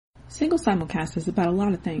Single Simulcast is about a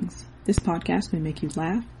lot of things. This podcast may make you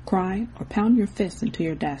laugh, cry, or pound your fists into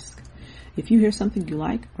your desk. If you hear something you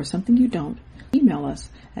like or something you don't, email us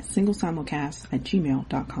at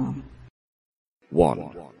singlesimulcast@gmail.com.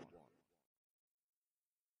 1.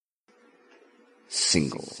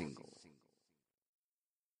 Single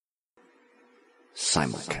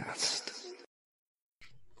Simulcast.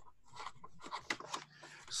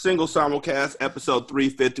 Single Simulcast, episode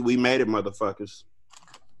 350. We made it, motherfuckers.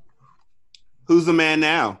 Who's the man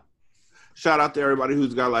now? Shout out to everybody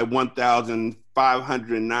who's got like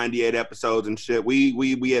 1,598 episodes and shit.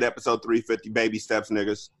 We at episode 350, baby steps,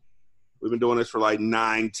 niggas. We've been doing this for like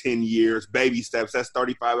 9-10 years. Baby steps. That's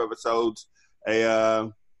 35 episodes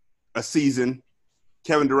a season.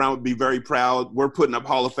 Kevin Durant would be very proud. We're putting up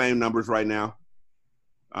Hall of Fame numbers right now.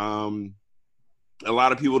 A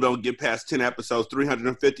lot of people don't get past 10 episodes.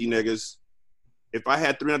 350 niggas. If I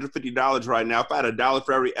had $350 right now, if I had $1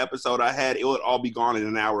 for every episode I had, it would all be gone in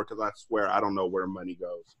an hour because I swear I don't know where money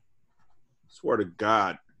goes. Swear to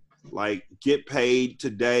God. Like, get paid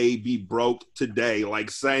today, be broke today.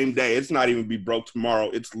 Like, same day. It's not even be broke tomorrow.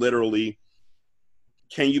 It's literally,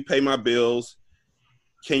 can you pay my bills?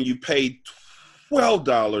 Can you pay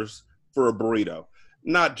 $12 for a burrito?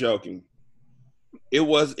 Not joking. It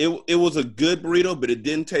was a good burrito, but it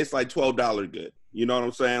didn't taste like $12 good. You know what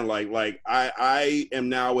I'm saying? Like I am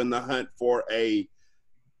now in the hunt for a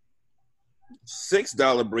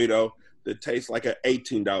 $6 burrito that tastes like an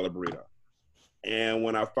 $18 burrito. And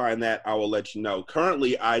when I find that, I will let you know.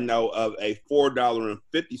 Currently, I know of a $4.50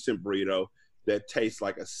 burrito that tastes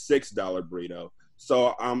like a $6 burrito.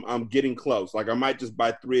 So I'm getting close. Like, I might just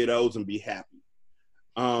buy 3 of those and be happy.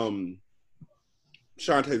 Shantae's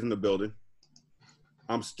in the building.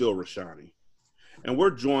 I'm still Rashani. And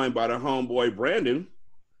we're joined by the homeboy Brandon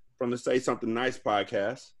from the Say Something Nice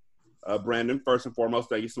podcast. Brandon, first and foremost,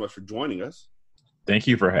 thank you so much for joining us. Thank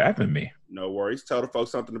you for having me. No worries. Tell the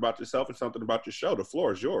folks something about yourself and something about your show. The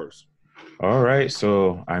floor is yours. All right.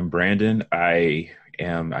 So I'm Brandon. I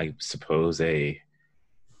am, I suppose, a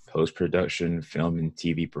post-production film and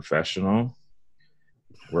TV professional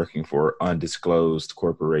working for undisclosed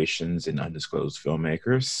corporations and undisclosed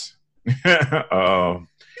filmmakers.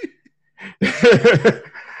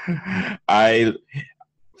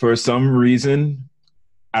 For some reason,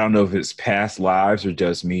 I don't know if it's past lives or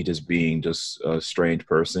just me just being just a strange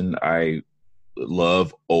person, I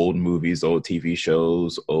love old movies, old TV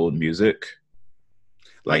shows, old music.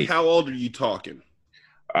 Like how old are you talking?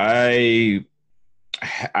 I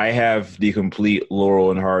have the complete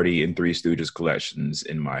Laurel and Hardy and Three Stooges collections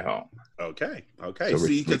in my home. Okay. So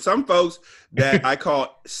see, because some folks that I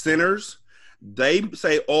call sinners, they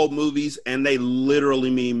say old movies and they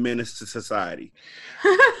literally mean menace to society.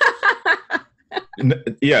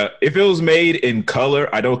 Yeah, if it was made in color,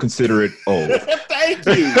 I don't consider it old. Thank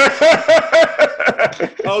you.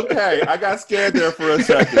 Okay, I got scared there for a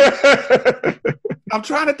second. I'm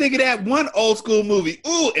trying to think of that one old school movie.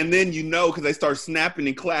 Ooh, and then because they start snapping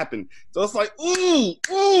and clapping. So it's like, ooh,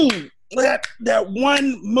 that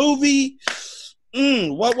one movie.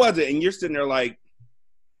 What was it? And you're sitting there like,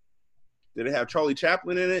 did it have Charlie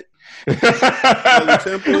Chaplin in it? Charlie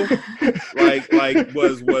Temple? Like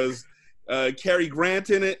was Cary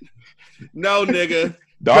Grant in it? No, nigga.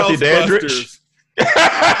 Dorothy Dandridge.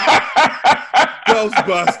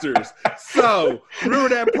 Ghostbusters. So, remember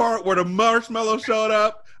that part where the marshmallow showed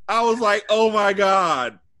up? I was like, oh my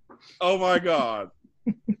God. Get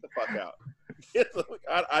the fuck out.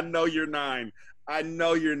 I know you're 9.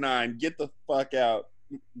 Get the fuck out.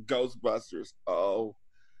 Ghostbusters. Oh.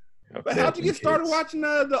 But how'd you get started watching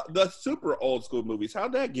the super old school movies?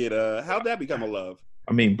 How'd that become a love?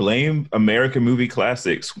 I mean, blame American movie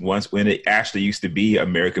classics when it actually used to be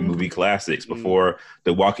American movie classics before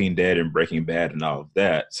The Walking Dead and Breaking Bad and all of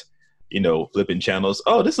that. Flipping channels.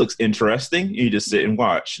 Oh, this looks interesting. You just sit and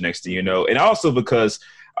watch. Next thing you know, and also because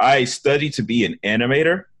I studied to be an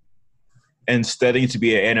animator, and studying to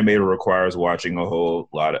be an animator requires watching a whole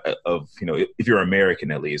lot of if you're American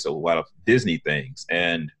at least, a lot of Disney things,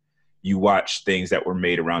 and you watch things that were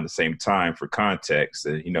made around the same time for context.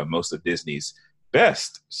 And, most of Disney's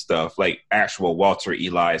best stuff, like actual Walter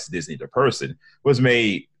Elias Disney the person, was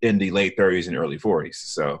made in the late 30s and early 40s.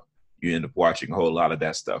 So you end up watching a whole lot of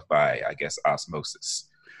that stuff by, I guess, osmosis.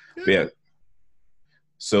 Yeah.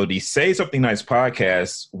 So the Say Something Nice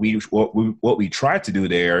podcast, what we try to do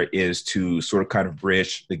there is to sort of kind of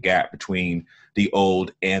bridge the gap between the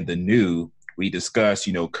old and the new. We discuss,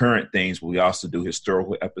 current things, but we also do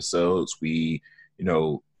historical episodes. We,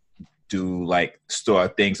 do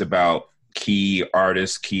things about key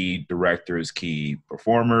artists, key directors, key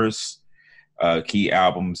performers. key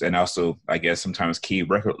albums, and also, I guess, sometimes key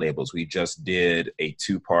record labels. We just did a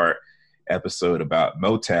 2-part episode about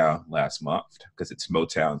Motown last month because it's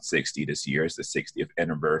Motown 60 this year. It's the 60th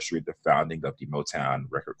anniversary of the founding of the Motown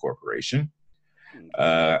Record Corporation.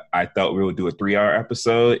 I thought we would do a 3-hour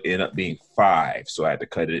episode. It ended up being 5, so I had to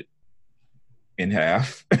cut it in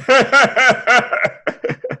half.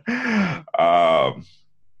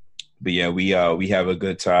 But yeah, we have a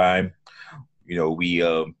good time. You know, we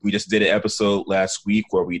just did an episode last week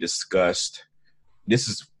where we discussed. This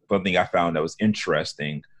is one thing I found that was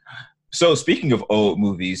interesting. So speaking of old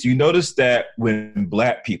movies, you notice that when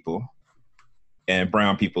Black people and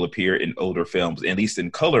brown people appear in older films, at least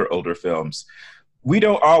in color older films, we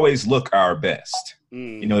don't always look our best.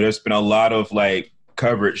 You know, there's been a lot of like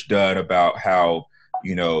coverage done about how,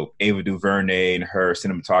 you know, Ava DuVernay and her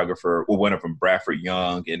cinematographer, well, one of them, Bradford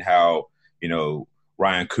Young, and how, you know,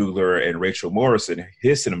 Ryan Coogler and Rachel Morrison,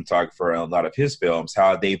 his cinematographer, and a lot of his films,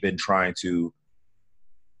 how they've been trying to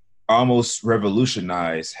almost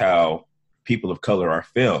revolutionize how people of color are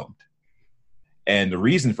filmed. And the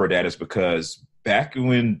reason for that is because back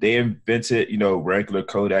when they invented, you know, regular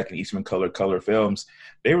Kodak and Eastman color films,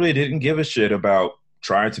 they really didn't give a shit about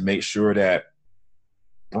trying to make sure that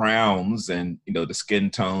browns and, you know, the skin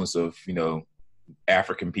tones of, you know,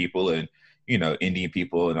 African people and, you know, Indian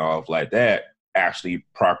people and all of like that actually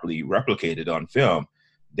properly replicated on film.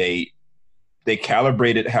 They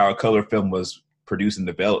calibrated how color film was produced and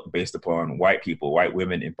developed based upon white people, white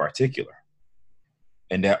women in particular.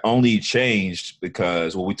 And that only changed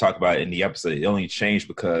because, well, we talked about it in the episode, it only changed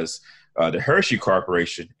because the Hershey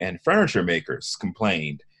Corporation and furniture makers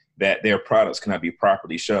complained that their products cannot be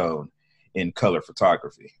properly shown in color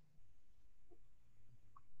photography.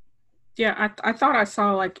 Yeah, I thought I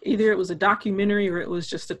saw like either it was a documentary or it was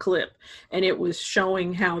just a clip, and it was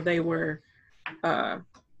showing how they were,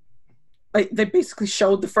 like they basically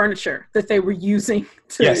showed the furniture that they were using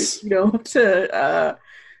to, Yes.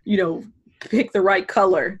 Pick the right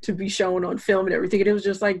color to be shown on film and everything. And it was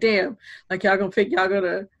just like, damn, like y'all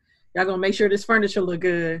gonna make sure this furniture look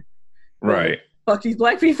good, Right. fuck these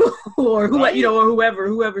Black people or who, right. Or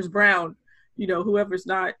whoever's brown, whoever's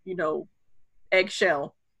not,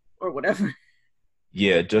 eggshell or whatever.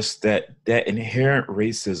 Yeah, just that inherent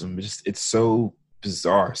racism, it's so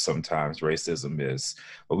bizarre sometimes, racism is.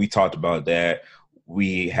 But we talked about that.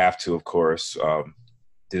 We have to, of course,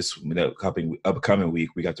 this upcoming week,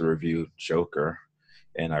 we got to review Joker.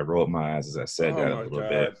 And I rolled my eyes as I said that a little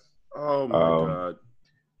bit. Oh, my God.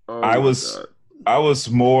 I was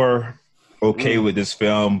more okay with this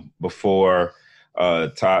film before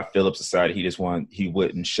Todd Phillips decided he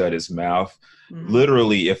wouldn't shut his mouth. Mm-hmm.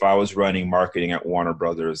 Literally, if I was running marketing at Warner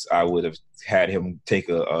Brothers, I would have had him take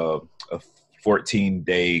a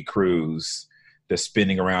 14-day cruise just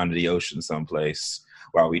spinning around the ocean someplace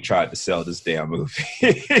while we tried to sell this damn movie.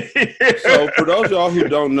 So for those of y'all who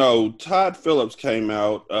don't know, Todd Phillips came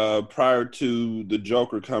out prior to the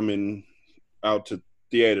Joker coming out to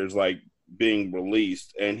theaters, like being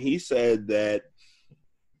released, and he said that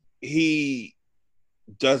he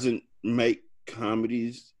doesn't make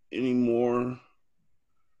comedies anymore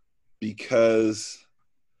because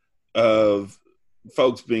of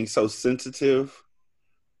folks being so sensitive.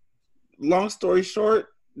 Long story short,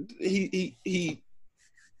 he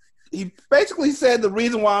basically said the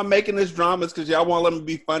reason why I'm making this drama is because y'all won't let me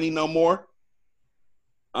be funny no more.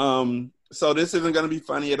 So this isn't going to be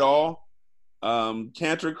funny at all.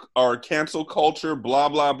 Cancel culture, blah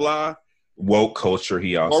blah blah. Woke culture.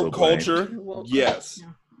 He also woke culture. Yes.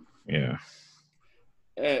 Yeah.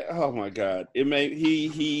 Oh my God! It made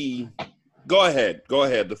he. Go ahead.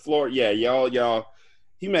 The floor. Yeah, y'all.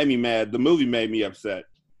 He made me mad. The movie made me upset.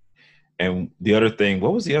 And the other thing,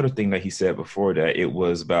 what was the other thing that he said before that? It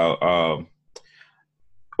was about. Of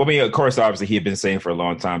course, obviously, he had been saying for a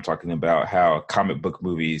long time, talking about how comic book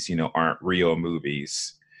movies, aren't real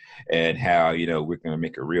movies, and how we're going to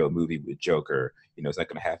make a real movie with Joker. It's not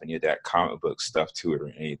going to have any of that comic book stuff to it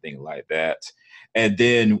or anything like that. And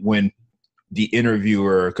then when the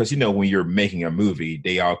interviewer, because when you're making a movie,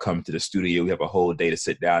 they all come to the studio. We have a whole day to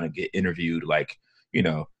sit down and get interviewed,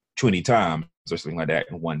 20 times or something like that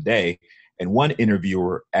in one day. And one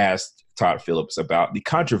interviewer asked Todd Phillips about the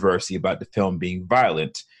controversy about the film being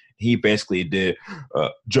violent. He basically did,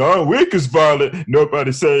 John Wick is violent.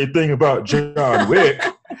 Nobody said anything about John Wick.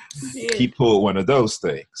 He pulled one of those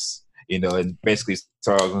things, and basically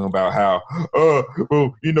talking about how,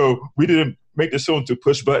 we didn't make this film to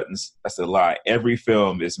push buttons. That's a lie. Every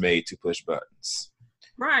film is made to push buttons.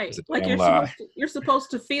 Right. Like you're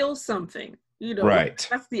supposed to feel something. You know, Right.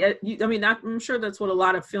 that's I mean, I'm sure that's what a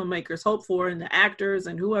lot of filmmakers hope for, and the actors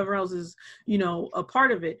and whoever else is, you know, a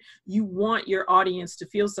part of it. You want your audience to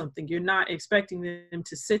feel something. You're not expecting them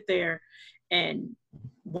to sit there and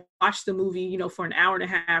watch the movie, you know, for an hour and a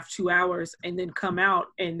half, 2 hours, and then come out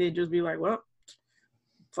and then just be like, well,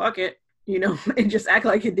 fuck it, you know, and just act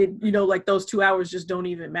like it did, you know, like those 2 hours just don't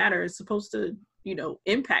even matter. It's supposed to, you know,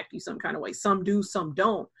 impact you some kind of way. Some do, some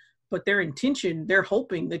don't, but their intention, they're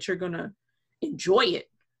hoping that you're going to enjoy it.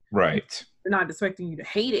 Right. They're not expecting you to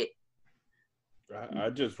hate it.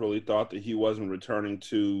 I just really thought that he wasn't returning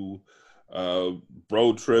to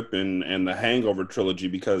Road Trip and the Hangover trilogy,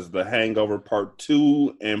 because the Hangover Part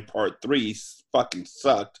 2 and Part 3 fucking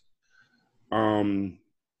sucked. And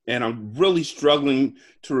I'm really struggling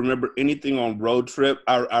to remember anything on Road Trip.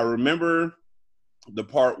 I remember the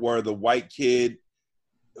part where the white kid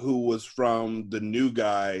who was from The New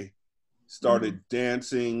Guy started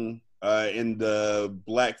dancing in the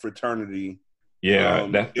black fraternity. Yeah,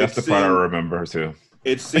 that's the part I remember too.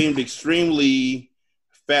 It seemed extremely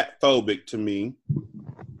fat-phobic to me.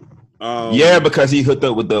 Yeah, because he hooked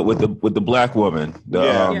up with the black woman.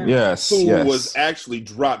 Yes, who was actually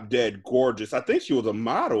drop dead gorgeous. I think she was a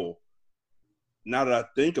model. Now that I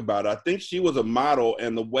think about it, I think she was a model,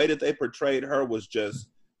 and the way that they portrayed her was just,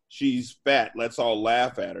 she's fat, let's all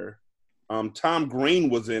laugh at her. Tom Green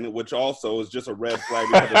was in it, which also is just a red flag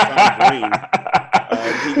because of Tom Green.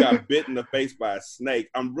 He got bit in the face by a snake.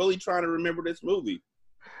 I'm really trying to remember this movie.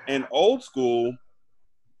 And Old School.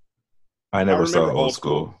 I never saw Old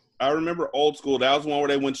School. I remember Old School. That was one where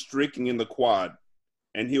they went streaking in the quad,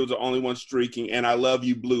 and he was the only one streaking. And I Love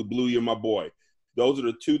You, Blue. Blue, you're my boy. Those are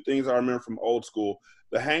the two things I remember from Old School.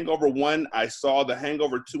 The Hangover 1, I saw. The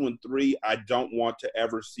Hangover 2 and 3, I don't want to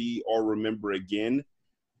ever see or remember again.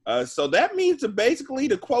 So that means, basically,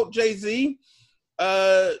 to quote Jay-Z,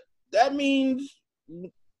 that means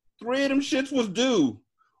 3 of them shits was due.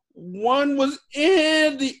 One was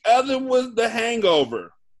in, the other was The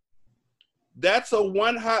Hangover. That's a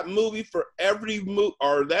one hot movie for every movie,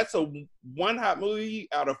 or that's a one hot movie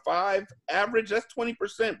out of 5 average. That's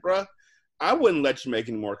 20%, bruh. I wouldn't let you make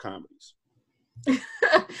any more comedies.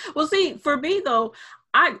 Well, see, for me though,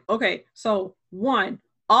 so one,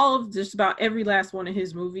 all of just about every last one of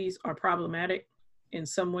his movies are problematic in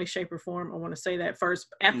some way, shape, or form. I want to say that first.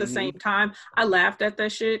 At the same time, I laughed at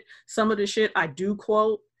that shit. Some of the shit I do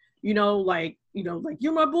quote, like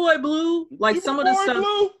you're my boy, Blue. Like some of the stuff,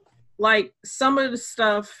 Blue. Like some of the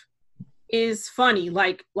stuff is funny.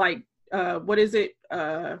 Like what is it?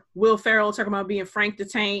 Will Ferrell talking about being Frank the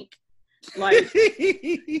Tank. Like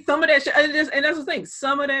some of that shit, and that's the thing.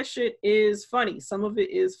 Some of that shit is funny. Some of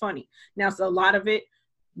it is funny. Now, so a lot of it,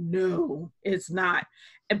 no, it's not.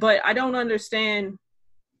 But I don't understand.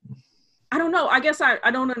 I don't know. I guess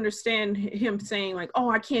I don't understand him saying like,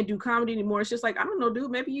 oh, I can't do comedy anymore. It's just like, I don't know,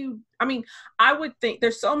 dude. Maybe I would think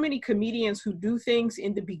there's so many comedians who do things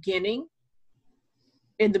in the beginning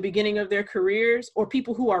of their careers, or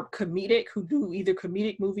people who are comedic, who do either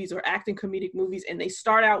comedic movies or acting comedic movies, and they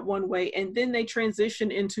start out one way and then they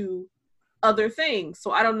transition into other things.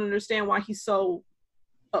 So I don't understand why he's so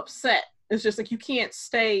upset. It's just like, you can't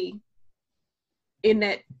stay in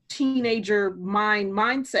that teenager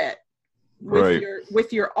mindset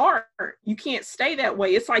with your art. You can't stay that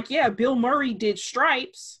way. It's like, yeah, Bill Murray did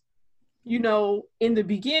Stripes, in the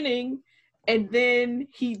beginning. And then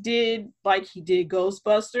he did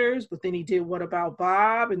Ghostbusters, but then he did What About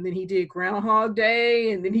Bob? And then he did Groundhog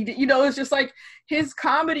Day. And then he did, it's just like his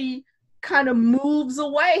comedy kind of moves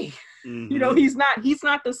away. Mm-hmm. He's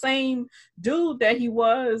not the same dude that he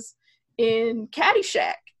was in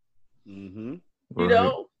Caddyshack. Mm-hmm.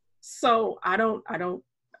 Right. So I don't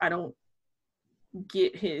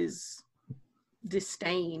get his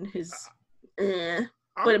disdain,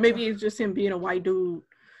 but maybe it's just him being a white dude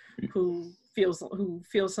who feels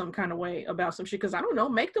some kind of way about some shit. Because I don't know,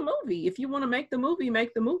 make the movie. If you want to make the movie,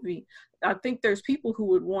 make the movie. I think there's people who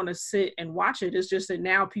would want to sit and watch it. It's just that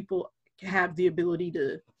now people have the ability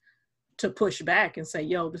to push back and say,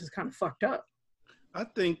 yo, this is kind of fucked up. I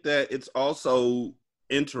think that it's also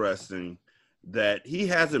interesting that he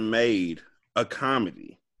hasn't made a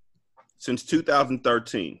comedy since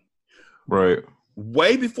 2013. Right.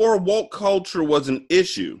 Way before woke culture was an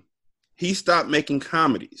issue, he stopped making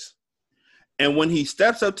comedies. And when he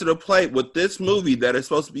steps up to the plate with this movie that is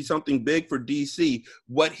supposed to be something big for DC,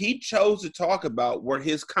 what he chose to talk about were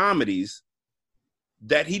his comedies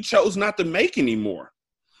that he chose not to make anymore.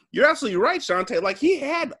 You're absolutely right, Shantae. Like, he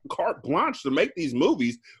had carte blanche to make these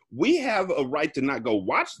movies. We have a right to not go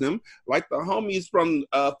watch them. Like the homies from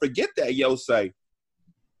Forget That Yo say.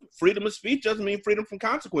 freedom of speech doesn't mean freedom from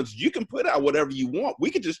consequences. You can put out whatever you want.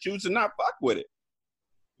 We could just choose to not fuck with it.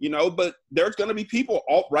 You know, but there's going to be people,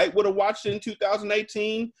 alt-right would have watched it in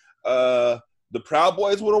 2018. The Proud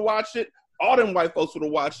Boys would have watched it. All them white folks would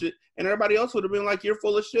have watched it. And everybody else would have been like, you're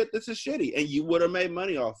full of shit. This is shitty. And you would have made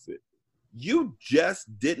money off it. You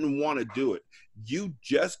just didn't want to do it. You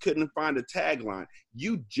just couldn't find a tagline.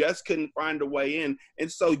 You just couldn't find a way in. And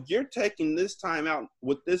so you're taking this time out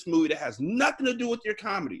with this movie that has nothing to do with your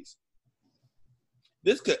comedies.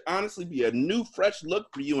 This could honestly be a new, fresh look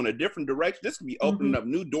for you in a different direction. This could be opening up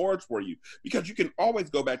new doors for you because you can always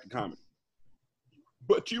go back to comedy.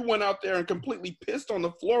 But you went out there and completely pissed on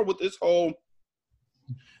the floor with this whole,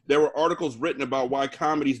 there were articles written about why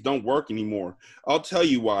comedies don't work anymore. I'll tell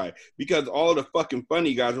you why. Because all of the fucking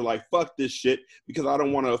funny guys are like, fuck this shit because I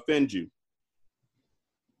don't want to offend you.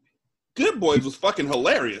 Good Boys was fucking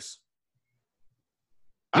hilarious.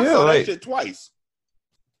 I saw that shit twice.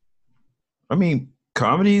 I mean,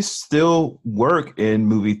 comedies still work in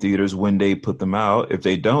movie theaters when they put them out. If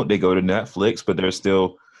they don't, they go to Netflix, but there's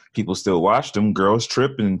still, people still watch them. Girls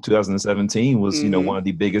Trip in 2017 was, one of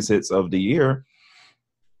the biggest hits of the year.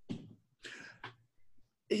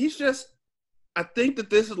 He's just, I think that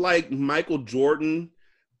this is like Michael Jordan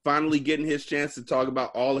finally getting his chance to talk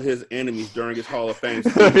about all of his enemies during his Hall of Fame.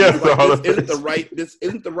 This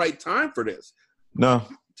isn't the right time for this. No.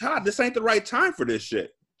 Todd, this ain't the right time for this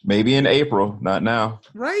shit. Maybe in April, not now.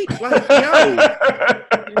 Right? Like, yo.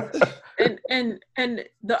 And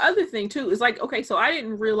the other thing too is like, okay, so I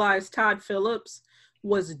didn't realize Todd Phillips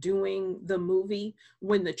was doing the movie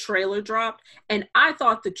when the trailer dropped, and I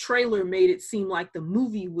thought the trailer made it seem like the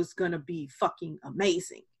movie was gonna be fucking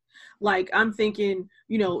amazing. Like, I'm thinking,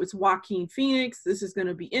 it's Joaquin Phoenix, this is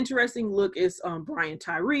gonna be interesting. Look, it's Brian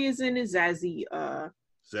Tyree is in it, Zazie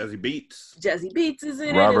Beetz is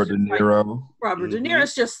in it, Robert De Niro. Robert De Niro.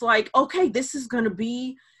 It's just like, okay, this is gonna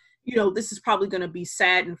be, this is probably going to be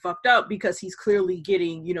sad and fucked up because he's clearly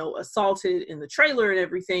getting, assaulted in the trailer and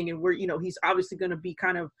everything. And he's obviously going to be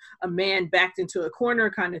kind of a man backed into a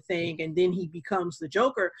corner kind of thing. And then he becomes the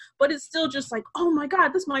Joker, but it's still just like, oh my God,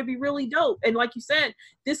 this might be really dope. And like you said,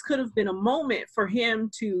 this could have been a moment for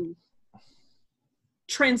him to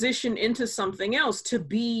transition into something else, to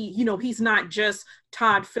be, he's not just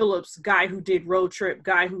Todd Phillips, guy who did Road Trip,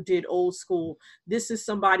 guy who did Old School. This is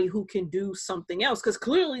somebody who can do something else, because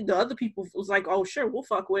clearly the other people was like, oh sure, we'll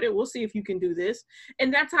fuck with it, we'll see if you can do this.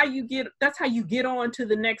 And that's how you get on to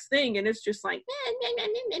the next thing. And it's just like,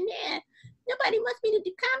 nobody wants me to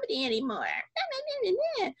do comedy anymore.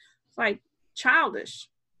 It's like childish.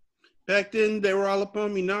 Back then they were all up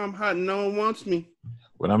on me. Now I'm hot and no one wants me.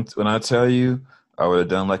 When I tell you, I would have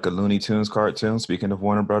done like a Looney Tunes cartoon, speaking of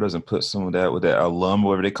Warner Brothers, and put some of that with that alum,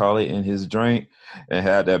 whatever they call it, in his drink, and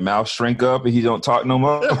had that mouth shrink up and he don't talk no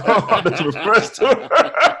more. That's refresh to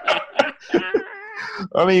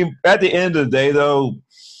I mean, at the end of the day, though,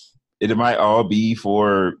 it might all be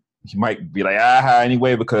for, he might be like,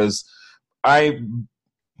 anyway, because by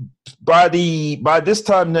this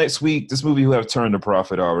time next week, this movie will have turned a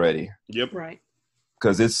profit already. Yep. Right.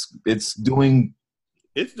 Because it's doing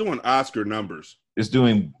Oscar numbers. It's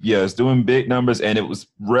doing big numbers, and it was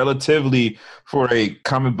relatively, for a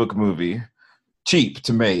comic book movie, cheap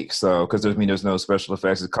to make. So, because there's no special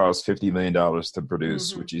effects, it costs $50 million to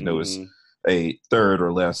produce, which is a third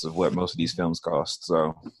or less of what most of these films cost.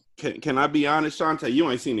 So, can I be honest, Shantae?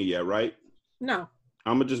 You ain't seen it yet, right? No.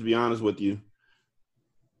 I'm gonna just be honest with you.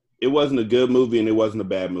 It wasn't a good movie, and it wasn't a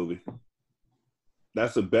bad movie.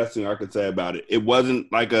 That's the best thing I could say about it. It wasn't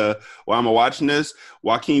like I'm watching this.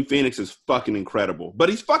 Joaquin Phoenix is fucking incredible. But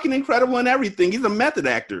he's fucking incredible in everything. He's a method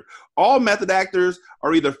actor. All method actors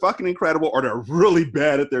are either fucking incredible or they're really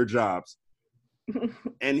bad at their jobs.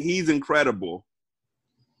 And he's incredible.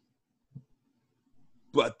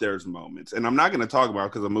 But there's moments. And I'm not going to talk about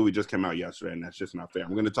it because the movie just came out yesterday, and that's just not fair.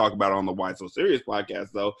 I'm going to talk about it on the Why So Serious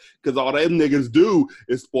podcast, though, because all them niggas do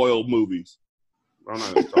is spoil movies. I'm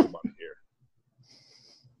not going to talk about it here.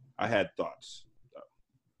 I had thoughts.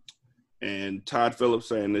 And Todd Phillips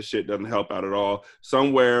saying this shit doesn't help out at all.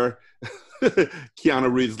 Somewhere,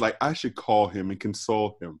 Keanu Reeves is like, I should call him and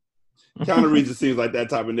console him. Keanu Reeves seems like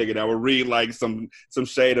that type of nigga that would read like some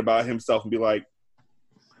shade about himself and be like,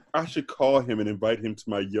 I should call him and invite him to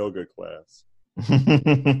my yoga class.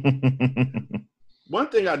 One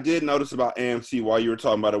thing I did notice about AMC while you were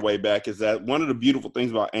talking about it way back is that one of the beautiful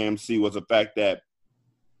things about AMC was the fact that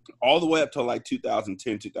all the way up to like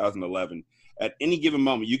 2010, 2011, at any given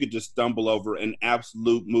moment, you could just stumble over an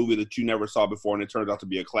absolute movie that you never saw before, and it turns out to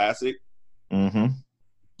be a classic.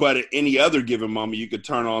 But at any other given moment, you could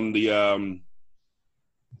turn on the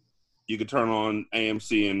you could turn on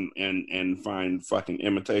AMC and find fucking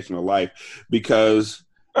Imitation of Life, because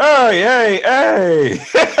hey.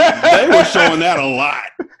 they were showing that a lot.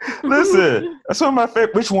 Listen, that's one of my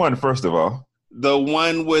favorite. Which one, first of all? The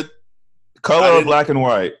one with Color or black and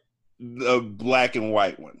white? The black and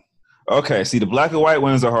white one. Okay, see, the black and white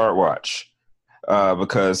one is a hard watch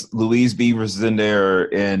because Louise Beavers is in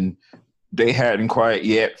there, and they hadn't quite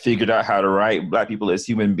yet figured out how to write black people as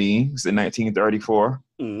human beings in 1934.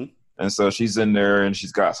 Mm-hmm. And so she's in there, and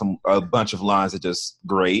she's got a bunch of lines that just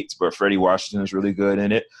great, but Freddie Washington is really good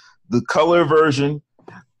in it. The color version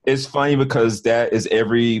is funny because that is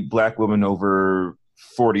every black woman over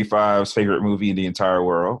 45's favorite movie in the entire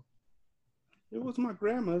world. It was my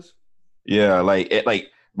grandma's. Yeah, like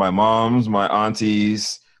my mom's, my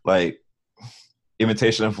aunties, like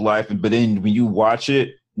Imitation of Life. But then when you watch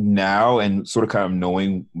it now and sort of kind of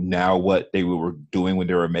knowing now what they were doing when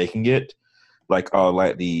they were making it, like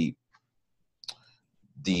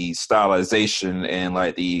the stylization and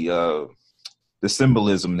like the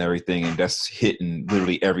symbolism and everything, and that's hitting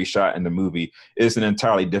literally every shot in the movie. It's an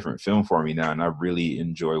entirely different film for me now, and I really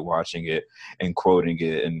enjoy watching it and quoting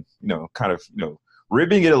it and, kind of,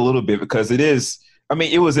 ribbing it a little bit, because it is,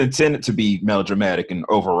 it was intended to be melodramatic and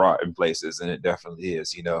overwrought in places, and it definitely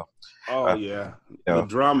is, Oh, yeah. The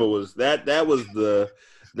drama was, that was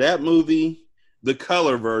that movie, the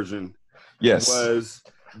color version, yes, was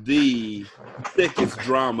the thickest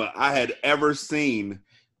drama I had ever seen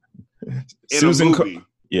in a movie.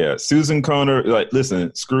 Susan Conner,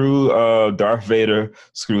 listen, screw Darth Vader,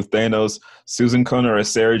 screw Thanos. Susan Conner as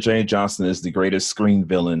Sarah Jane Johnson is the greatest screen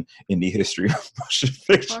villain in the history of motion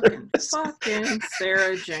picture. Fucking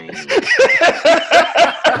Sarah Jane. Fucking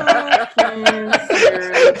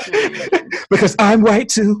Sarah Jane. Because I'm white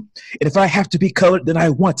too, and if I have to be colored, then I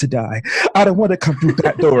want to die. I don't want to come through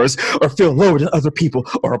back doors or feel lower than other people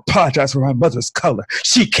or apologize for my mother's color.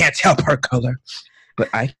 She can't help her color, but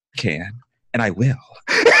I can. And I will.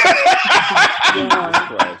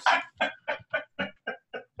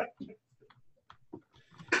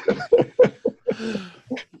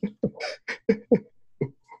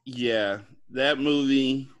 Yeah, that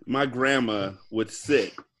movie, my grandma would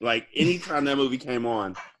sit. Like, anytime that movie came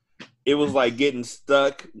on, it was like getting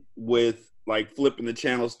stuck with like flipping the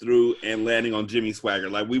channels through and landing on Jimmy Swagger.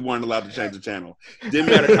 Like, we weren't allowed to change the channel. Didn't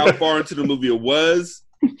matter how far into the movie it was.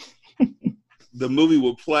 The movie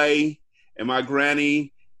would play. And my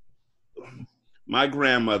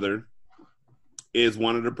grandmother is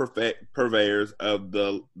one of the purveyors of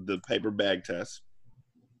the paper bag test.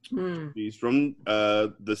 Mm. She's from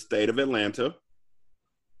the state of Atlanta.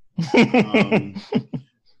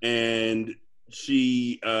 And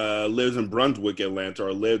she lives in Brunswick, Atlanta,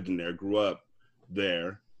 or lived in there, grew up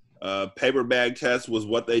there. Paper bag test was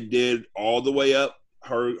what they did all the way up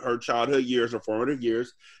her childhood years, her formative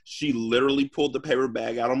years. She literally pulled the paper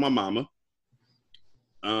bag out on my mama.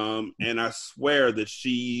 And I swear that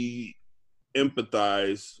she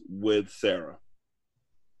empathized with Sarah.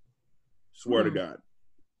 Swear to God.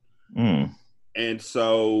 Mm. And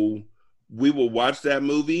so we will watch that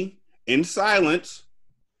movie in silence.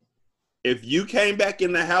 If you came back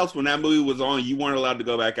in the house when that movie was on, you weren't allowed to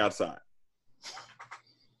go back outside.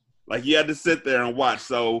 Like, you had to sit there and watch.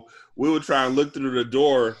 So we would try and look through the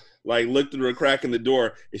door, like look through the crack in the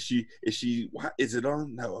door. Is she, what, is it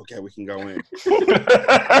on? No, okay, we can go in.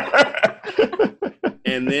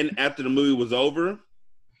 And then after the movie was over,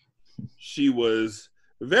 she was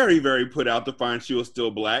very, very put out to find she was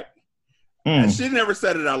still black. Mm. And she never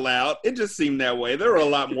said it out loud. It just seemed that way. There were a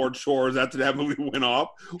lot more chores after that movie went off.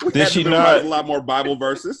 Did she not? A lot more Bible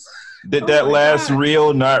verses. Did that last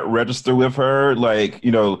reel not register with her? Like,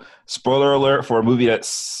 spoiler alert for a movie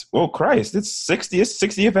that's, oh Christ, it's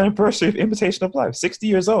 60th anniversary of Imitation of Life, 60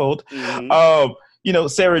 years old. Mm-hmm.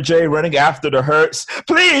 Sarah J running after the Hurts.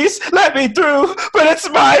 Please let me through, but it's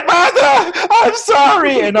my mother. I'm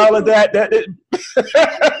sorry, and all of that. No.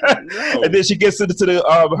 And then she gets into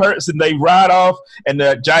the Hurts, and they ride off, and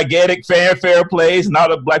the gigantic fanfare plays, and all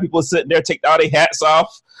the black people sitting there take all their hats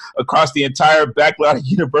off across the entire backlot of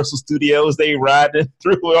Universal Studios. They riding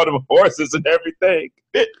through all the horses and everything.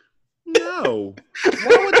 No.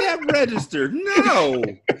 Why would that register? No.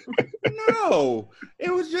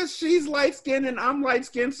 It was just she's light-skinned and I'm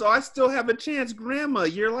light-skinned, so I still have a chance. Grandma,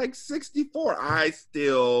 you're like 64. I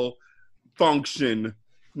still function,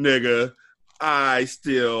 nigga. I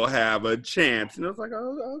still have a chance. And I was like,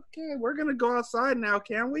 oh, okay, we're going to go outside now,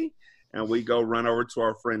 can we? And we go run over to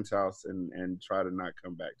our friend's house and try to not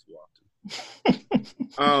come back too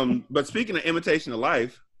often. But speaking of Imitation of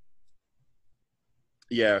Life,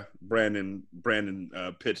 Yeah, Brandon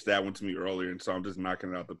pitched that one to me earlier, and so I'm just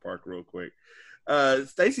knocking it out the park real quick.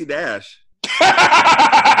 Stacey Dash.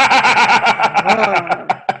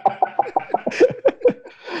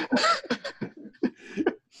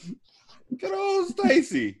 Good old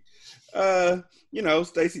Stacey.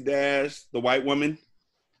 Stacey Dash, the white woman.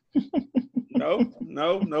 No,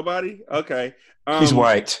 nobody. Okay, she's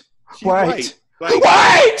white. She's white. Like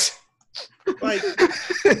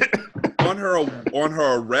on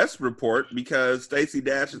her arrest report, because Stacey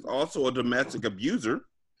Dash is also a domestic abuser.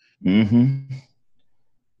 Mm-hmm.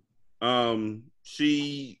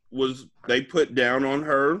 They put down on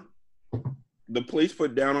her. The police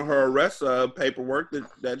put down on her arrest paperwork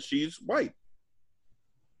that she's white.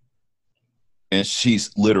 And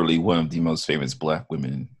she's literally one of the most famous Black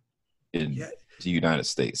women in the United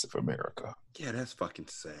States of America. Yeah, that's fucking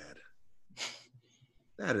sad.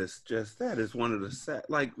 That is one of the sad,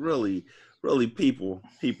 like really, really people.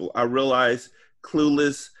 I realize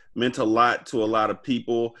Clueless meant a lot to a lot of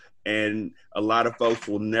people, and a lot of folks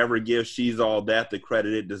will never give She's All That the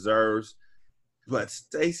credit it deserves. But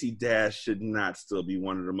Stacey Dash should not still be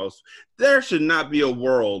one of the most. There should not be a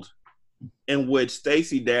world in which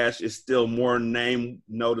Stacey Dash is still more name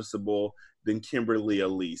noticeable than Kimberly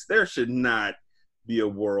Elise. There should not be a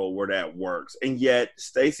world where that works. And yet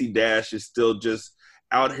Stacey Dash is still just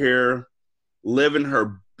out here living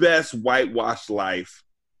her best whitewashed life,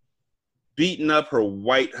 beating up her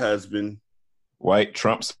white husband. White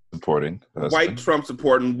Trump supporting husband. White Trump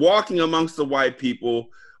supporting, walking amongst the white people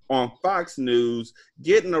on Fox News,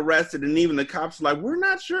 getting arrested, and even the cops are like, we're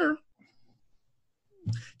not sure.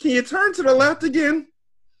 Can you turn to the left again?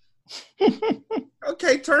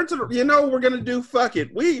 Okay, turn to the, we're going to do fuck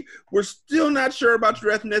it. We're still not sure about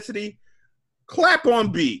your ethnicity. Clap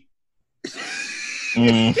on beat.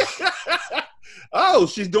 Oh,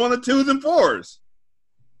 she's doing the 2s and 4s.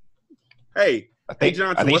 Hey,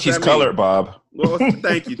 Johnson, I think she's colored, Bob. Well,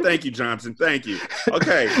 thank you, Johnson. Thank you.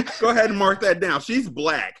 Okay, go ahead and mark that down. She's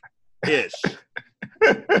black-ish.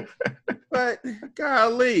 But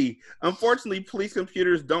golly, unfortunately, police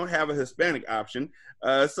computers don't have a Hispanic option,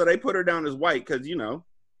 so they put her down as white because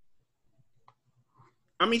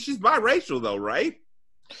I mean, she's biracial though, right?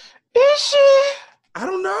 Is she? I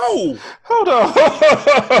don't know. Hold on.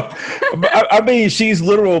 I mean, she's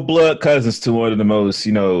literal blood cousins to one of the most,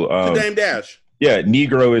 to Dame Dash. Yeah,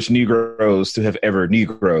 Negro-ish Negroes to have ever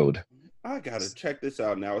Negroed. I gotta check this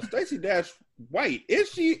out now. Is Stacey Dash white? Is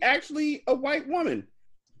she actually a white woman?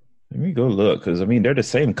 Let me go look, because I mean they're the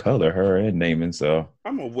same color, her and Naaman. So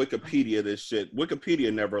I'm gonna Wikipedia this shit.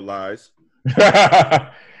 Wikipedia never lies.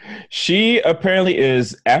 She apparently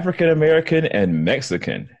is African American and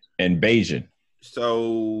Mexican and Bayesian.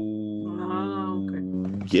 So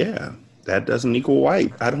yeah, that doesn't equal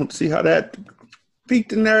white. I don't see how that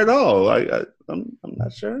peaked in there at all. I'm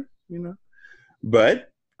not sure, but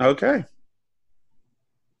okay.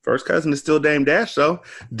 First cousin is still Dame Dash, so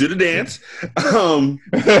do the dance.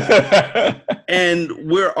 And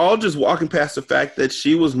we're all just walking past the fact that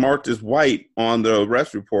she was marked as white on the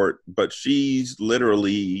arrest report, but she's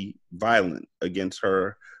literally violent against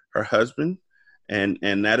her husband. And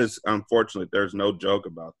that is unfortunate. There's no joke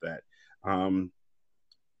about that.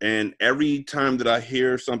 And every time that I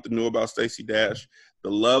hear something new about Stacey Dash, the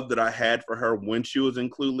love that I had for her when she was in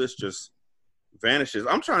Clueless just vanishes.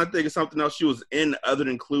 I'm trying to think of something else she was in other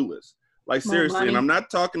than Clueless. Like, seriously, and I'm not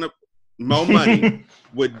talking of Mo Money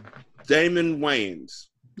with Damon Wayans.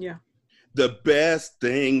 Yeah. The best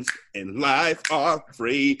things in life are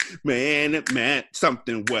free. Man, it meant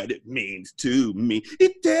something what it means to me. You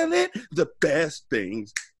tell it, the best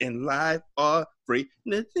things in life are free.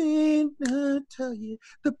 Nothing to tell you,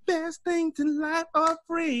 the best things in life are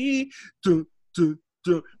free.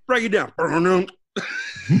 Break it down. I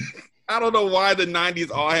don't know why the 90s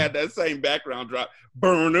all had that same background drop.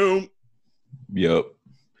 Burnham. Yep.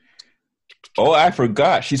 Oh, I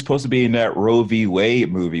forgot. She's supposed to be in that Roe v.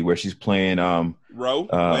 Wade movie where she's playing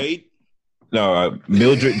Wade? No,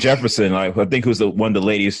 Mildred Jefferson. I think it was one of the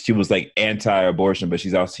ladies. She was like anti-abortion, but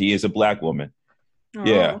she is a black woman. Oh,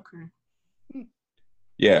 yeah. Okay.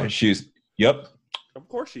 Yeah, she's Yep. Of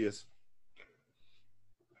course she is.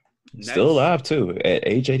 Still alive too at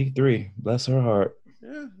age 83. Bless her heart.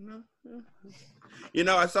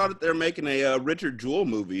 Yeah, I saw that they're making a Richard Jewell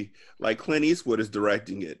movie, like Clint Eastwood is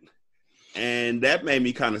directing it. And that made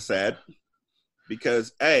me kind of sad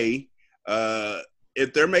because if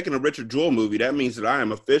they're making a Richard Jewell movie, that means that I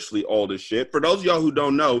am officially old as shit. For those of y'all who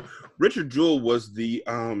don't know, Richard Jewell was the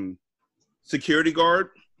security guard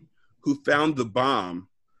who found the bomb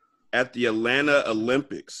at the Atlanta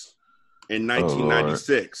Olympics in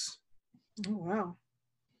 1996. Oh, wow.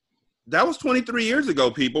 That was 23 years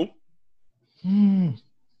ago, people. Hmm.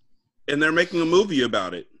 And they're making a movie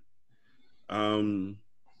about it.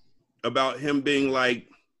 About him being like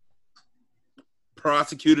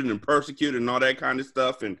prosecuted and persecuted and all that kind of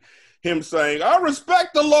stuff. And him saying, I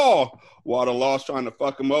respect the law, while the law's trying to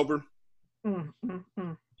fuck him over.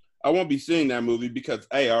 I won't be seeing that movie because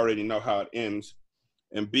A, I already know how it ends.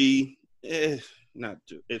 And B, it's not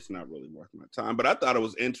really worth my time. But I thought it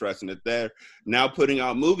was interesting that they're now putting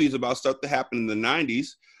out movies about stuff that happened in the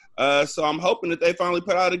 90s. So I'm hoping that they finally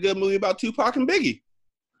put out a good movie about Tupac and Biggie.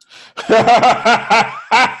 Because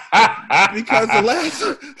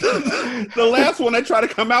the last one they tried to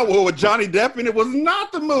come out with Johnny Depp, and it was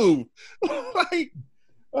not the move. Like,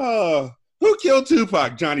 who killed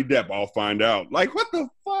Tupac? Johnny Depp. I'll find out. Like, what the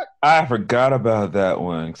fuck? I forgot about that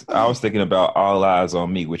one. I was thinking about All Eyes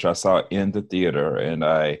on Me, which I saw in the theater, and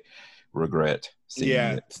I regret seeing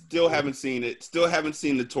it. Still haven't seen it. Still haven't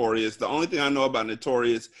seen Notorious. The only thing I know about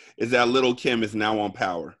Notorious is that Lil' Kim is now on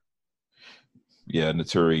Power. Yeah,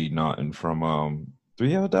 Naturi Naughton from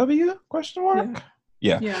 3LW? Question mark?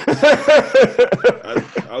 Yeah.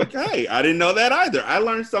 Okay, I didn't know that either. I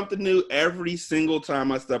learn something new every single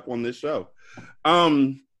time I step on this show.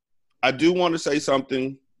 I do want to say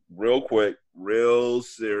something real quick, real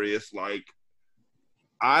serious. Like,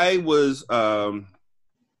 I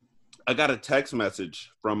got a text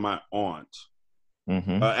message from my aunt.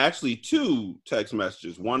 Mm-hmm. Actually, 2 text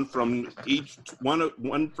messages. One from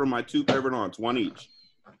my 2 favorite aunts, one each.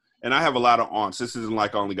 And I have a lot of aunts. This isn't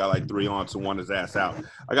like I only got like 3 aunts and one is ass out.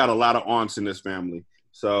 I got a lot of aunts in this family.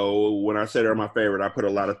 So when I say they're my favorite, I put a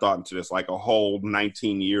lot of thought into this, like a whole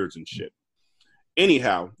 19 years and shit.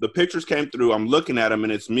 Anyhow, the pictures came through. I'm looking at them,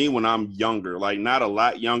 and it's me when I'm younger. Like, not a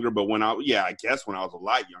lot younger, but I guess when I was a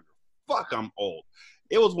lot younger. Fuck, I'm old.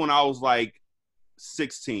 It was when I was like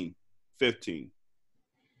 16, 15.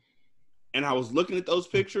 And I was looking at those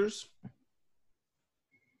pictures,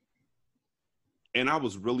 and I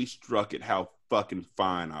was really struck at how fucking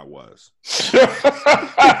fine I was.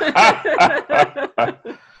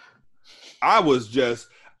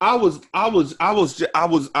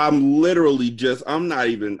 I'm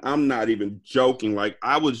not even joking. Like,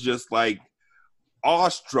 I was just like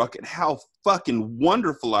awestruck at how fucking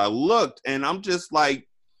wonderful I looked. And I'm just like,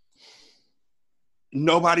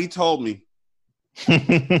 nobody told me.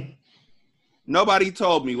 Nobody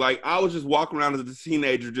told me. Like, I was just walking around as a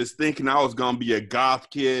teenager just thinking I was going to be a goth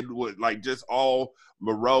kid with, like, just all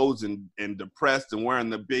morose and depressed and wearing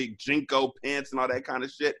the big Jinko pants and all that kind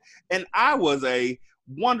of shit. And I was a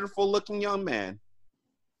wonderful-looking young man.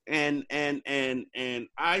 And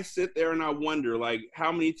I sit there and I wonder, like,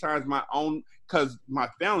 how many times because my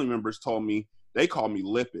family members told me, they called me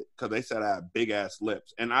Lippet because they said I had big-ass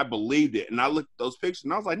lips. And I believed it. And I looked at those pictures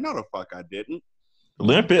and I was like, no, the fuck I didn't.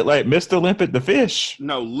 Limpet, like Mr. Limpet the fish?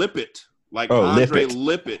 No, Lippet. Like Andre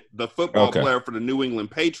Lippet, the football player for the New England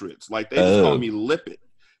Patriots. Like, they just called me Lippet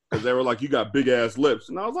because they were like, you got big-ass lips.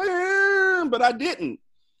 And I was like, but I didn't.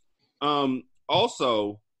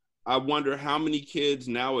 Also, I wonder how many kids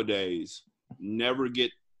nowadays never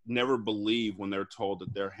believe when they're told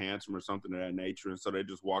that they're handsome or something of that nature. And so they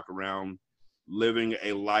just walk around living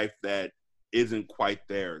a life that isn't quite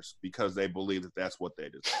theirs because they believe that that's what they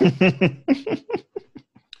deserve.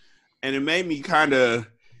 And it made me kind of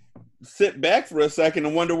sit back for a second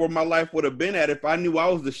and wonder where my life would have been at if I knew I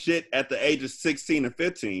was the shit at the age of 16 and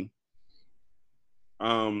 15.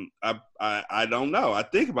 I don't know. I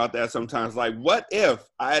think about that sometimes. Like, what if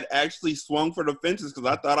I had actually swung for the fences because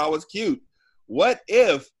I thought I was cute? What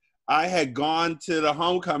if I had gone to the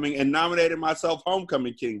homecoming and nominated myself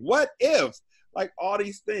homecoming king? What if, like, all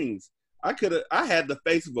these things? I had the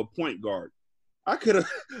face of a point guard. I could have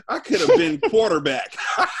been quarterback.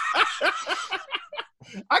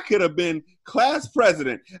 I could have been class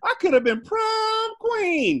president. I could have been prom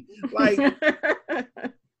queen. Like,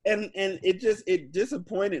 and it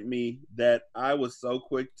disappointed me that I was so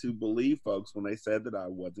quick to believe folks when they said that I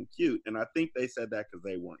wasn't cute. And I think they said that because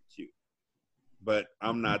they weren't cute. But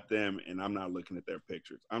I'm not them, and I'm not looking at their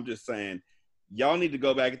pictures. I'm just saying, y'all need to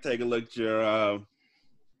go back and take a look at your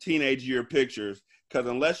teenage year pictures. Because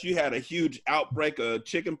unless you had a huge outbreak of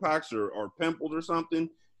chicken pox or pimples or something,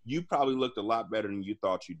 you probably looked a lot better than you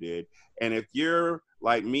thought you did. And if you're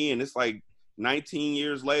like me and it's like 19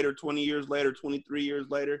 years later, 20 years later, 23 years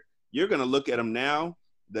later, you're going to look at them now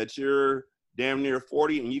that you're damn near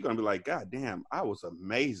 40 and you're going to be like, God damn, I was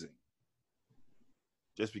amazing.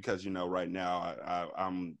 Just because, right now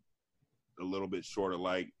I'm a little bit short of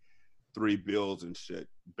like 3 bills and shit.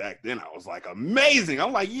 Back then I was like amazing.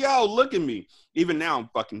 I'm like, yo, look at me. Even now I'm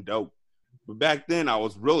fucking dope. But back then I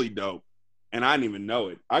was really dope. and I didn't even know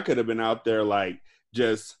it. I could have been out there like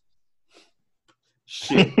just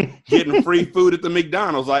shit, getting free food at the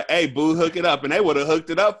McDonald's. Like, hey, boo, hook it up. And they would have hooked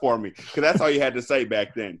it up for me because that's all you had to say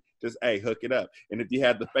back then. Just, hey, hook it up. And if you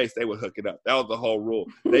had the face, they would hook it up. That was the whole rule.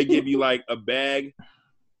 They give you like a bag.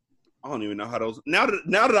 I don't even know how those. Now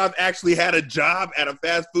that I've actually had a job at a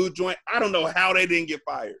fast food joint, I don't know how they didn't get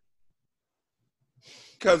fired.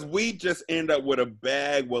 Because we just end up with a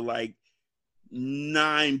bag with like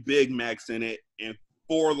 9 Big Macs in it and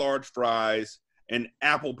 4 large fries and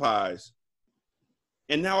apple pies.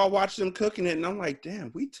 And now I watch them cooking it, and I'm like,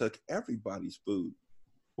 damn, we took everybody's food.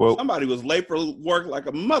 Well, somebody was late for work like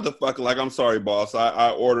a motherfucker. Like, I'm sorry, boss.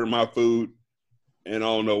 I ordered my food, and I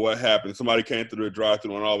don't know what happened. Somebody came through the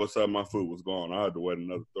drive-thru, and all of a sudden my food was gone. I had to wait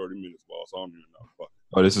another 30 minutes, boss. I don't even know. Fuck.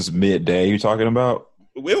 Oh, this is midday you're talking about?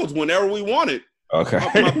 It was whenever we wanted. Okay.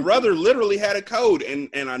 My brother literally had a code, and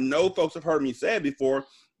I know folks have heard me say it before,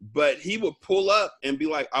 but he would pull up and be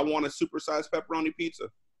like, I want a supersized pepperoni pizza.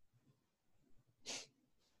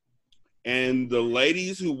 And the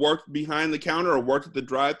ladies who worked behind the counter or worked at the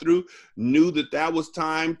drive-thru knew that was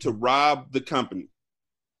time to rob the company.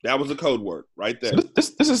 That was a code word right there. So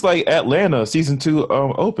this is like Atlanta season 2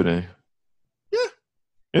 opening. Yeah.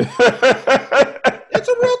 It's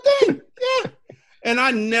a real thing. Yeah. And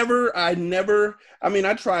I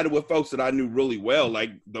tried it with folks that I knew really well.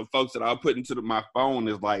 Like the folks that I put into my phone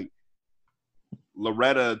is like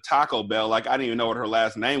Loretta Taco Bell. Like I didn't even know what her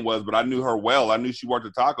last name was, but I knew her well. I knew she worked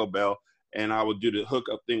at Taco Bell. And I would do the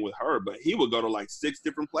hookup thing with her, but he would go to like 6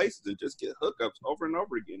 different places and just get hookups over and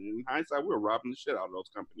over again. And in hindsight, we were robbing the shit out of those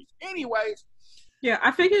companies. Anyways. Yeah,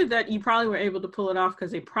 I figured that you probably were able to pull it off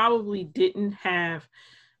because they probably didn't have,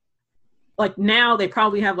 like now they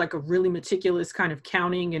probably have like a really meticulous kind of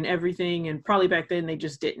counting and everything. And probably back then they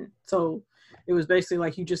just didn't. So it was basically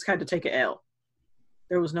like you just had to take an L.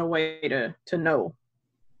 There was no way to know.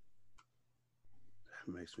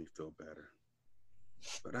 That makes me feel better.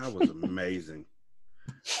 But I was amazing.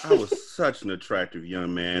 I was such an attractive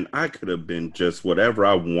young man. I could have been just whatever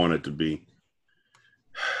I wanted to be.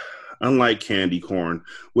 Unlike candy corn,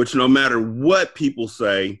 which no matter what people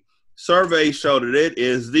say, surveys show that it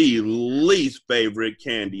is the least favorite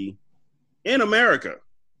candy in America.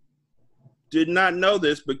 Did not know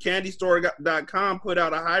this, but CandyStore.com put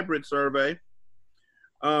out a hybrid survey.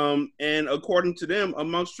 And according to them,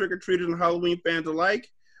 amongst trick-or-treaters and Halloween fans alike,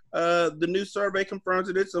 the new survey confirms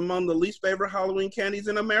that it's among the least favorite Halloween candies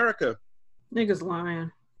in America. Niggas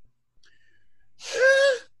lying.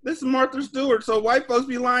 This is Martha Stewart, so white folks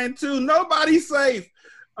be lying too. Nobody's safe.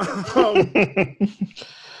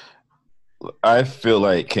 I feel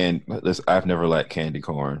like I've never liked candy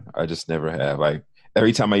corn. I just never have. Like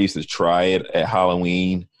every time I used to try it at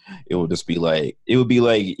Halloween, it would be like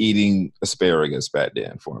eating asparagus back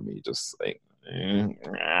then for me. Just like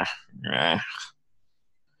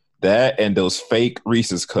that and those fake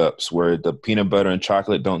Reese's cups where the peanut butter and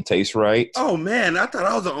chocolate don't taste right. Oh man, I thought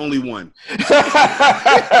I was the only one.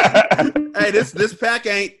 Hey, this pack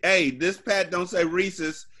ain't. Hey, this pack don't say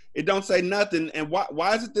Reese's. It don't say nothing. And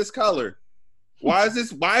why is it this color? Why is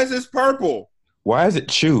this purple? Why is it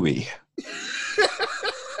chewy?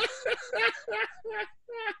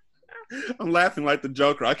 I'm laughing like the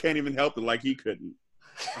Joker. I can't even help it like he couldn't.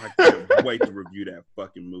 I can't wait to review that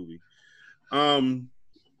fucking movie.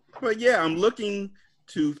 But yeah, I'm looking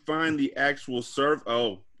to find the actual serve.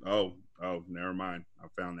 Oh, never mind. I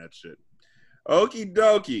found that shit. Okie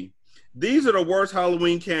dokie. These are the worst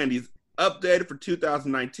Halloween candies updated for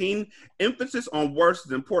 2019. Emphasis on worst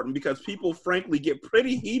is important because people frankly get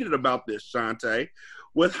pretty heated about this, Shantae.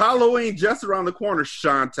 With Halloween just around the corner,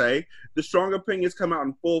 Shantae, the strong opinions come out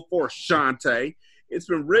in full force, Shantae. It's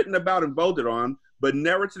been written about and voted on, but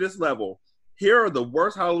never to this level. Here are the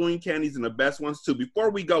worst Halloween candies and the best ones too.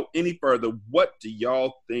 Before we go any further, what do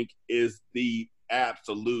y'all think is the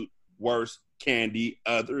absolute worst candy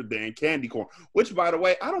other than candy corn? Which, by the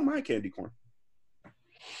way, I don't mind candy corn.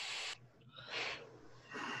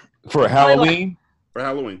 For Halloween? For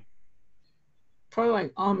Halloween. Probably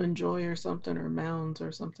like Almond Joy or something, or Mounds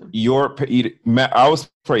or something.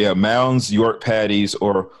 Mounds, York patties,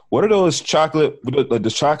 or what are those chocolate?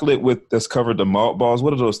 The chocolate that's covered the malt balls.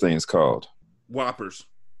 What are those things called? Whoppers.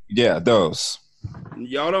 Yeah, those.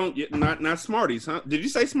 Y'all don't not Smarties, huh? Did you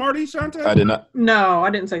say Smarties, Shantae? I did not. No, I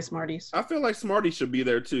didn't say Smarties. I feel like Smarties should be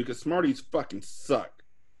there too, because Smarties fucking suck.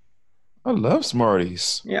 I love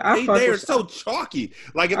Smarties. Yeah, they are so chalky.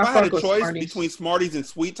 Like if I had a choice between Smarties and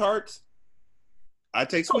Sweet Tarts, I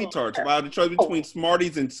take Sweet Tarts. If I had a choice between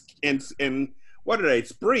Smarties and what are they?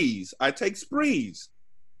 Sprees. I take Sprees.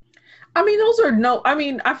 I mean,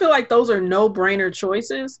 I feel like those are no-brainer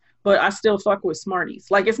choices. but I still fuck with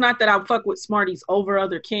Smarties. Like, it's not that I fuck with Smarties over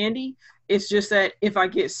other candy. It's just that if I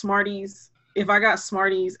got Smarties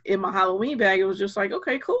in my Halloween bag, it was just like,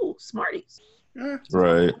 okay, cool, Smarties. Yeah,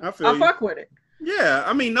 Right. I feel I you. fuck with it. Yeah,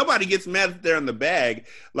 I mean, nobody gets mad if they're in the bag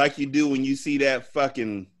like you do when you see that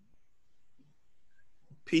fucking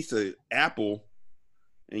piece of apple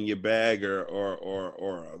in your bag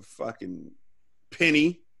or a fucking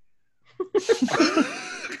penny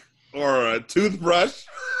or a toothbrush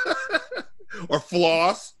or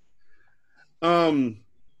floss. So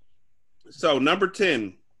number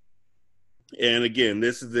 10, and again,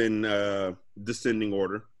 this is in descending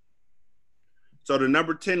order. So the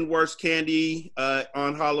number 10 worst candy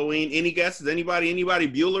on Halloween. Any guesses? Anybody?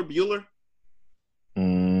 Bueller?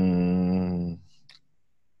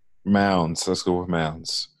 Mounds. Let's go with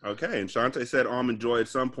Mounds. Okay, and Shantae said Almond Joy at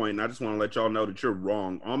some point, and I just want to let y'all know that you're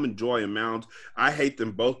wrong. Almond Joy and Mounds, I hate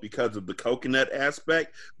them both because of the coconut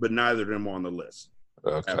aspect, but neither of them are on the list.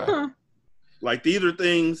 Okay. Huh. Like, these are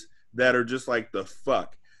things that are just like, the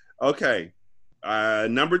fuck. Okay,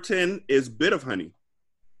 number 10 is Bit of Honey.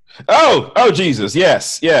 Oh, Jesus.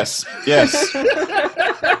 Yes.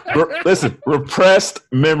 Listen, repressed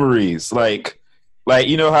memories. Like,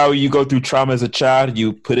 you know how you go through trauma as a child,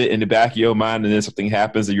 you put it in the back of your mind and then something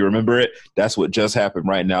happens and you remember it? That's what just happened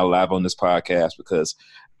right now live on this podcast, because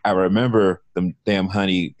I remember them damn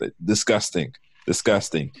honey. Disgusting.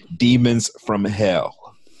 Demons from hell.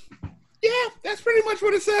 Yeah, that's pretty much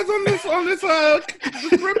what it says on this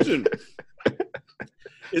description.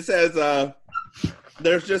 It says,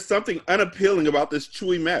 there's just something unappealing about this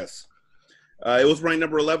chewy mess. It was ranked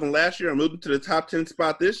number 11 last year and moved into the top 10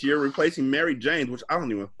 spot this year, replacing Mary Jane's, which I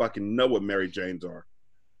don't even fucking know what Mary Jane's are.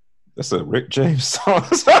 That's a Rick James song.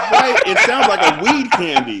 Right? It sounds like a weed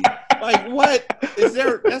candy. Like, what?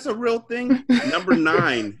 That's a real thing? Number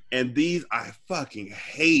 9, and these I fucking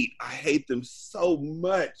hate. I hate them so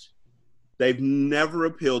much. They've never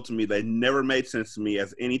appealed to me. They never made sense to me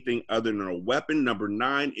as anything other than a weapon. Number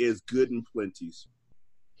 9 is Good and Plenty's.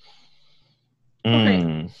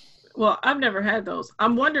 Okay. Well, I've never had those.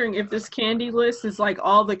 I'm wondering if this candy list is like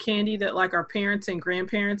all the candy that like our parents and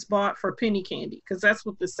grandparents bought for penny candy, because that's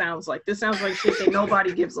what this sounds like. This sounds like shit that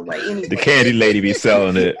nobody gives away anyway. The candy lady be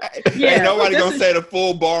selling it. Yeah, Ain't nobody gonna say the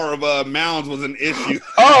full bar of Mounds was an issue.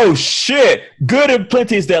 Oh shit! Good and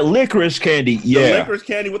Plenty is that licorice candy. Yeah, The licorice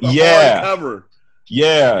candy with the hard cover.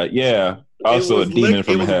 Yeah. Also a demon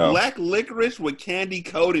from hell. It was black licorice with candy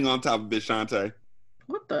coating on top of it, Shantae.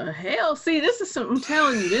 What the hell? See, this is some. I'm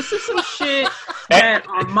telling you, this is some shit that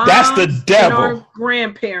our moms That's the devil. and our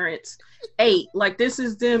grandparents ate. Like, this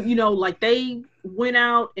is them. You know, like they went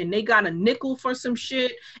out and they got a nickel for some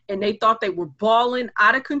shit, and they thought they were balling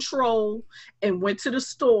out of control, and went to the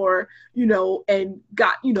store, you know, and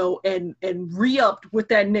got, you know, and re-upped with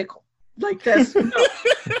that nickel. Like, that's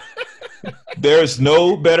There's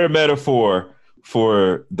no better metaphor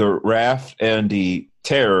for the wrath and the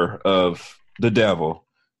terror of the devil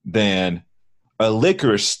than a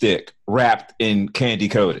licorice stick wrapped in candy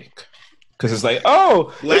coating. Because it's like,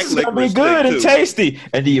 oh, Black this is gonna be licorice good stick, and too. tasty,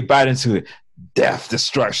 and then you bite into it, death,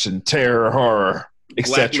 destruction, terror, horror, Black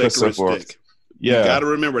etc. So licorice forth. stick. You Yeah. got to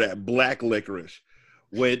remember that black licorice,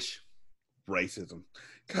 which racism.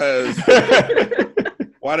 Because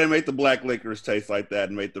why they make the black licorice taste like that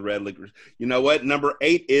and make the red licorice? You know what? Number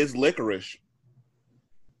 8 is licorice,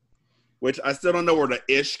 which I still don't know where the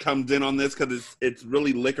ish comes in on this because it's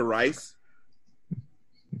really licorice.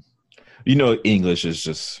 You know, English is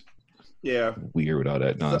just Yeah. weird with all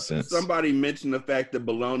that nonsense. Somebody mentioned the fact that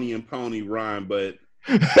baloney and pony rhyme, but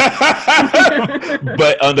But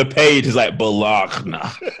on the page it's like Bologna.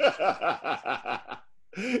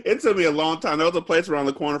 it took me a long time. There was a place around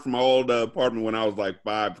the corner from my old apartment when I was like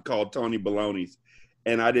 5 called Tony Baloney's,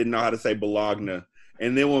 and I didn't know how to say Bologna.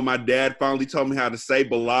 And then when my dad finally told me how to say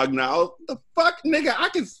Bologna, I was, the fuck, nigga, I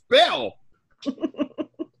can spell.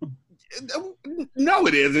 No,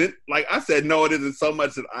 it isn't. Like, I said, no, it isn't so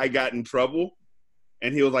much that I got in trouble.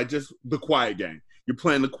 And he was like, just the quiet game. You're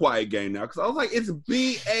playing the quiet game now. Because I was like, it's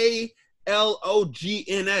B-A-L-O-G-N-A.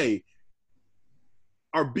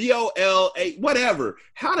 Or B-O-L-A, whatever.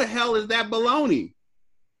 How the hell is that baloney?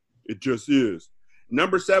 It just is.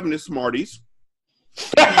 Number 7 is Smarties.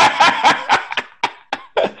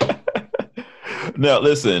 No,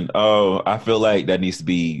 listen. Oh, I feel like that needs to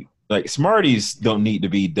be like Smarties don't need to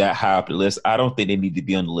be that high up the list. I don't think they need to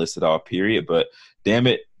be on the list at all, period. But damn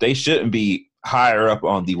it, they shouldn't be higher up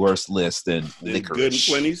on the worst list than licorice. Good and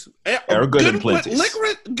Plenty's. Or Good and Plenty's.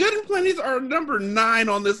 Licorice, Good and Plenty's are number 9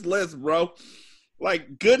 on this list, bro.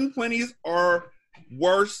 Like, Good and Plenty's are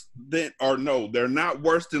worse than, or no, they're not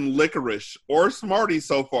worse than licorice or Smarties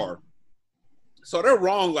so far. So they're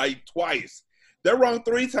wrong like twice. They're wrong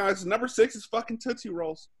 3 times. Number 6 is fucking Tootsie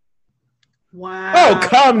Rolls. Wow. Oh,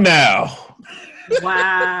 come now.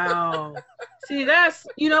 Wow. See, that's,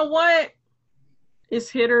 you know what? It's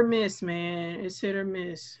hit or miss, man. It's hit or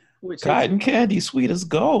miss. Cotton candy, sweet as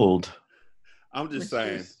gold. I'm just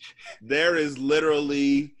saying, there is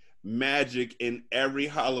literally magic in every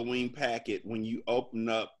Halloween packet when you open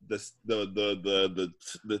up the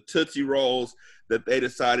Tootsie Rolls that they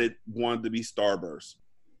decided wanted to be Starburst.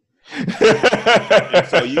 And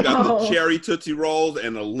so you got the cherry Tootsie Rolls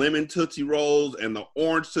and the lemon Tootsie Rolls and the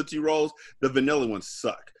orange Tootsie Rolls. The vanilla ones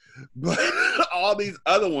suck, but all these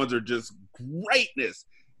other ones are just greatness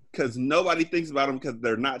because nobody thinks about them because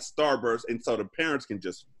they're not Starburst, and so the parents can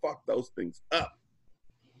just fuck those things up.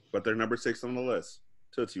 But they're number 6 on the list.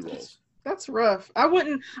 Tootsie Rolls. That's rough. I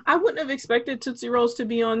wouldn't have expected Tootsie Rolls to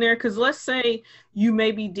be on there because let's say you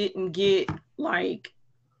maybe didn't get like,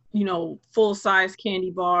 you know, full size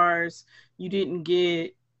candy bars. You didn't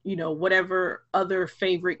get, you know, whatever other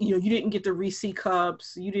favorite, you know, you didn't get the Reese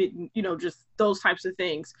cups. You didn't, you know, just those types of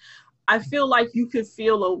things. I feel like you could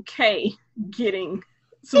feel okay getting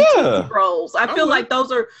some Tootsie Rolls. I feel like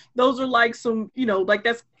those are like some, you know, like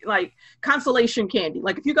that's like consolation candy.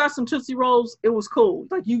 Like if you got some Tootsie Rolls, it was cool.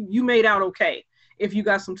 Like you made out okay if you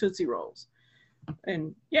got some Tootsie Rolls.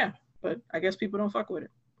 And yeah, but I guess people don't fuck with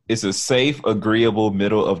it. It's a safe, agreeable,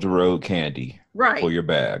 middle of the road candy, right, for your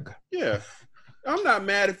bag. Yeah, I'm not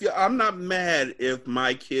mad if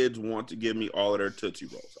my kids want to give me all of their Tootsie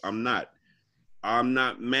Rolls. I'm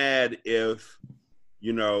not mad if,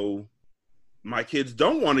 you know, my kids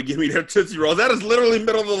don't want to give me their Tootsie Rolls. That is literally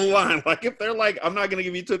middle of the line. Like if they're like, I'm not going to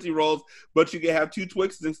give you Tootsie Rolls, but you can have 2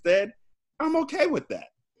 Twixes instead, I'm okay with that.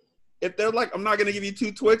 If they're like, I'm not going to give you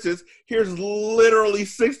 2 Twixes, here's literally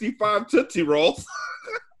 65 Tootsie Rolls.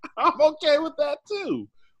 I'm okay with that too.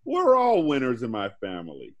 We're all winners in my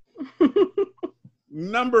family.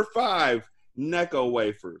 Number 5, Necco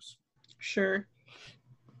wafers. Sure.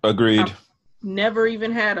 Agreed. I've never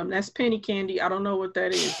even had them. That's penny candy. I don't know what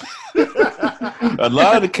that is. A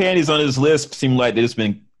lot of the candies on this list seem like they've just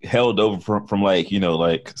been held over from like, you know,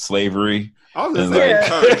 like slavery. I was just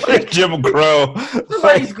saying, like Jim Crow.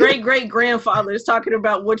 Somebody's great-great-grandfather is talking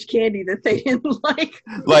about which candy that they didn't like.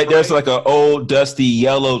 Like there's like an old dusty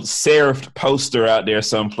yellow serifed poster out there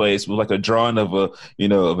someplace with like a drawing of a, you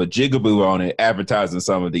know, of a jigaboo on it advertising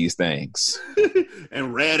some of these things.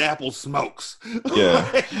 And Red Apple Smokes.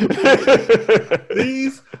 Yeah.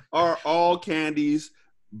 These are all candies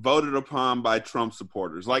voted upon by Trump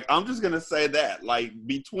supporters. Like, I'm just going to say that. Like,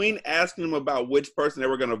 between asking them about which person they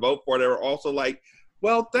were going to vote for, they were also like,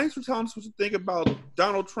 well, thanks for telling us what you think about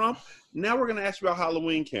Donald Trump. Now we're going to ask you about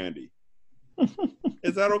Halloween candy.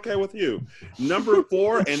 Is that okay with you? Number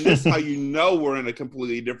 4, and this is how you know we're in a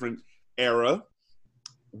completely different era,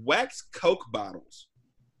 wax Coke bottles.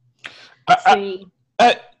 See?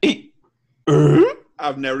 I've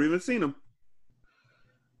never even seen them.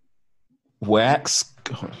 Wax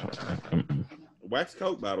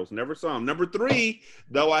Coke bottles. Never saw them. Number 3,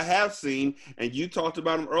 though I have seen, and you talked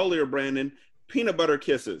about them earlier, Brandon, peanut butter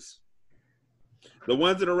kisses. The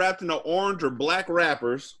ones that are wrapped in the orange or black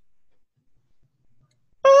wrappers.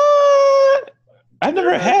 I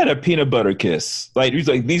never had a peanut butter kiss. Like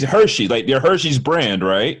these Hershey's, like they're Hershey's brand,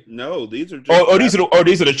 right? No, these are just these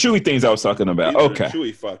are the chewy things I was talking about. These okay. are the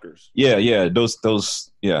chewy fuckers. Yeah, those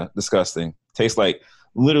disgusting. Tastes like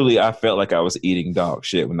literally I felt like I was eating dog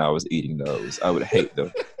shit when I was eating those. I would hate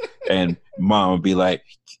them. And Mom would be like,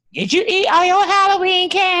 "Did you eat all your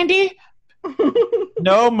Halloween candy?"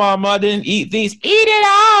 No, Mama, I didn't eat these. Eat it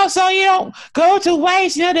all so you don't go to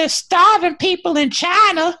waste. You know, there's starving people in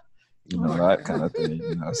China. You know, that kind of thing.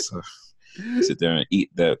 You know, so sit there and eat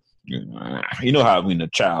that. You know how when a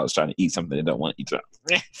child's trying to eat something they don't want to eat,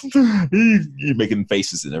 you're making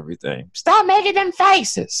faces and everything. Stop making them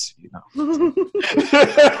faces. You know.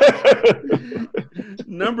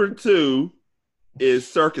 Number 2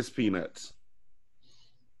 is circus peanuts.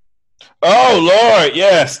 Oh Lord,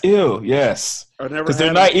 yes, ew, yes. Because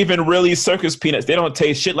they're not even really circus peanuts. They don't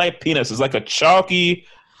taste shit like peanuts. It's like a chalky.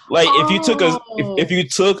 Like if you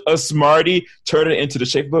took a Smartie, turned it into the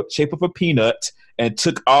shape of a peanut, and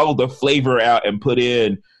took all the flavor out and put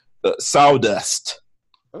in sawdust.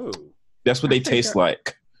 Oh, that's what they taste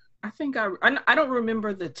like. I think I don't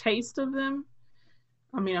remember the taste of them.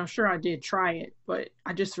 I mean, I'm sure I did try it, but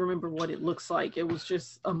I just remember what it looks like. It was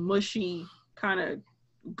just a mushy kind of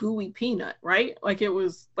gooey peanut, right? Like it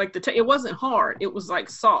was like it wasn't hard. It was like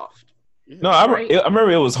soft. No, Right. I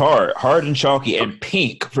remember it was hard and chalky and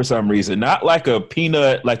pink for some reason. Not like a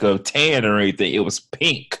peanut, like a tan or anything. It was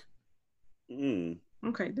pink. Mm.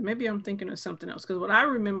 Okay, then maybe I'm thinking of something else. Because what I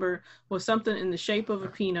remember was something in the shape of a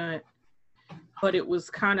peanut, but it was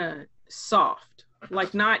kind of soft,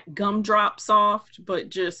 like not gumdrop soft, but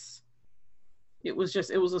just it was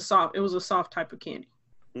a soft type of candy.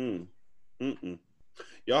 Mm. Mm-mm.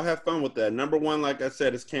 Y'all have fun with that. Number one, like I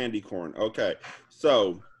said, is candy corn. Okay,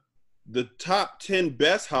 so the top 10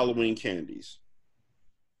 best Halloween candies.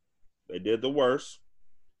 They did the worst.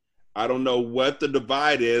 I don't know what the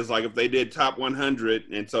divide is. Like if they did top 100,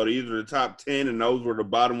 and so these are the top 10, and those were the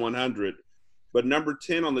bottom 100. But number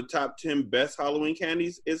 10 on the top 10 best Halloween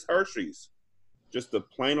candies is Hershey's. Just a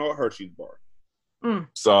plain old Hershey's bar.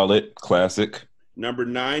 Solid, classic. Number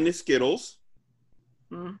 9 is Skittles.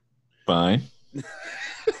 Fine.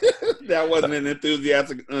 That wasn't an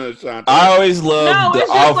enthusiastic Shante. I always love the it's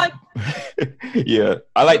off. just like Yeah,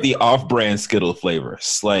 I like the off-brand Skittle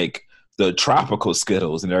flavors, like the tropical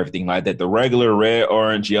Skittles and everything like that. The regular red,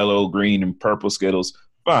 orange, yellow, green, and purple Skittles,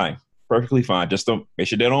 fine, perfectly fine. Just don't make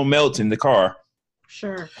sure they don't melt in the car.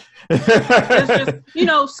 sure. It's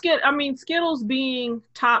just Skittles being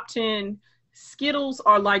top 10. Skittles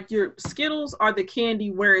are the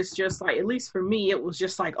candy where it's just like, at least for me, it was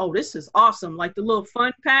just like, oh, this is awesome. Like the little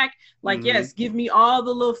fun pack, like, yes, give me all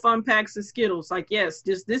the little fun packs of Skittles. Like, yes,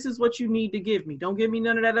 this is what you need to give me. Don't give me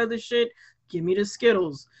none of that other shit. Give me the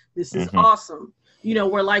Skittles. This is awesome.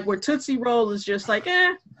 Where Tootsie Roll is just like,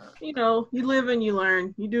 you live and you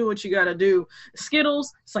learn. You do what you got to do.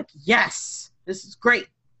 Skittles, it's like, yes, this is great.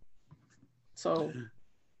 So,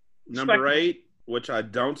 Number 8, which I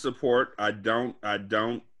don't support. I don't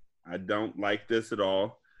like this at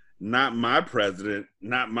all. Not my president.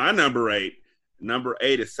 Not my number 8. Number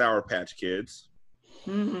 8 is Sour Patch Kids.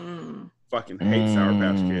 Fucking hate Sour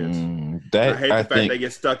Patch Kids. I hate the fact they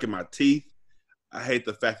get stuck in my teeth. I hate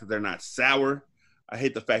the fact that they're not sour. I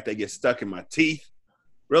hate the fact they get stuck in my teeth.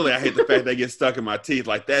 Really, I hate the fact they get stuck in my teeth.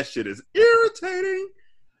 Like, that shit is irritating.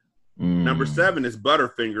 Number 7 is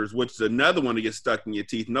Butterfingers, which is another one that gets stuck in your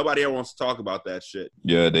teeth. Nobody ever wants to talk about that shit.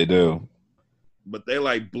 Yeah, they do. But they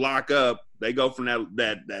like block up. They go from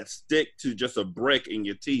that stick to just a brick in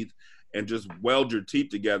your teeth and just weld your teeth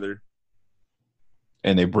together.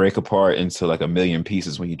 And they break apart into like a million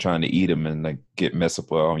pieces when you're trying to eat them, and like get messed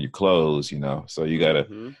up on your clothes, So you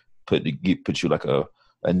gotta put you like a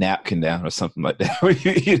napkin down or something like that when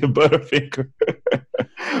you eat a Butterfinger,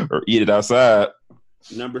 or eat it outside.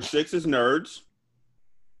 Number 6 is Nerds.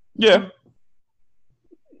 Yeah.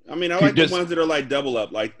 I mean, I like the ones that are like double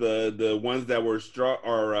up, like the ones that were straw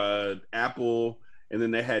or apple, and then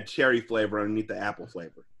they had cherry flavor underneath the apple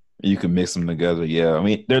flavor. You can mix them together. Yeah. I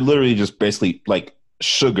mean, they're literally just basically like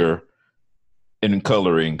sugar and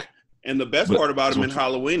coloring. And the best part about them in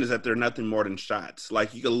Halloween is that they're nothing more than shots.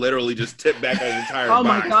 Like, you can literally just tip back an entire box. Oh,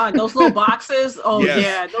 my God. Those little boxes. Oh, yes.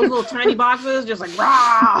 Yeah. Those little tiny boxes, just like,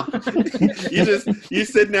 rah. You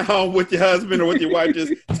sitting at home with your husband or with your wife,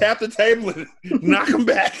 just tap the table and knock them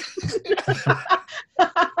back.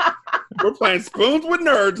 We're playing Spoons with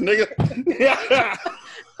Nerds, nigga.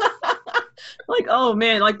 Like, oh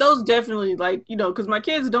man, like those definitely, like, because my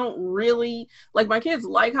kids don't really my kids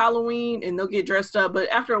like Halloween and they'll get dressed up, but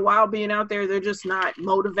after a while being out there, they're just not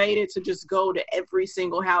motivated to just go to every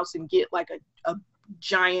single house and get like a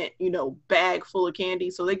giant bag full of candy.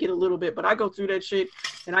 So they get a little bit, but I go through that shit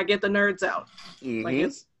and I get the Nerds out.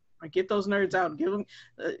 I get those Nerds out. Give them.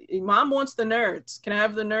 Mom wants the Nerds. Can I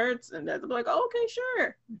have the Nerds? And they're like, oh, okay,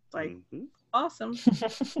 sure. It's like, awesome.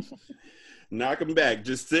 Knock them back.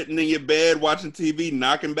 Just sitting in your bed watching TV,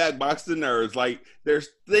 knocking back box of Nerds. Like, there's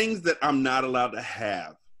things that I'm not allowed to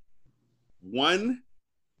have. One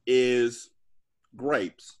is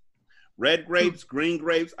grapes. Red grapes, green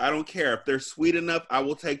grapes, I don't care. If they're sweet enough, I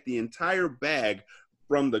will take the entire bag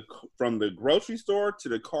from the grocery store to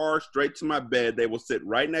the car, straight to my bed. They will sit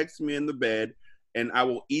right next to me in the bed, and I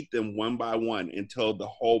will eat them one by one until the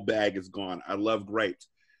whole bag is gone. I love grapes.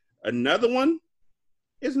 Another one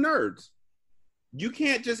is Nerds. You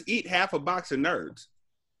can't just eat half a box of Nerds.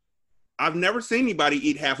 I've never seen anybody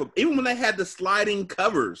eat even when they had the sliding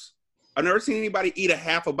covers, I've never seen anybody eat a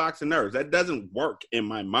half a box of Nerds. That doesn't work in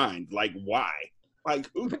my mind. Like, why? Like,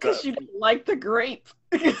 because you don't like the grape.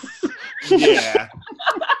 Yeah.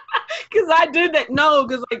 Because I did that. No,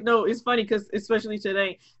 it's funny because especially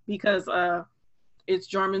today, because it's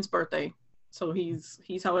Jarman's birthday. So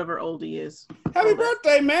he's however old he is. Happy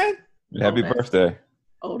birthday, man. Happy birthday.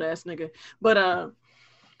 Old ass nigga. But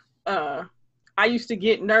I used to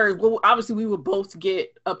get Nerds. Well, obviously we would both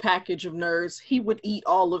get a package of Nerds. He would eat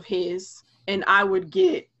all of his, and I would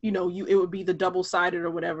get, it would be the double-sided or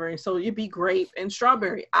whatever. And so it'd be grape and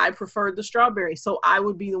strawberry. I preferred the strawberry. So I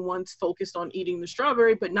would be the ones focused on eating the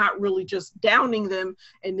strawberry, but not really just downing them.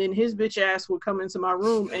 And then his bitch ass would come into my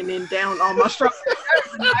room and then down all my strawberries.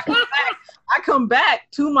 I come back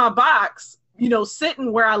to my box,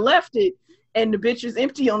 sitting where I left it. And the bitch is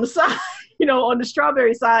empty on the side, on the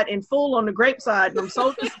strawberry side and full on the grape side. And I'm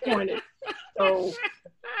so disappointed. So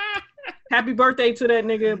happy birthday to that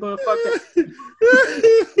nigga, but fuck that.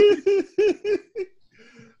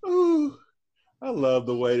 Ooh, I love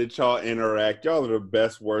the way that y'all interact. Y'all are the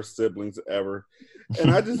best, worst siblings ever.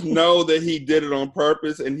 And I just know that he did it on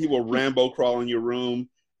purpose, and he will Rambo crawl in your room,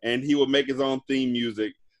 and he will make his own theme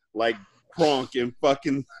music like Kronk and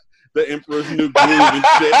fucking The Emperor's New Groove and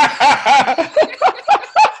shit.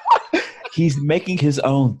 He's making his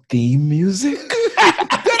own theme music?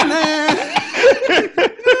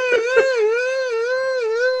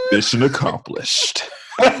 Mission accomplished.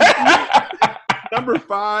 Number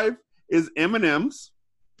 5 is M&M's.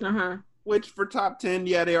 Uh-huh. Which for top 10,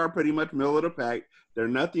 yeah, they are pretty much middle of the pack. They're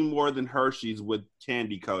nothing more than Hershey's with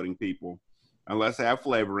candy coating, people. Unless they have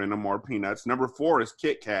flavor in them or peanuts. Number 4 is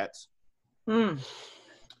Kit Kats. Which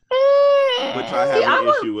I have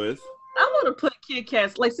an issue with. I want to put Kit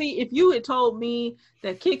Kats. Like, see, if you had told me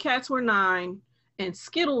that Kit Kats were 9 and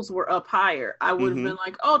Skittles were up higher, I would have been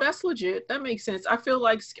like, "Oh, that's legit. That makes sense." I feel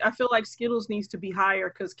like Skittles needs to be higher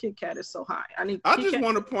because Kit Kat is so high. I just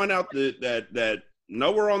want to point out that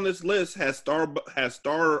nowhere on this list has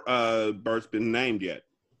Starburst been named yet.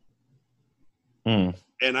 And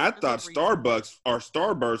I thought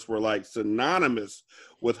Starburst were like synonymous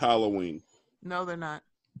with Halloween. No, they're not.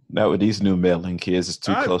 Not with these new meddling kids. It's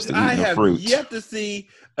too close to eating the fruit. I have yet to see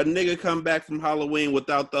a nigga come back from Halloween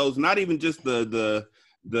without those. Not even just the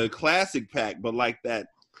classic pack, but like that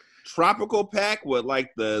tropical pack with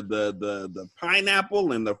like the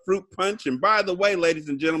pineapple and the fruit punch. And by the way, ladies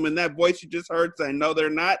and gentlemen, that voice you just heard saying no, they're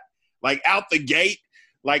not, like out the gate.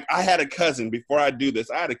 Like I had a cousin before I do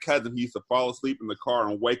this. I had a cousin who used to fall asleep in the car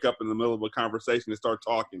and wake up in the middle of a conversation and start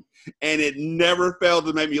talking. And it never failed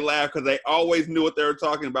to make me laugh because they always knew what they were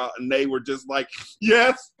talking about. And they were just like,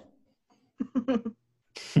 yes.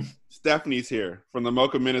 Stephanie's here from the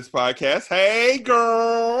Mocha Minutes podcast. Hey,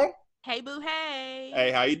 girl. Hey, boo. Hey.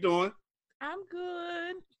 Hey, how you doing? I'm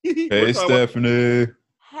good. Hey, Stephanie.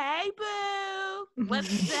 Hey, boo.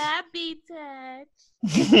 What's up, B-Touch?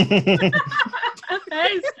 Hey,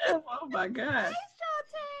 Steph. Oh, my God.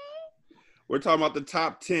 We're talking about the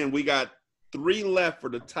top 10. We got 3 left for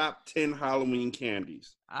the top 10 Halloween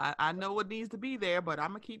candies. I know what needs to be there, but I'm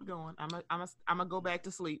going to keep going. I'm gonna go back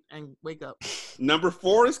to sleep and wake up. Number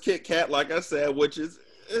 4 is Kit Kat, like I said, which is...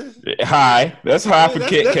 high. That's high for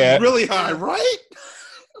Kit Kat. That's really high, right?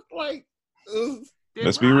 Like...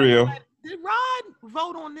 Let's be real. Did Rod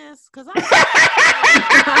vote on this? Because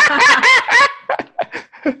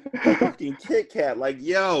fucking Kit Kat, like,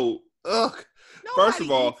 yo, ugh. Nobody First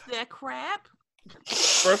of all, eats that crap.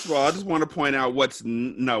 First of all, I just want to point out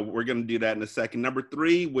no, we're going to do that in a second. Number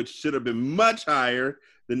 3, which should have been much higher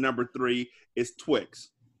than number 3, is Twix.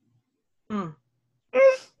 I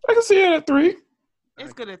can see it at 3.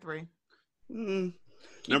 It's good at 3.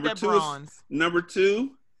 Number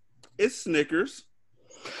 2 is Snickers.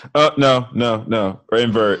 No.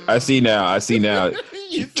 Invert. I see now.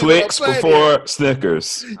 Twix before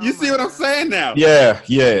Snickers. You see what I'm saying now?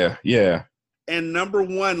 Yeah. And number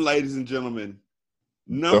 1, ladies and gentlemen,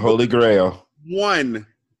 the Holy Grail. 1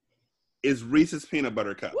 is Reese's Peanut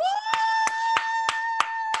Butter Cups.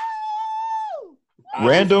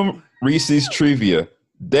 Random Reese's trivia.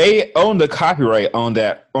 They own the copyright on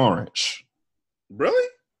that orange. Really?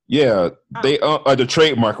 Yeah, they are the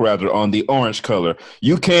trademark rather on the orange color.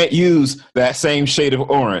 You can't use that same shade of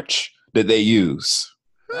orange that they use.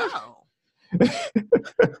 Oh.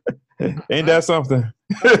 Ain't that something?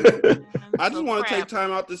 I just want to take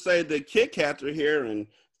time out to say that Kit Kats are here and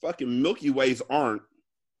fucking Milky Ways aren't.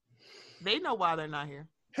 They know why they're not here.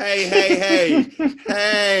 Hey.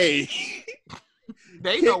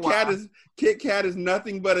 They know why. Kit Kat is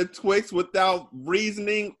nothing but a Twix without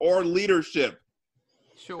reasoning or leadership.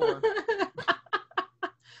 Sure.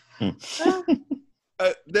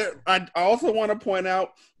 I also want to point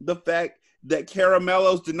out the fact that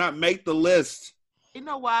Caramellos did not make the list. You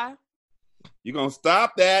know why? You gonna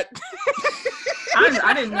stop that?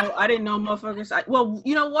 I didn't know motherfuckers. Well,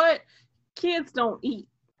 you know what? Kids don't eat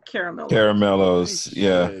Caramellos. Caramellos,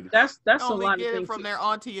 yeah. That's only a lot get of it things from their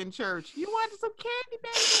auntie in church. You want some candy,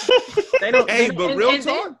 baby? They don't. Hey, but real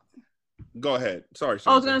talk. Go ahead. Sorry.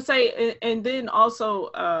 I was gonna say, and then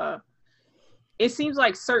also, it seems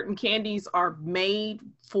like certain candies are made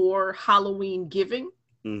for Halloween giving.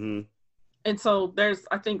 Mm-hmm. And so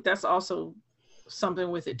I think that's also something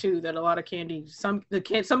with it too, that a lot of candy, some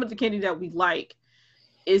of the candy that we like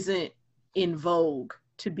isn't in vogue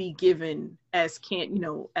to be given as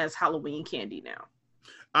as Halloween candy now.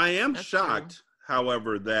 I am That's shocked, true.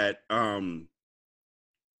 however, that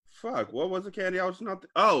what was the candy I was not?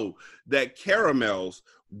 That caramels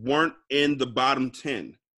weren't in the bottom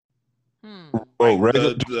 10. Oh, Like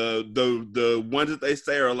regular. the ones that they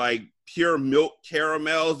say are like pure milk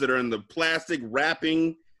caramels that are in the plastic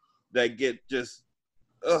wrapping that get just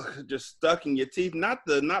stuck in your teeth. Not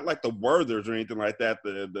like the Werthers or anything like that.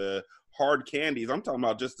 The hard candies. I'm talking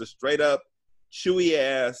about just the straight up chewy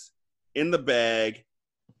ass in the bag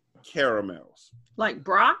caramels. Like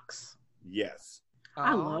Brock's. Yes.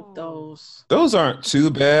 I love those. Those aren't too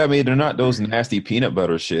bad. I mean, they're not those nasty peanut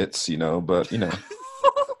butter shits, but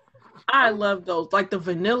I love those, like the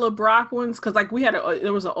vanilla Brock ones, because like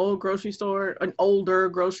there was an older grocery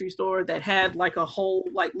store that had like a whole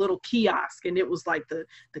like little kiosk, and it was like the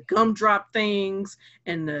gumdrop things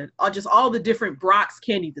and just all the different Brock's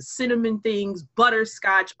candy, the cinnamon things,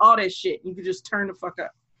 butterscotch, all that shit. You could just turn the fuck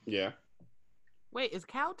up. Yeah. Wait, is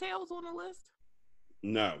Cowtails on the list?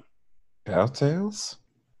 No. Cowtails?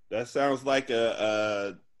 That sounds like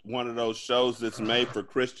a one of those shows that's made for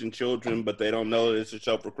Christian children, but they don't know that it's a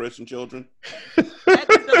show for Christian children.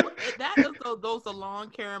 That is those are long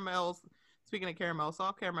caramels. Speaking of caramel,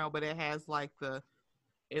 soft caramel, but it has like I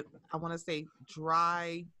want to say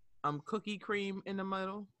dry cookie cream in the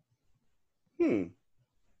middle.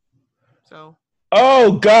 So.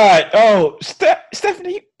 Oh God! Oh,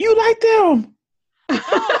 Stephanie, you like them? No,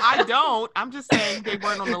 I don't. I'm just saying they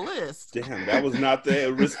weren't on the list. Damn, that was not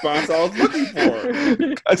the response I was looking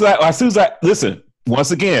for. It's like as soon as listen,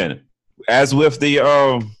 once again, as with the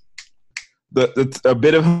a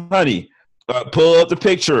bit of honey, pull up the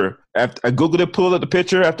picture. After I googled it, pulled up the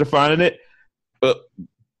picture after finding it.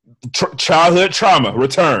 Childhood trauma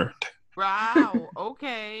returned. Wow.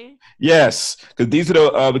 Okay. Yes, because these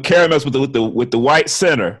are the caramels with the white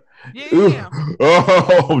center. Yeah.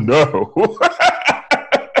 Oh no.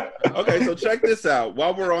 Okay, so check this out.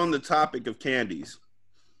 While we're on the topic of candies,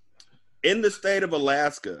 in the state of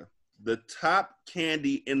Alaska, the top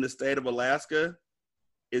candy in the state of Alaska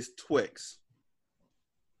is Twix.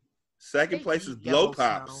 Second place is Blow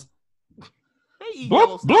Pops.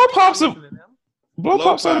 Blow Pops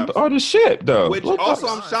are the shit though. Which also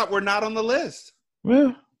I'm shocked we're not on the list.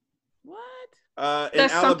 Yeah. What?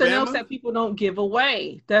 That's something else that people don't give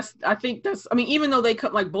away. Even though they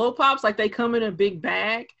come like Blow Pops, like they come in a big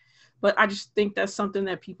bag, but I just think that's something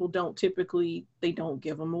that people don't give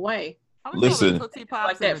them away. Listen, Tootsie Pops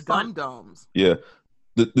like that, Dum Dums. Yeah,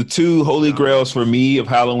 the two holy grails for me of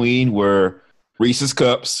Halloween were Reese's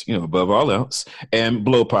Cups, above all else, and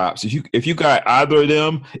Blow Pops. If you got either of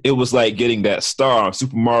them, it was like getting that star on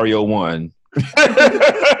Super Mario 1.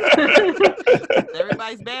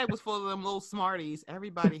 Everybody's bag was full of them little Smarties.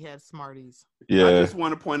 Everybody had Smarties. Yeah. I just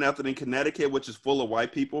want to point out that in Connecticut, which is full of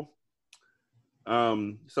white people,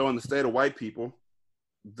 so in the state of white people,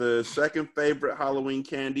 the second favorite Halloween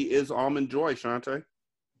candy is Almond Joy, Shantae.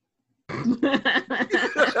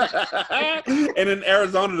 And in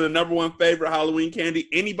Arizona, the number one favorite Halloween candy,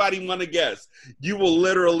 anybody want to guess? You will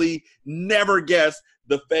literally never guess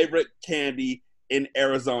the favorite candy in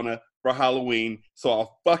Arizona for Halloween, so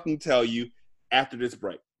I'll fucking tell you after this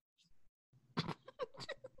break.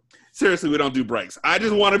 Seriously, we don't do breaks. I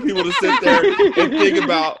just wanted people to sit there and think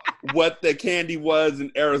about what the candy was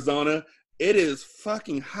in Arizona. It is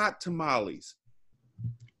fucking hot tamales.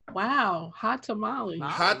 Wow, hot tamales.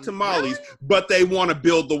 Hot tamales, but they want to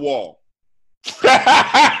build the wall. Man,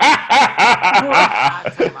 I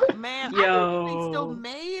think they still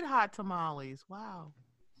made hot tamales. Wow.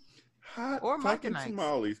 Hot or fucking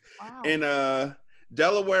tamales. Wow. In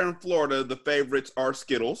Delaware and Florida, the favorites are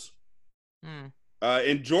Skittles.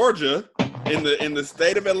 In Georgia, in the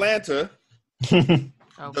state of Atlanta, okay.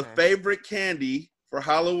 The favorite candy for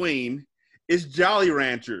Halloween is Jolly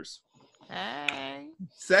Ranchers. Hey.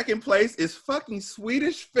 Second place is fucking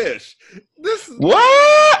Swedish Fish.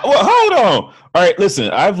 What? Well, hold on. All right, listen.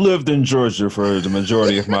 I've lived in Georgia for the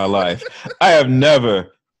majority of my life. I have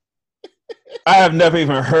never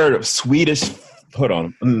even heard of Swedish. Hold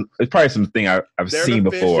on. It's probably something I've seen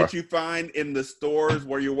before. They're the fish that you find in the stores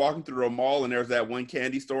where you're walking through a mall and there's that one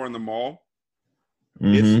candy store in the mall.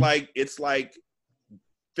 Mm-hmm. It's like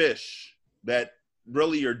fish that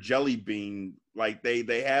really are jelly bean. Like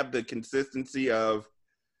they have the consistency of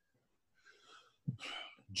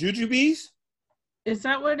jujubes, Is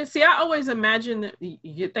that what it is? See, I always imagine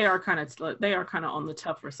that they are kind of on the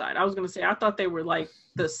tougher side. I was gonna say I thought they were like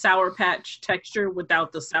the Sour Patch texture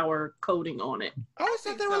without the sour coating on it. I always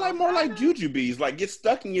thought they were like more like jujubes, like get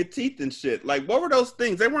stuck in your teeth and shit. Like what were those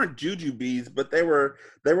things? They weren't jujubes, but they were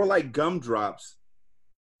like gumdrops.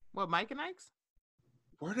 What, Mike and Ike's?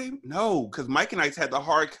 Were they? No, because Mike and Ike's had the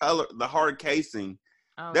hard color, the hard casing.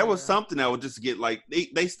 Oh, There was something that would just get like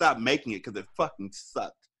they stopped making it because it fucking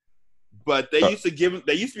sucked. But they used to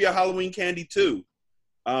be a Halloween candy too,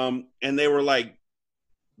 and they were like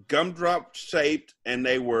gumdrop shaped, and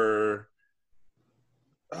they were.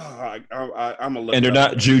 I'm a look. And they're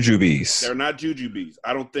not jujubes. They're not jujubes.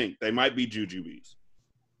 I don't think they might be jujubes,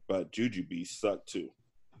 but jujubes suck too.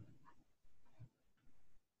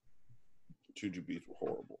 Jujubes were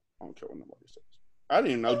horrible. I don't care what nobody says. I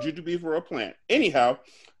didn't even know jujubes were a plant. Anyhow,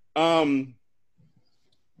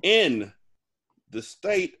 in the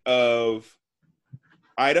state of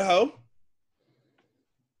Idaho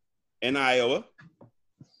and Iowa,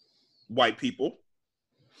 white people,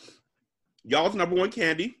 y'all's number one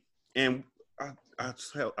candy, and I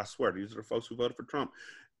swear these are the folks who voted for Trump.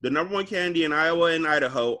 The number one candy in Iowa and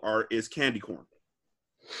Idaho is candy corn.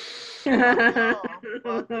 No.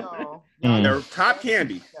 They're top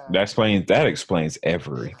candy. That explains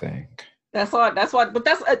everything. That's why. But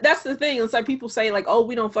that's the thing. It's like people say like, "Oh,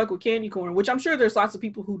 we don't fuck with candy corn," which I'm sure there's lots of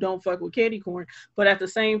people who don't fuck with candy corn. But at the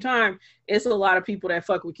same time, it's a lot of people that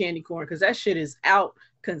fuck with candy corn because that shit is out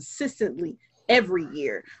consistently every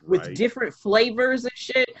year with different flavors and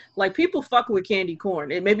shit. Like people fuck with candy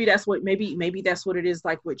corn, and maybe that's what it is.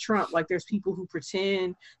 Like with Trump, like there's people who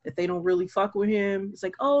pretend that they don't really fuck with him. It's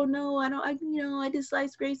like, oh no, I don't. I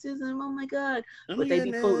dislike racism. Oh my god! But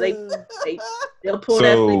they'll pull they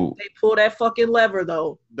pull that fucking lever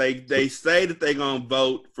though. They say that they're gonna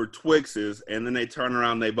vote for Twixes, and then they turn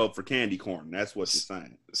around and they vote for candy corn. That's what you're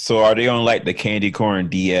saying. So are they on like the candy corn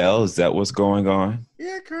DL? Is that what's going on?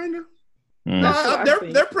 Yeah, kind of.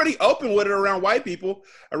 Mm. They're pretty open with it around white people.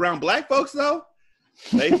 Around black folks, though,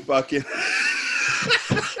 they fucking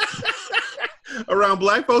around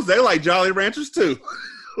black folks, they like Jolly Ranchers too.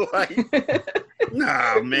 Like,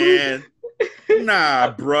 nah, man,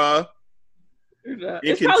 nah, bruh.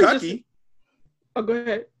 In Kentucky, go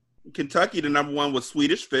ahead. Kentucky, the number one was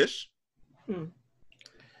Swedish Fish. In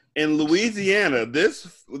Louisiana,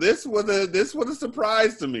 this was a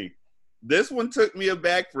surprise to me. This one took me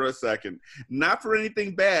aback for a second. Not for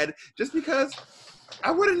anything bad, just because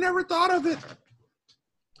I would have never thought of it.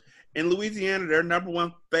 In Louisiana, their number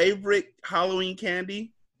one favorite Halloween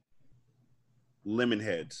candy, lemon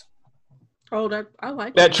heads. Oh, I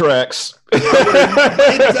like that. Tracks.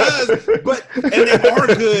 It does, and they are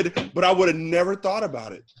good, but I would have never thought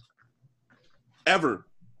about it. Ever.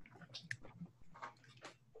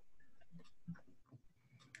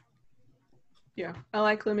 Yeah, I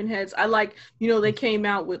like lemon heads. I like, they came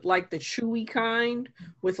out with like the chewy kind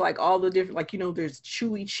with like all the different, like, there's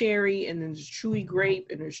chewy cherry and then there's chewy grape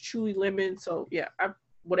and there's chewy lemon. So yeah,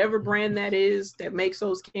 whatever brand that is that makes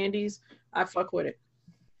those candies, I fuck with it.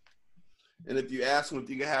 And if you ask them if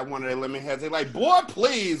you can have one of their lemon heads, they're like, boy,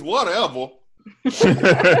 please, whatever.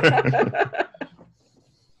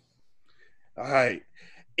 All right.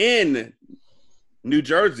 In New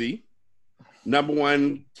Jersey, number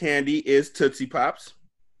one candy is Tootsie Pops.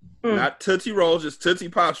 Not Tootsie Rolls, just Tootsie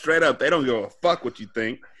Pops straight up. They don't give a fuck what you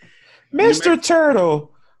think. Mr.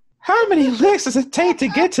 Turtle, how many licks does it take to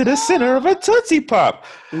get to the center of a Tootsie Pop?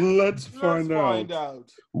 Let's find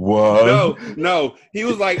out. What? No. He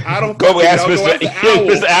was like, I don't go ask Mr.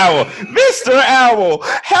 Owl. Mr. Owl,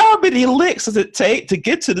 how many licks does it take to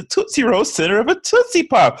get to the Tootsie Roll center of a Tootsie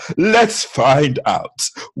Pop? Let's find out.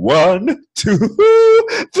 1, 2,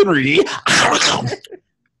 3.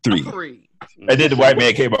 3. And then the white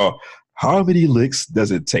man came on. How many licks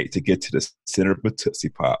does it take to get to the center of a Tootsie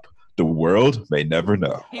Pop? The world may never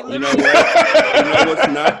know. You know what's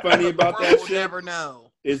not funny about that shit? Never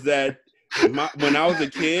know. Is that when I was a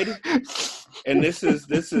kid, and this is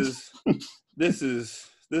the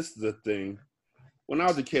thing. When I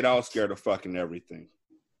was a kid, I was scared of fucking everything.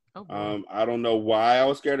 I don't know why I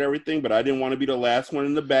was scared of everything, but I didn't want to be the last one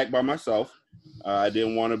in the back by myself. I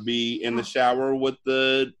didn't want to be in the shower with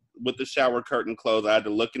the shower curtain closed. I had to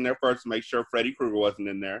look in there first to make sure Freddy Krueger wasn't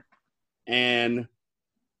in there. And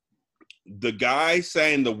the guy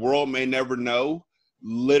saying the world may never know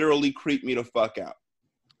literally creeped me the fuck out.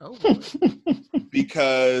 Oh, boy.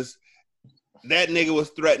 Because that nigga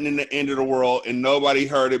was threatening the end of the world and nobody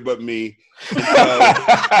heard it but me. So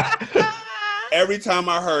every time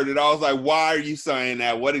I heard it, I was like, why are you saying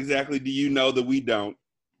that? What exactly do you know that we don't?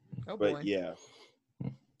 Oh, but boy. yeah.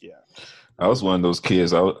 I was one of those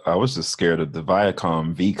kids. I was just scared of the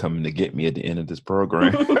Viacom V coming to get me at the end of this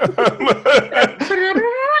program. Because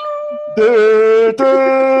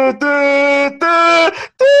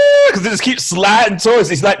it just keeps sliding towards.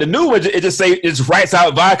 It's like the new one. It just writes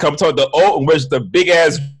out Viacom toward the old one, which the big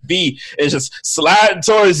ass V is just sliding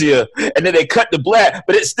towards you, and then they cut the black,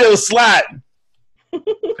 but it's still sliding.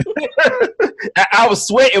 I was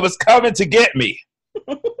sweating. It was coming to get me.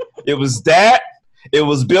 It was that. It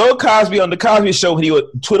was Bill Cosby on the Cosby Show when he would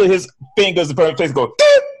twiddle his fingers in front of his face, and go.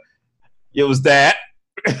 It was that.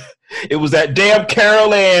 It was that damn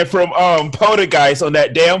Carol Ann from Poltergeist on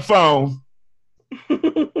that damn phone. To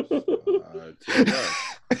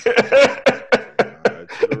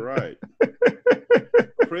the right.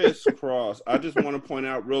 Crisscross. I just want to point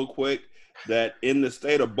out real quick that in the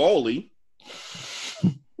state of Bowley,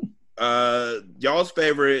 y'all's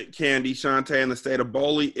favorite candy, Shantae, in the state of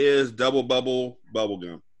Bowley is Double Bubble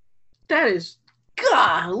Bubblegum. That is,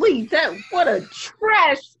 golly, what a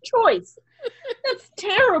trash choice. That's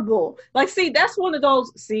terrible. Like, that's one of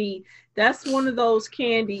those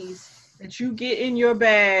candies that you get in your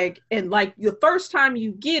bag, and like the first time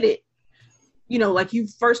you get it,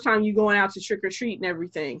 first time you going out to trick or treat and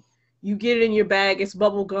everything, you get it in your bag, it's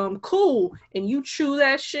bubble gum, cool, and you chew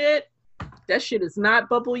that shit. That shit is not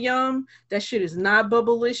bubble yum. That shit is not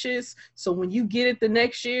bubblicious. So when you get it the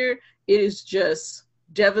next year, it is just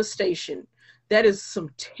devastation. That is some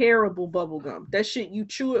terrible bubble gum. That shit, you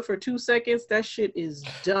chew it for 2 seconds, that shit is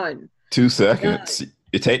done. 2 seconds. Done.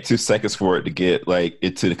 It takes 2 seconds for it to get like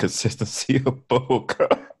into the consistency of bubble gum.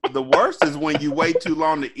 The worst is when you wait too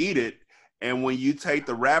long to eat it, and when you take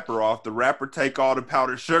the wrapper off, the wrapper take all the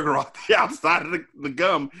powdered sugar off the outside of the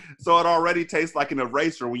gum, so it already tastes like an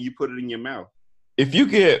eraser when you put it in your mouth. If you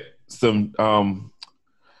get some, double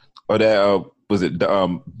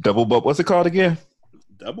bubble? What's it called again?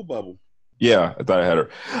 Double bubble. Yeah, I thought I had her.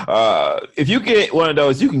 If you get one of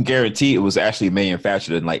those, you can guarantee it was actually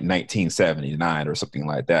manufactured in like 1979 or something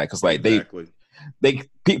like that. Because like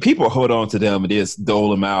people hold on to them and just dole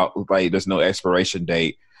them out like there's no expiration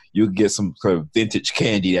date. You get some sort of vintage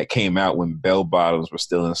candy that came out when bell bottoms were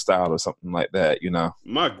still in style or something like that.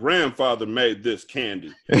 My grandfather made this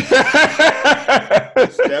candy.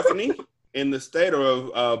 Stephanie, in the state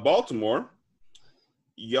of Baltimore,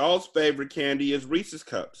 y'all's favorite candy is Reese's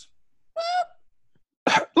Cups.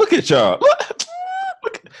 Look at y'all.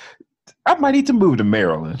 Look. I might need to move to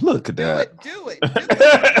Maryland. Look at that. Do it.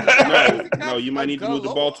 No, you might need to move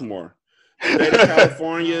to Baltimore. State of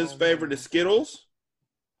California's favorite is Skittles.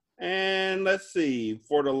 And let's see.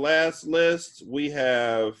 For the last list, we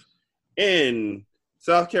have in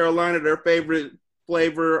South Carolina, their favorite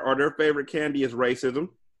flavor or their favorite candy is racism.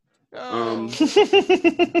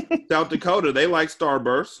 South Dakota, they like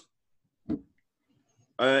Starburst.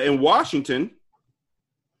 In Washington,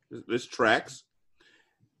 this tracks.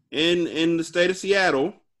 In the state of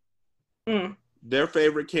Seattle, their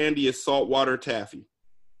favorite candy is saltwater taffy.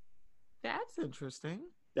 That's interesting.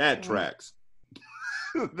 That tracks.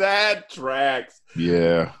 That tracks.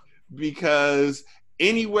 Yeah. Because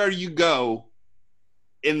anywhere you go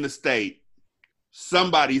in the state,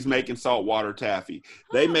 somebody's making saltwater taffy.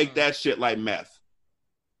 They make that shit like meth.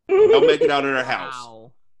 They'll make it out of their house.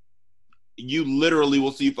 Wow. You literally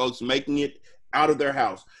will see folks making it out of their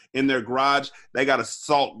house. In their garage, they got a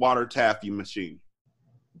saltwater taffy machine.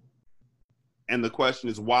 And the question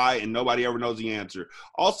is why, and nobody ever knows the answer.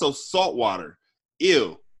 Also, saltwater.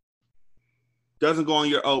 Ew. Doesn't go on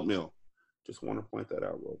your oatmeal. Just want to point that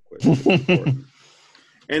out real quick.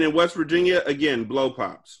 And in West Virginia, again, blow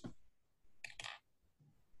pops.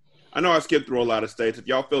 I know I skipped through a lot of states. If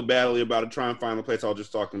y'all feel badly about it, try and find the place I was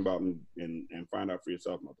just talking about and find out for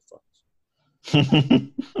yourself,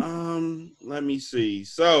 motherfuckers. Let me see.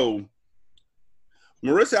 So,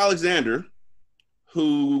 Marissa Alexander,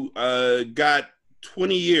 who got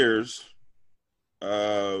 20 years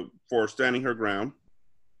for standing her ground,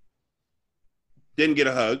 didn't get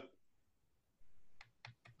a hug.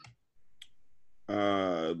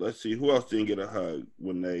 Let's see. Who else didn't get a hug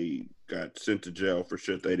when they got sent to jail for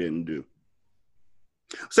shit they didn't do?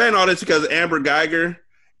 I'm saying all this because Amber Geiger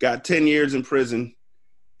got 10 years in prison,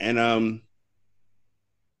 and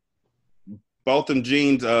Botham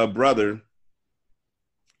Jean's brother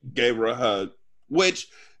gave her a hug, which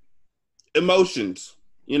emotions,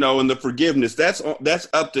 and the forgiveness, that's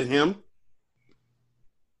up to him.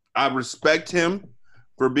 I respect him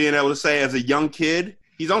for being able to say as a young kid,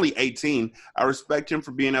 he's only 18. I respect him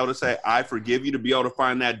for being able to say, I forgive you, to be able to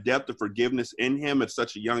find that depth of forgiveness in him at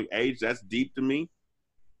such a young age. That's deep to me.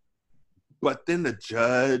 But then the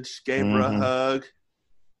judge gave her a hug.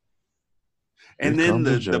 And Here then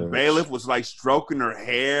comes the the judge. bailiff was like stroking her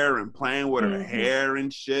hair and playing with her Mhm. hair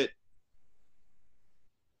and shit.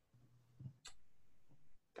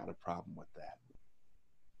 Got a problem with that.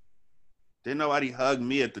 Didn't nobody hug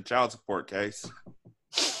me at the child support case.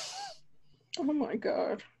 Oh my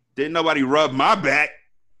God. Didn't nobody rub my back.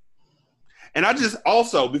 And I just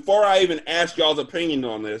also, before I even ask y'all's opinion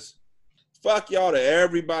on this, fuck y'all to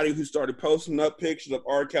everybody who started posting up pictures of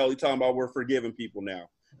R. Kelly talking about we're forgiving people now.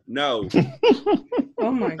 No.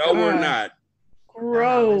 Oh my God. No, we're not.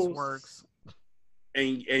 Gross. This works.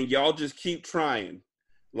 And y'all just keep trying.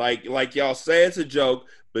 Like y'all say it's a joke,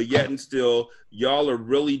 but yet and still, y'all are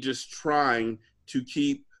really just trying to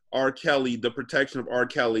keep R. Kelly, the protection of R.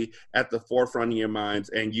 Kelly, at the forefront of your minds,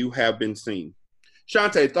 and you have been seen.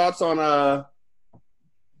 Shantae, thoughts on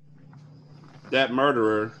that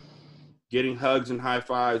murderer getting hugs and high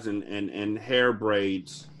fives and hair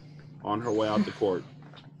braids on her way out to court?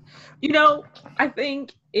 You know, I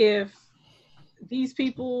think if these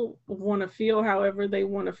people want to feel however they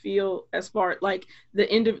want to feel, as far like the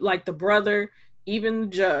end of like the brother, even the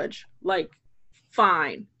judge, like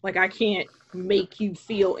fine, like I can't make you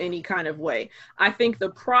feel any kind of way. I think the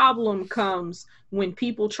problem comes when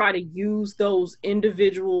people try to use those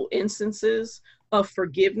individual instances of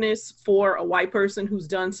forgiveness for a white person who's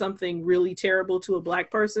done something really terrible to a black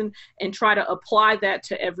person and try to apply that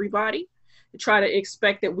to everybody, try to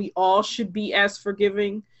expect that we all should be as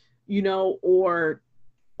forgiving, you know, or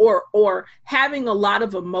having a lot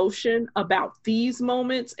of emotion about these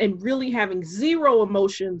moments and really having zero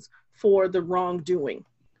emotions for the wrongdoing.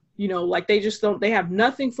 You know, like they just don't, they have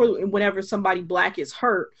nothing for whenever somebody black is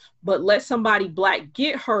hurt, but let somebody black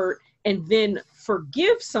get hurt and then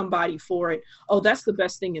forgive somebody for it. Oh, that's the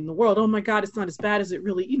best thing in the world. Oh my God, it's not as bad as it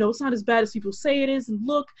really, you know, it's not as bad as people say it is. And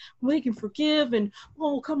look, we can forgive and,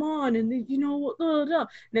 oh, come on. And then, you know, and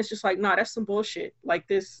it's just like, nah, that's some bullshit. Like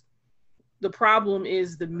this, the problem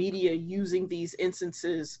is the media using these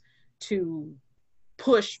instances to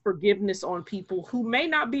push forgiveness on people who may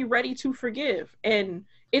not be ready to forgive. And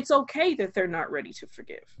it's okay that they're not ready to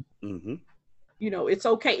forgive. Mm-hmm. You know, it's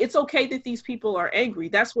okay. It's okay that these people are angry.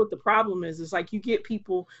 That's what the problem is like you get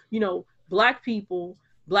people, you know, black people,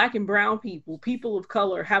 black and brown people, people of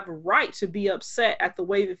color have a right to be upset at the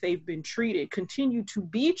way that they've been treated, continue to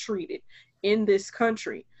be treated in this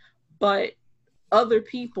country. But other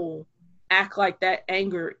people act like that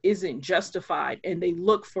anger isn't justified, and they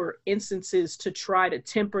look for instances to try to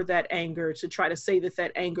temper that anger, to try to say that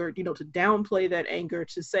that anger, you know, to downplay that anger,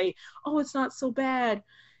 to say, oh, it's not so bad,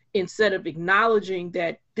 instead of acknowledging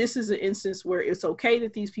that this is an instance where it's okay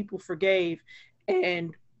that these people forgave,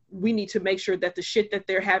 and we need to make sure that the shit that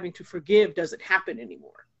they're having to forgive doesn't happen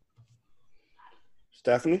anymore.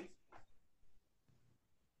 Stephanie?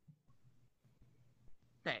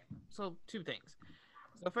 Okay, so two things.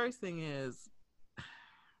 The first thing is,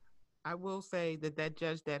 I will say that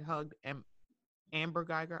judge that hugged Amber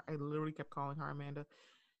Geiger, I literally kept calling her Amanda.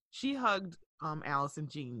 She hugged Allison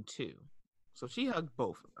Jean too, so she hugged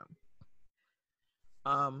both of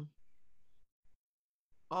them.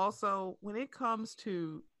 Also, when it comes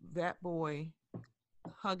to that boy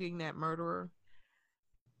hugging that murderer,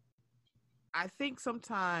 I think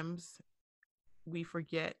sometimes we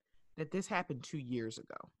forget that this happened 2 years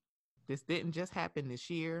ago. This didn't just happen this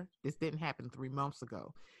year. This didn't happen 3 months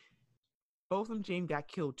ago. Botham Jean got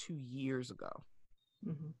killed 2 years ago.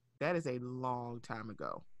 Mm-hmm. That is a long time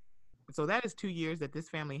ago. So that is 2 years that this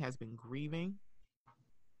family has been grieving.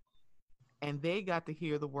 And they got to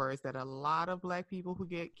hear the words that a lot of black people who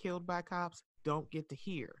get killed by cops don't get to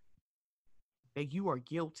hear. That you are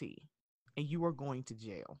guilty and you are going to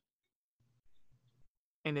jail.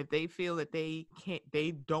 And if they feel that they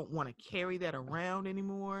don't want to carry that around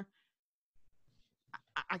anymore,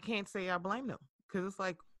 I can't say I blame them, because it's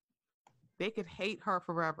like they could hate her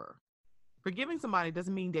forever. Forgiving somebody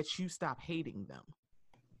doesn't mean that you stop hating them.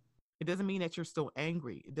 It doesn't mean that you're still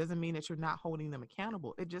angry. It doesn't mean that you're not holding them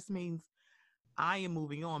accountable. It just means I am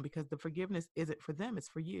moving on, because the forgiveness isn't for them, it's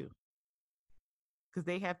for you. Because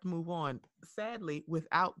they have to move on, sadly,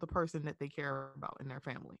 without the person that they care about in their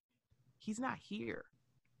family. He's not here.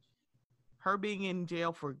 Her being in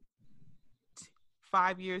jail for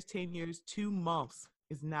 5 years, 10 years, 2 months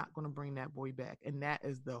is not going to bring that boy back. And that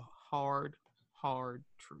is the hard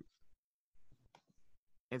truth.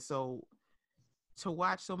 And so to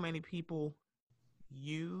watch so many people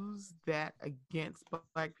use that against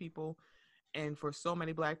black people, and for so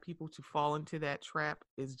many black people to fall into that trap,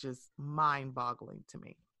 is just mind-boggling to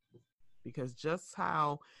me. Because just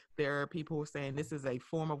how there are people who are saying this is a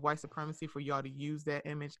form of white supremacy for y'all to use that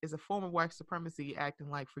image, is a form of white supremacy acting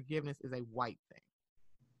like forgiveness is a white thing.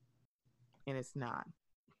 and it's not.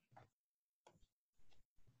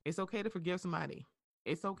 It's okay to forgive somebody.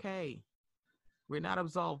 It's okay. We're not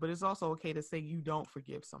absolved, but it's also okay to say you don't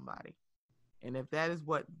forgive somebody. And if that is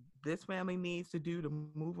what this family needs to do to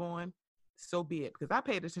move on, so be it. Because I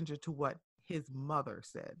paid attention to what his mother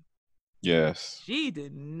said. Yes. She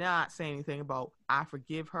did not say anything about, I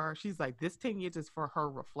forgive her. She's like, this 10 years is for her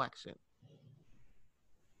reflection.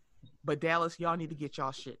 But Dallas, y'all need to get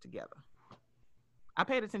y'all shit together. I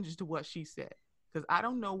paid attention to what she said. Because I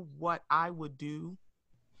don't know what I would do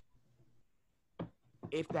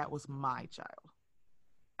if that was my child.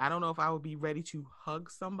 I don't know if I would be ready to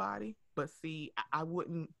hug somebody. But see, I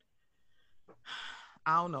wouldn't.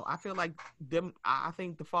 I don't know. I feel like them. I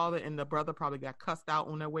think the father and the brother probably got cussed out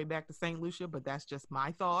on their way back to St. Lucia, but that's just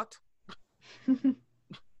my thought.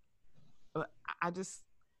 But I just,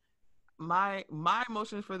 my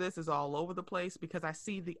emotions for this is all over the place because I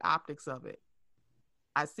see the optics of it.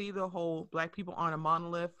 I see the whole Black people aren't a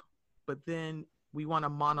monolith, but then we want a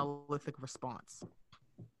monolithic response.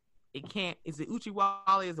 It can't. Is it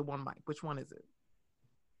Uchiwali? Is it one mic? Which one is it?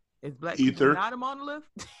 Is Black people not a monolith?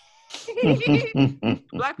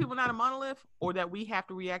 Black people not a monolith, or that we have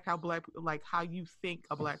to react how you think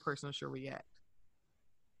a Black person should react.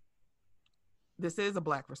 This is a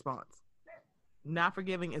Black response. Not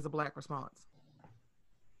forgiving is a Black response.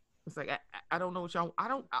 It's like I don't know what y'all.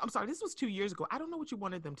 I'm sorry. This was 2 years ago. I don't know what you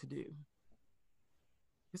wanted them to do.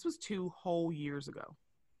 This was 2 whole years ago.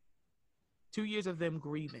 2 years of them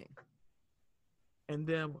grieving, and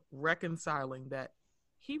them reconciling that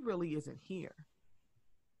he really isn't here.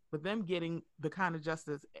 But them getting the kind of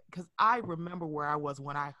justice, because I remember where I was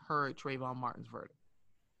when I heard Trayvon Martin's verdict.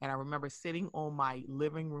 And I remember sitting on my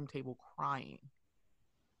living room table crying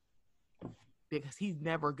because he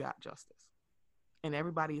never got justice. And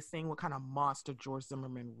everybody is seeing what kind of monster George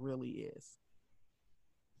Zimmerman really is.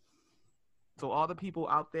 So all the people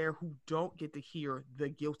out there who don't get to hear the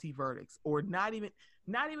guilty verdicts, or not even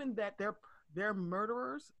that they're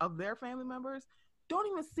murderers of their family members,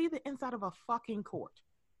 don't even see the inside of a fucking court.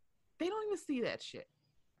 They don't even see that shit.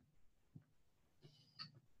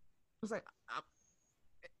 It's like,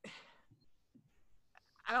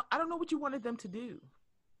 I don't know what you wanted them to do.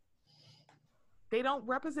 They don't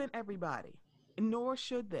represent everybody, nor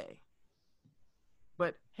should they.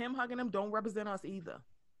 But him hugging them don't represent us either.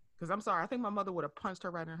 Because I'm sorry, I think my mother would have punched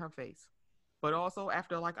her right in her face. But also,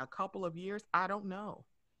 after like a couple of years, I don't know.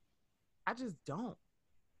 I just don't.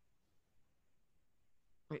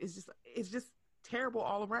 It's just terrible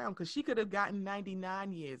all around, because she could have gotten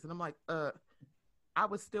 99 years. And I'm like, I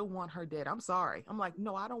would still want her dead. I'm sorry. I'm like,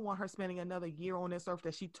 no, I don't want her spending another year on this earth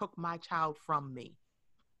that she took my child from me.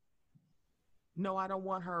 No, I don't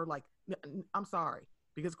want her, like, I'm sorry.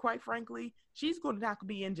 Because quite frankly, she's going to have to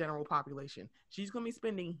be in general population. She's going to be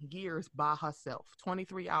spending years by herself,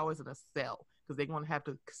 23 hours in a cell, because they're going to have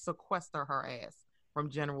to sequester her ass from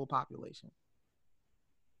general population.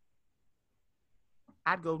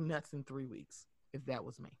 I'd go nuts in 3 weeks if that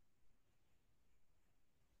was me.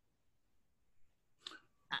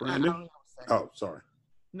 Brandon? Oh, sorry.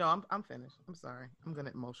 No, I'm finished. I'm sorry. I'm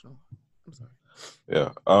getting emotional. I'm sorry.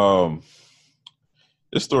 Yeah.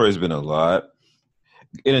 This story has been a lot.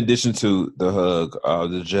 In addition to the hug,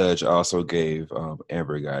 the judge also gave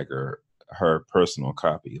Amber Geiger her personal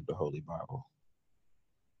copy of the Holy Bible,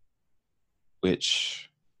 which,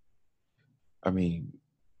 I mean,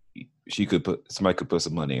 somebody could put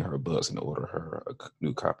some money in her books and order her a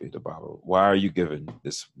new copy of the Bible. Why are you giving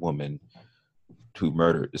this woman who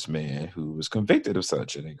murdered this man, who was convicted of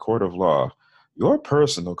such in a court of law, your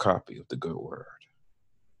personal copy of the good word?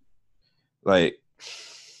 Like,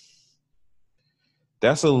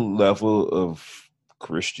 that's a level of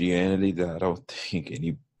Christianity that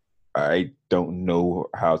I don't know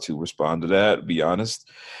how to respond to that, to be honest.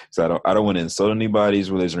 So I don't want to insult anybody's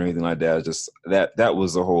religion or anything like that. It's just that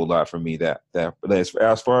was a whole lot for me. That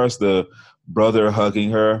as far as the brother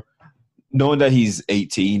hugging her, knowing that he's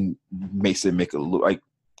 18 makes it look like,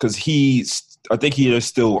 because I think there's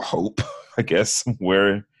still hope, I guess,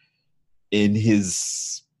 somewhere in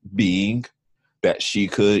his being that she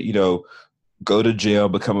could, go to jail,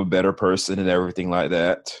 become a better person and everything like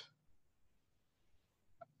that.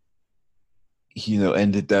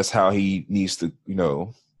 And that's how he needs to,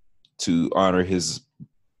 to honor his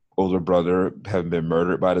older brother having been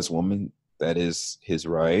murdered by this woman. That is his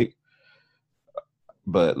right.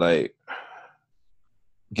 But like,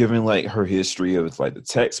 given like her history of like the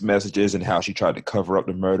text messages and how she tried to cover up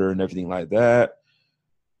the murder and everything like that,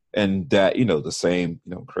 and that, the same,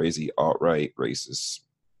 crazy alt-right racist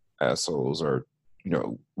assholes are,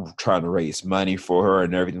 trying to raise money for her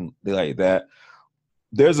and everything like that.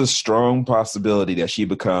 there's a strong possibility that she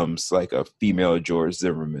becomes like a female George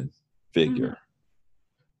Zimmerman figure,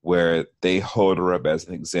 where they hold her up as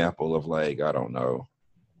an example of, like, I don't know,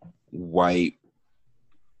 white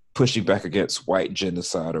pushing back against white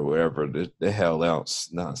genocide or whatever the hell else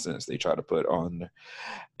nonsense they try to put on there.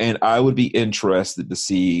 And I would be interested to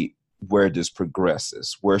see where this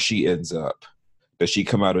progresses, where she ends up. Does she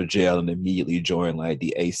come out of jail and immediately join like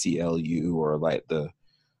the ACLU or like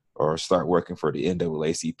or start working for the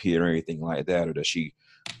NAACP or anything like that? Or does she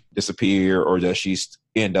disappear, or does she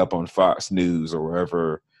end up on Fox News or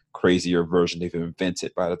wherever crazier version they've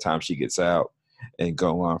invented by the time she gets out, and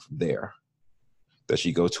go on from there? Does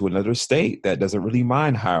she go to another state that doesn't really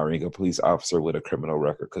mind hiring a police officer with a criminal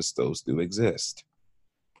record, because those do exist?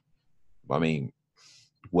 I mean,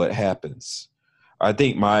 what happens? I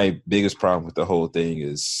think my biggest problem with the whole thing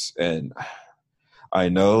is, and I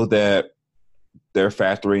know that they're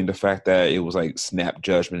factoring the fact that it was like snap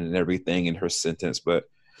judgment and everything in her sentence, but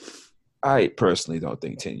I personally don't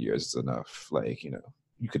think 10 years is enough. Like,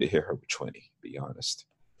 you could have hit her with 20, be honest.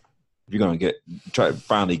 If you're going to try to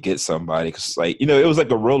finally get somebody, because like, it was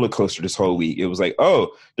like a roller coaster this whole week. It was like, oh,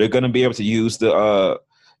 they're going to be able to use the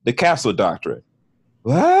Castle Doctrine.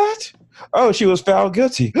 What? Oh, she was found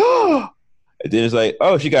guilty. And then it's like,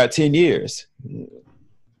 oh, she got 10 years.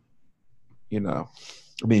 10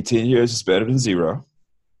 years is better than 0.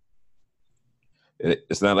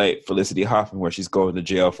 It's not like Felicity Huffman where she's going to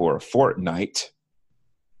jail for a fortnight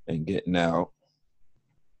and getting out.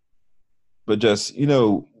 But just,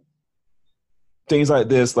 things like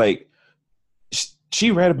this, like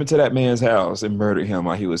she ran up into that man's house and murdered him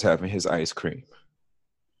while he was having his ice cream.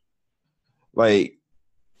 Like,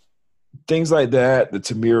 things like that, the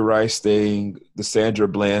Tamir Rice thing, the Sandra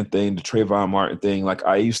Bland thing, the Trayvon Martin thing. Like,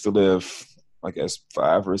 I used to live, I guess,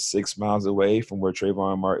 5 or 6 miles away from where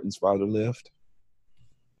Trayvon Martin's father lived.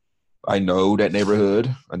 I know that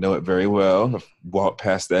neighborhood. I know it very well. I've walked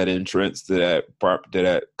past that entrance to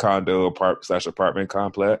that condo apartment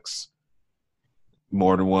complex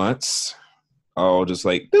more than once. All just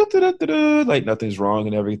like, like nothing's wrong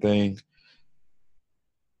and everything.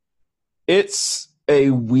 It's a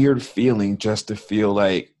weird feeling just to feel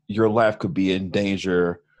like your life could be in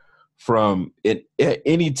danger from it at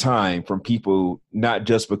any time, from people, not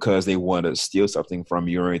just because they want to steal something from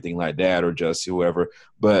you or anything like that, or just whoever,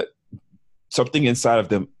 but something inside of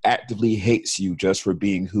them actively hates you just for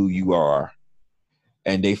being who you are.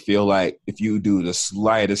 And they feel like if you do the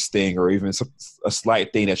slightest thing, or even a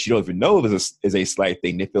slight thing that you don't even know is a slight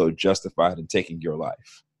thing, they feel justified in taking your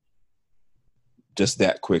life. Just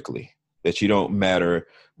that quickly. That you don't matter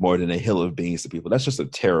more than a hill of beans to people. That's just a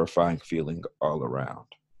terrifying feeling all around.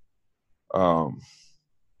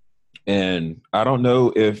 And I don't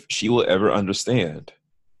know if she will ever understand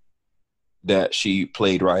that she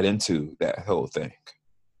played right into that whole thing.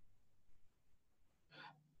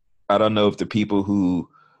 I don't know if the people who,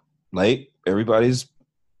 like everybody's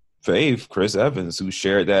fave, Chris Evans, who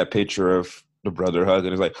shared that picture of the brother hug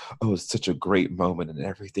and is like, oh, it's such a great moment and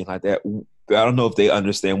everything like that. I don't know if they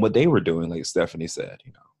understand what they were doing, like Stephanie said,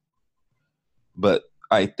 But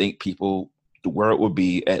I think the world would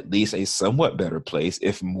be at least a somewhat better place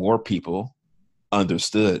if more people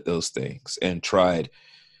understood those things and tried,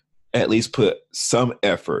 at least put some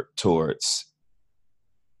effort towards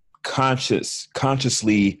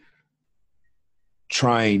consciously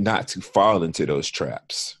trying not to fall into those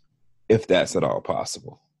traps, if that's at all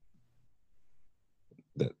possible.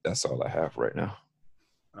 That's all I have right now.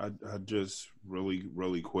 I just really,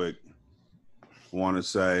 really quick want to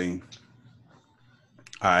say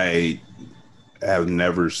I have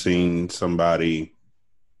never seen somebody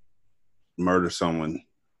murder someone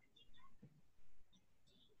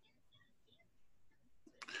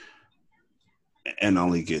and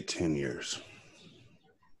only get 10 years.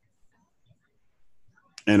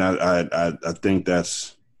 And I think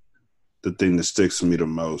that's the thing that sticks to me the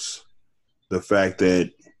most. The fact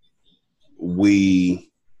that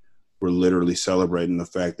we were literally celebrating the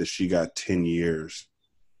fact that she got 10 years,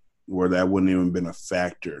 where that wouldn't even been a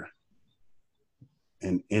factor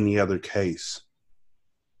in any other case.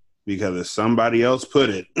 Because as somebody else put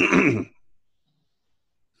it,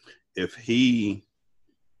 if he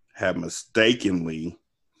had mistakenly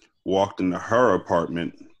walked into her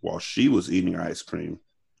apartment while she was eating ice cream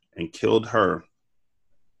and killed her,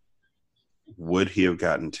 would he have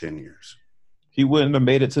gotten 10 years? He wouldn't have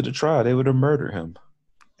made it to the trial. They would have murdered him.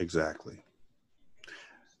 Exactly.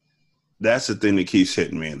 That's the thing that keeps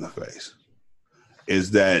hitting me in the face,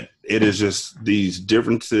 is that it is just, these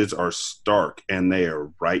differences are stark and they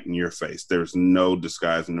are right in your face. There's no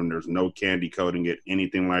disguising them. There's no candy coating it,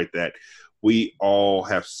 anything like that. we all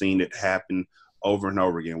have seen it happen over and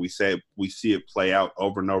over again. We see it play out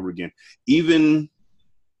over and over again. Even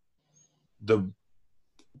the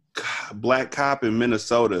black cop in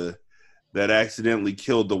Minnesota that accidentally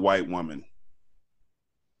killed the white woman,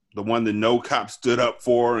 the one that no cop stood up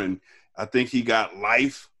for, and I think he got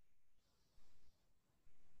life.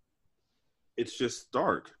 It's just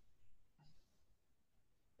stark.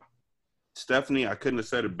 Stephanie, I couldn't have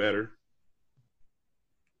said it better.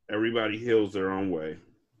 Everybody heals their own way.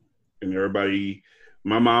 And everybody,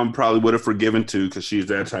 my mom probably would have forgiven too, because she's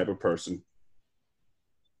that type of person.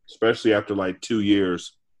 Especially after like 2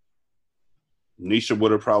 years. Nisha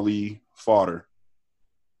would have probably fought her.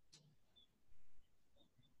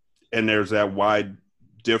 And there's that wide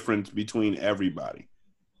difference between everybody.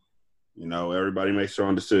 You know, everybody makes their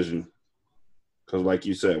own decision. Because like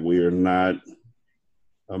you said, we are not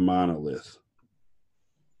a monolith.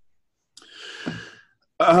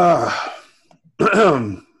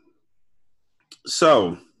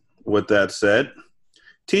 So, with that said,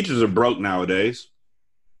 teachers are broke nowadays.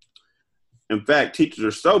 In fact, teachers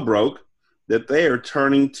are so broke that they are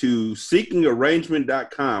turning to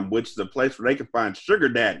seekingarrangement.com, which is a place where they can find sugar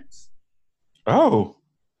daddies. Oh.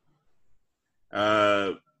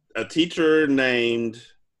 A teacher named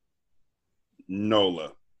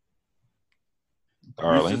Nola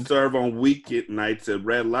used to serve on weeknights at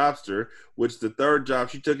Red Lobster, which is the third job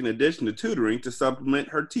she took in addition to tutoring to supplement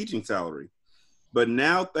her teaching salary. But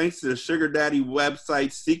now, thanks to the sugar daddy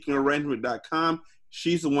website seekingarrangement.com,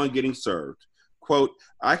 she's the one getting served. Quote,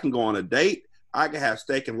 I can go on a date, I can have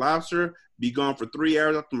steak and lobster, be gone for 3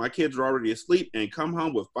 hours after my kids are already asleep, and come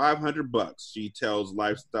home with $500, she tells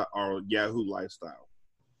Lifestyle or Yahoo Lifestyle.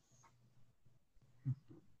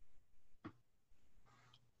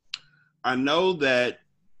 I know that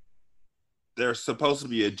there's supposed to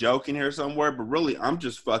be a joke in here somewhere, but really, I'm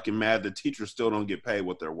just fucking mad that teachers still don't get paid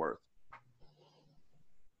what they're worth.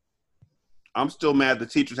 I'm still mad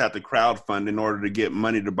that teachers have to crowdfund in order to get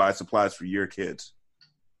money to buy supplies for your kids.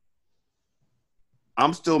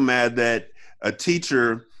 I'm still mad that a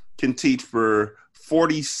teacher can teach for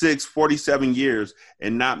 46, 47 years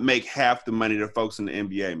and not make half the money that folks in the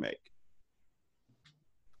NBA make.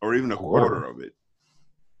 Or even a quarter of it.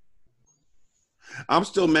 I'm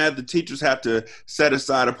still mad that teachers have to set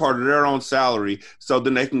aside a part of their own salary so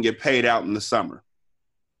then they can get paid out in the summer.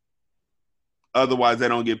 Otherwise, they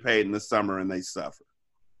don't get paid in the summer and they suffer.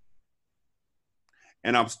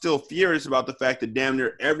 And I'm still furious about the fact that damn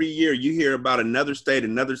near every year you hear about another state,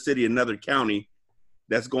 another city, another county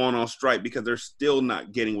that's going on strike because they're still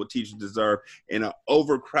not getting what teachers deserve in an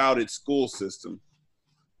overcrowded school system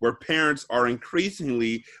where parents are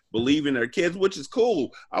increasingly believing their kids, which is cool.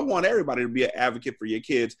 I want everybody to be an advocate for your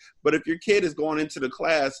kids. But if your kid is going into the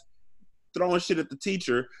class throwing shit at the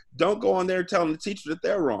teacher, don't go on there telling the teacher that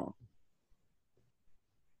they're wrong.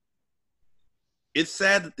 It's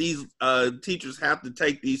sad that these teachers have to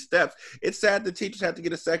take these steps. It's sad that teachers have to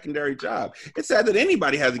get a secondary job. It's sad that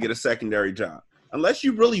anybody has to get a secondary job. Unless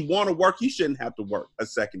you really want to work, you shouldn't have to work a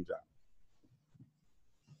second job.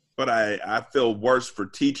 But I feel worse for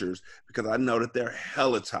teachers because I know that they're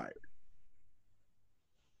hella tired.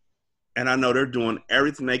 And I know they're doing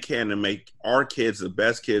everything they can to make our kids the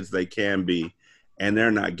best kids they can be, and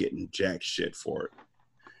they're not getting jack shit for it.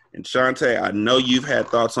 And Shantae, I know you've had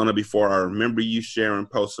thoughts on it before. I remember you sharing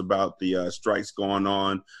posts about the strikes going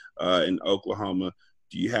on in Oklahoma.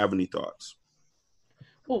 Do you have any thoughts?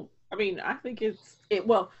 Well, I mean, I think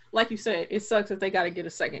well, like you said, it sucks that they got to get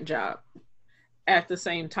a second job. At the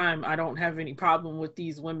same time, I don't have any problem with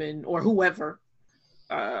these women or whoever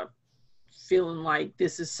feeling like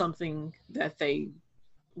this is something that they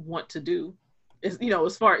want to do. It's,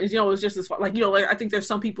 as far as, it's just as far, like, like, I think there's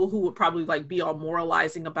some people who would probably like be all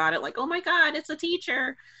moralizing about it. Like, oh my God, it's a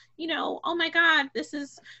teacher, oh my God, this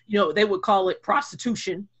is, they would call it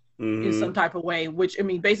prostitution in some type of way, which, I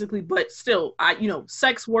mean, basically, but still,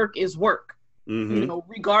 sex work is work,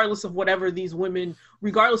 regardless of whatever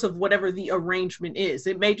regardless of whatever the arrangement is.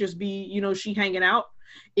 It may just be, she hanging out.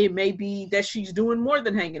 It may be that she's doing more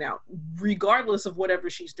than hanging out. Regardless of whatever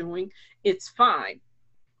she's doing, it's fine.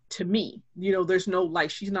 To me, there's no, like,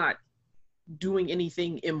 she's not doing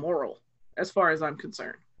anything immoral as far as I'm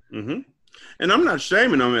concerned. Mm-hmm. And I'm not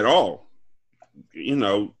shaming them at all.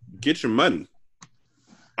 Get your money.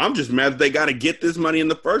 I'm just mad that they got to get this money in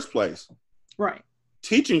the first place. Right.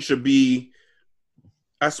 Teaching should be,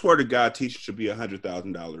 I swear to God, teaching should be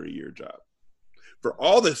 $100,000 a year job. For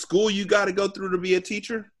all the school you got to go through to be a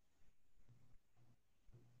teacher.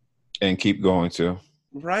 And keep going to.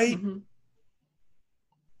 Right? Mm-hmm.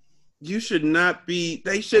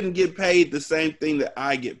 They shouldn't get paid the same thing that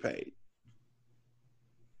I get paid.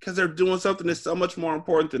 because they're doing something that's so much more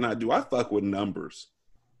important than I do. I fuck with numbers.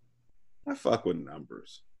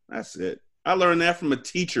 That's it. I learned that from a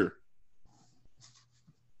teacher.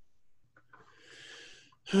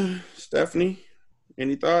 Stephanie,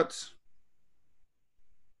 any thoughts?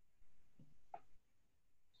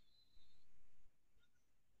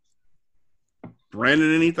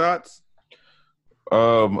 Brandon, any thoughts?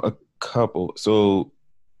 A couple. So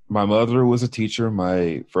my mother was a teacher.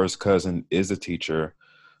 My first cousin is a teacher.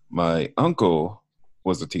 My uncle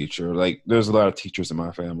was a teacher. Like, there's a lot of teachers in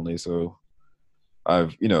my family, so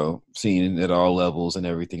I've, seen at all levels and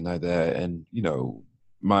everything like that. And,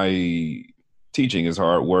 my teaching is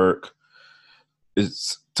hard work.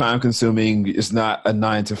 It's time consuming. It's not a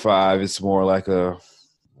 9 to 5. It's more like a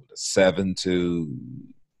 7 to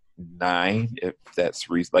 9, if that's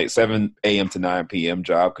like 7 a.m. to 9 p.m.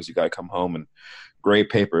 job, because you got to come home and grade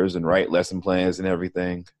papers and write lesson plans and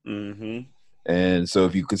everything. Mm-hmm. And so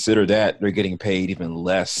if you consider that, they're getting paid even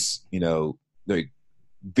less. They're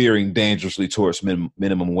veering dangerously towards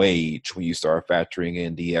minimum wage when you start factoring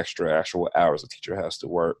in the extra actual hours a teacher has to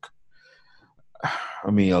work.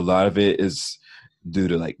 I mean, a lot of it is due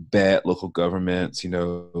to like bad local governments,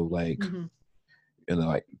 like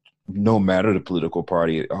no matter the political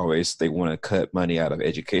party, always they want to cut money out of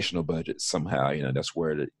educational budgets somehow. That's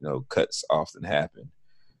where the cuts often happen.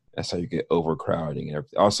 That's how you get overcrowding and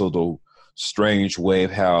everything. Also, the strange way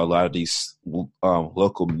of how a lot of these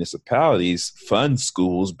local municipalities fund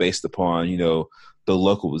schools based upon the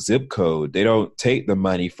local zip code. They don't take the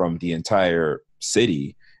money from the entire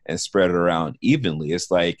city and spread it around evenly. It's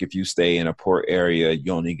like if you stay in a poor area,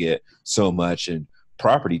 you only get so much in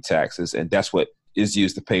property taxes, and that's what is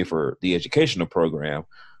used to pay for the educational program.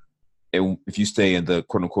 And if you stay in the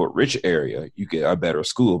quote unquote rich area, you get a better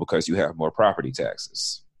school because you have more property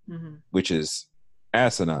taxes, which is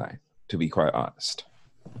asinine, to be quite honest.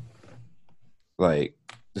 Like,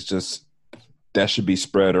 it's just, that should be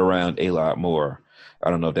spread around a lot more. I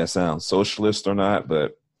don't know if that sounds socialist or not,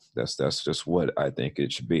 but that's just what I think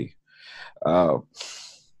it should be.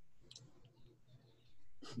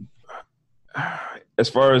 As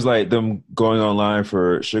far as like them going online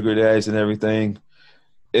for sugar daddies and everything,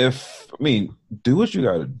 do what you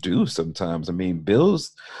got to do sometimes.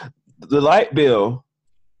 Bills, the light bill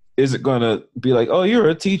isn't going to be like, oh, you're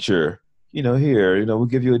a teacher, here, we'll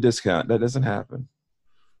give you a discount. That doesn't happen.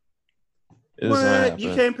 What?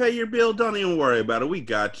 You can't pay your bill? Don't even worry about it. We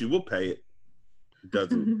got you. We'll pay it.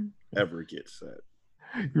 Doesn't ever get said.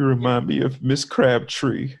 You remind me of Miss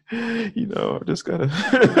Crabtree. I just gotta.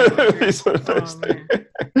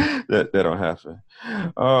 That don't happen.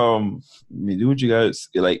 Do what you guys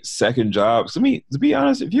like. Second jobs. To be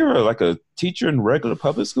honest, if you're like a teacher in regular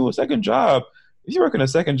public school, second job. If you're working a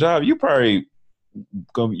second job, you probably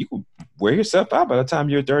you can wear yourself out by the time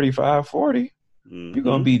you're 35, 40. Mm-hmm. You're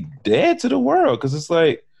gonna be dead to the world, because it's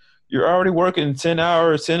like you're already working 10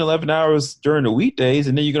 hours, 10, 11 hours during the weekdays,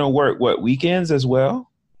 and then you're going to work, weekends as well?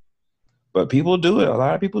 But people do it. A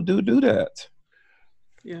lot of people do that.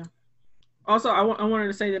 Yeah. Also, I wanted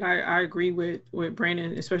to say that I agree with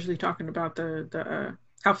Brandon, especially talking about the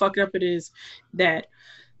how fucked up it is that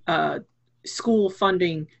school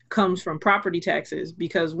funding comes from property taxes,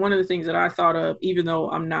 because one of the things that I thought of, even though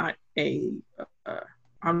I'm not a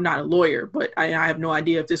lawyer, but I have no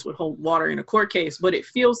idea if this would hold water in a court case, but it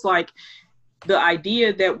feels like the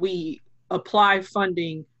idea that we apply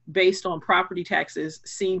funding based on property taxes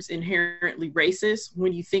seems inherently racist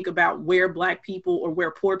when you think about where Black people or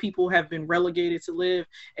where poor people have been relegated to live,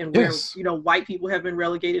 and where, white people have been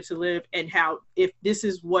relegated to live, and how if this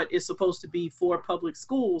is what is supposed to be for public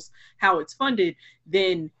schools, how it's funded,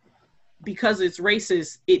 then because it's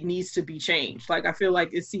racist, it needs to be changed. Like, I feel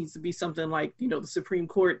like it needs to be something like, the Supreme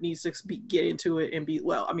Court needs to get into it and be,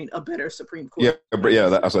 a better Supreme Court. Yeah, but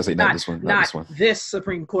that's what I say. Not this one. Not this one. This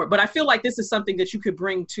Supreme Court. But I feel like this is something that you could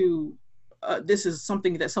bring to, this is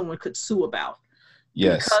something that someone could sue about.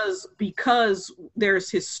 Yes. Because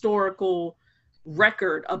there's historical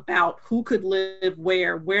record about who could live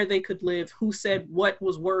where they could live, who said what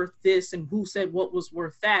was worth this and who said what was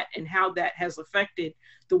worth that, and how that has affected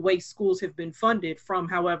the way schools have been funded from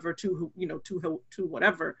however to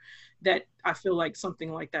whatever, that I feel like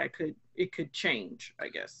something like that could change, I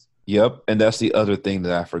guess. Yep. And that's the other thing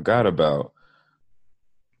that I forgot about.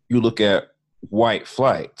 You look at white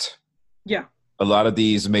flight. Yeah. A lot of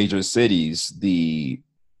these major cities, the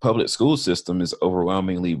public school system is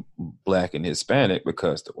overwhelmingly Black and Hispanic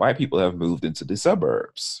because the white people have moved into the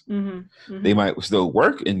suburbs. Mm-hmm, mm-hmm. They might still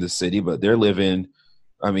work in the city, but they're living,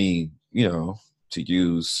 to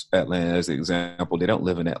use Atlanta as an example, they don't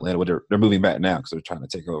live in Atlanta. Well, they're moving back now because they're trying to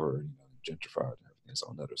take over, gentrified. It's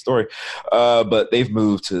another story. But they've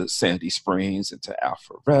moved to Sandy Springs and to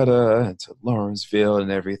Alpharetta and to Lawrenceville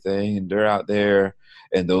and everything. And they're out there.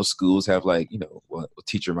 And those schools have like, a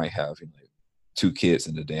teacher might have 2 kids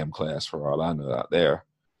in the damn class for all I know out there.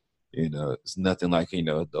 It's nothing like,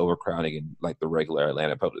 the overcrowding in like the regular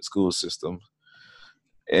Atlanta public school system.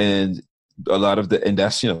 And a lot of and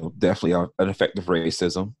that's, definitely an effect of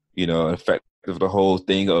racism, an effect of the whole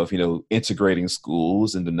thing of, integrating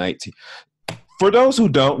schools in the For those who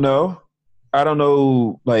don't know, I don't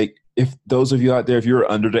know, like if those of you out there, if you're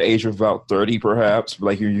under the age of about 30, perhaps,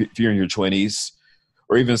 like if you're in your 20s,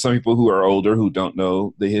 or even some people who are older who don't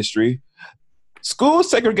know the history, school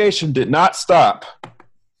segregation did not stop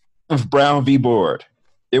with Brown v. Board.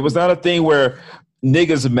 It was not a thing where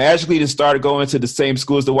niggas magically just started going to the same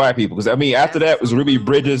school as the white people. Because after that was Ruby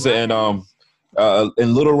Bridges and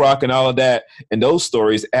Little Rock and all of that, and those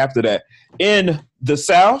stories after that. In the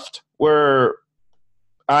South, where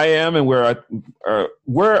I am and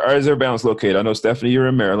where is their balance located? I know, Stephanie, you're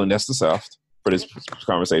in Maryland. That's the South for this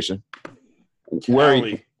conversation.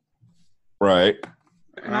 Cali. Right.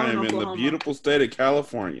 I am in the beautiful state of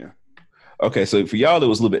California. Okay, so for y'all, it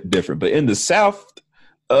was a little bit different. But in the South,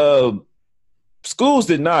 schools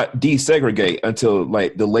did not desegregate until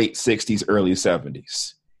like the late 60s, early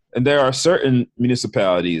 70s. And there are certain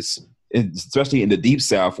municipalities, especially in the Deep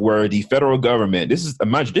South, where the federal government, this is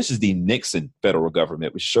the Nixon federal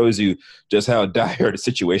government, which shows you just how dire the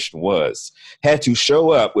situation was, had to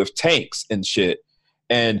show up with tanks and shit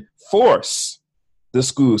and force the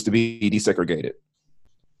schools to be desegregated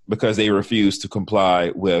because they refused to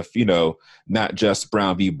comply with, not just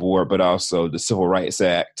Brown v. Board, but also the Civil Rights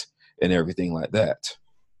Act and everything like that.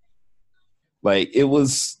 Like, it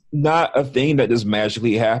was not a thing that just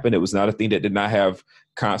magically happened. It was not a thing that did not have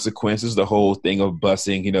consequences. The whole thing of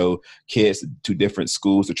busing, kids to different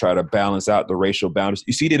schools to try to balance out the racial boundaries.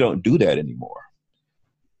 You see, they don't do that anymore.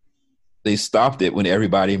 They stopped it when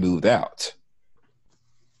everybody moved out.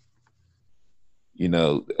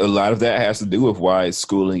 A lot of that has to do with why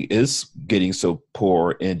schooling is getting so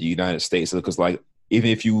poor in the United States. Because, like,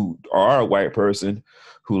 even if you are a white person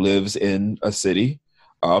who lives in a city,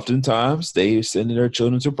 oftentimes they send their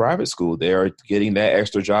children to private school. They are getting that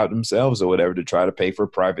extra job themselves or whatever to try to pay for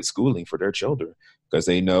private schooling for their children because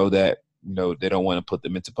they know that, they don't want to put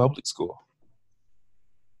them into public school.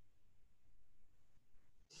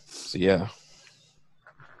 So, yeah.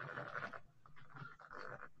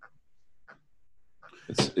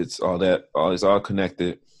 It's all that. It's all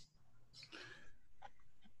connected.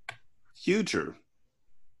 Future.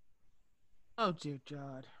 Oh, dear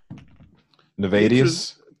God.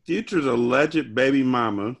 Nevadius? Future's alleged baby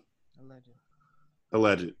mama.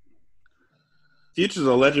 Alleged. Future's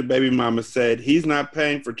alleged baby mama said he's not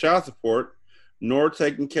paying for child support nor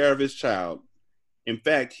taking care of his child. In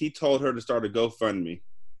fact, he told her to start a GoFundMe.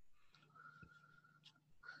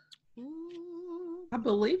 I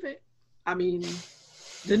believe it.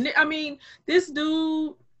 This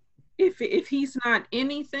dude, if he's not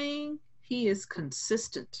anything, he is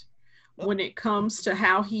consistent when it comes to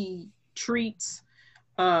how he treats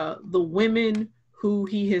the women who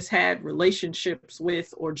he has had relationships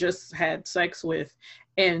with or just had sex with,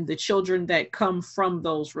 and the children that come from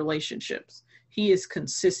those relationships. He is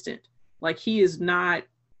consistent. Like, he is not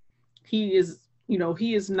the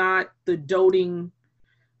doting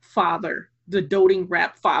father, the doting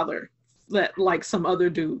rap father that like some other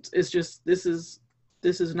dudes. It's just this is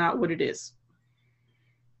not what it is.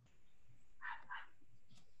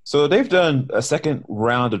 So they've done a second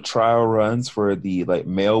round of trial runs for the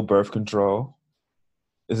male birth control.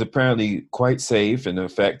 It's apparently quite safe and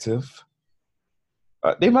effective.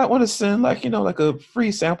 They might want to send a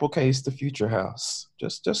free sample case to Future House.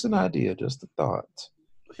 Just an idea, just a thought.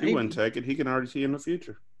 He wouldn't take it. He can already see in the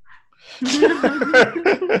future.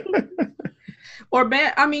 Or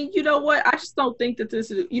bad. You know what? I just don't think that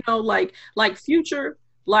this is, like Future,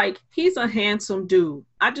 he's a handsome dude.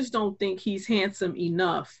 I just don't think he's handsome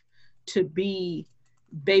enough to be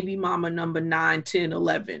baby mama number 9, 10,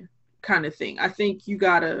 11 kind of thing. I think you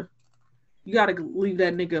gotta leave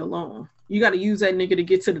that nigga alone. You gotta use that nigga to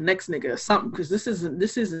get to the next nigga or something, because this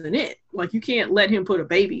isn't it. Like, you can't let him put a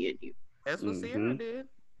baby in you. That's what Sierra did.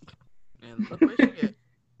 And look where she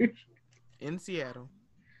get. In Seattle.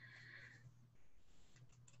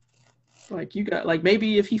 Like, you got,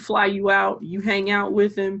 maybe if he fly you out, you hang out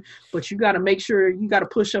with him, but you got to make sure you got to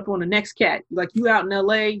push up on the next cat. Like, you out in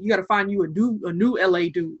LA, you got to find you a new LA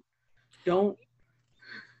dude. Don't.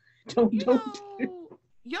 Y'all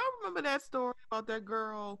remember that story about that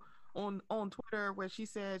girl on Twitter where she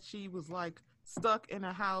said she was like stuck in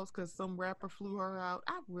a house because some rapper flew her out.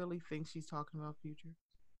 I really think she's talking about Future.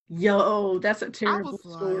 Yo, that's a I terrible was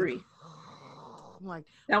story. like,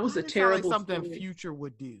 That was why a does it sound like terrible something story. Future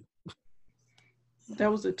would do.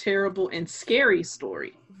 That was a terrible and scary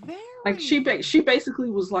story. Very. Like she basically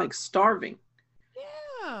was like starving.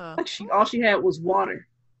 Yeah. Like all she had was water,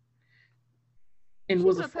 and She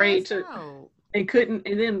was would've afraid passed to out. and couldn't.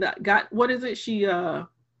 And then got what is it? She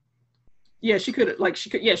she could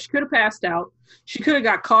have passed out. She could have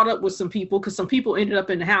got caught up with some people because some people ended up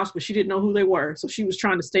in the house, but she didn't know who they were. So she was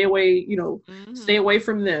trying to stay away, stay away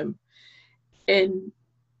from them. And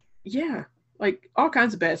yeah, like all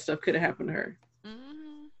kinds of bad stuff could have happened to her.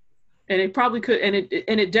 Mm-hmm. And it probably could, and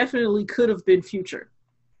it definitely could have been Future.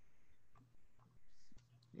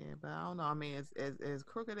 Yeah, but I don't know. I mean, as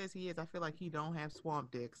crooked as he is, I feel like he don't have swamp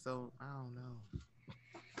dick, so I don't know.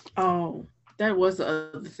 Oh, that was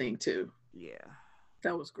the other thing too. Yeah.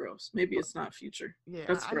 That was gross. Maybe it's not Future. Yeah,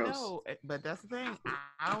 That's I gross. know, but that's the thing.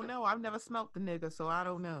 I don't know. I've never smelt the nigga, so I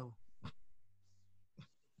don't know.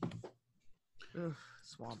 Ugh,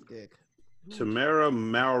 swamp dick. Tamara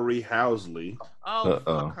Mowry Housley Oh,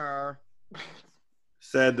 fuck her.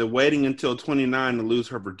 said that waiting until 29 to lose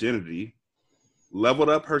her virginity leveled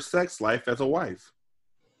up her sex life as a wife.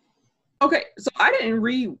 Okay, so I didn't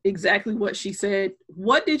read exactly what she said.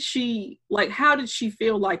 What did she like? How did she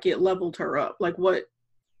feel like it leveled her up? Like what?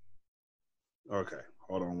 Okay,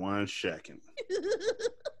 hold on 1 second.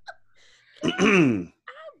 I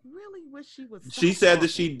really wish she was. She said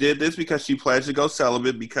that she did this because she pledged to go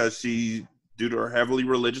celibate because due to her heavily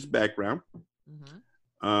religious background.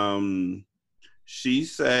 Mm-hmm. She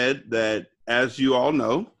said that, as you all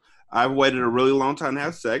know, I've waited a really long time to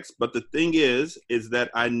have sex, but the thing is that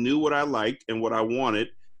I knew what I liked and what I wanted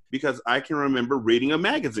because I can remember reading a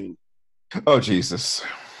magazine. Oh, Jesus.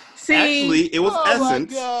 See, Actually, it was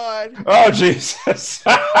Essence. Oh, my God. Oh, Jesus.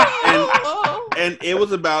 And it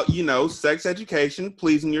was about, sex education,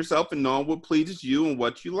 pleasing yourself and knowing what pleases you and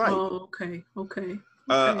what you like. Oh, okay.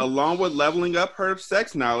 Along with leveling up her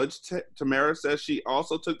sex knowledge, Tamara says she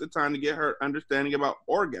also took the time to get her understanding about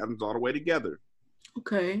orgasms all the way together.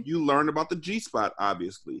 Okay. You learn about the G-spot,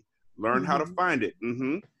 obviously. Learn how to find it.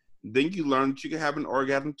 Mm-hmm. Then you learn that you can have an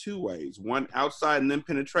orgasm 2 ways. One outside and then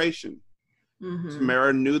penetration. Mm-hmm.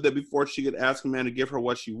 Tamara knew that before she could ask a man to give her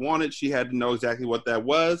what she wanted, she had to know exactly what that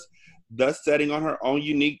was, thus setting on her own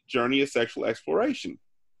unique journey of sexual exploration.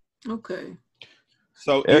 Okay.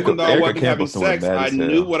 So even though I wasn't having sex, I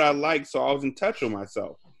knew what I liked, so I was in touch with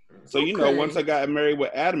myself. So, once I got married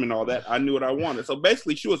with Adam and all that, I knew what I wanted. So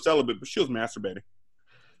basically, she was celibate, but she was masturbating.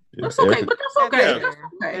 That's okay, but that's okay. Yeah. That's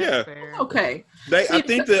okay. Yeah. Okay. I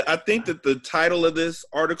think that the title of this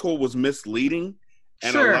article was misleading,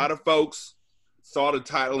 and Sure. a lot of folks saw the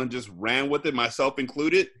title and just ran with it, myself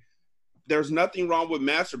included. There's nothing wrong with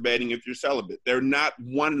masturbating if you're celibate. They're not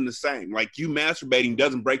one and the same. Like, you masturbating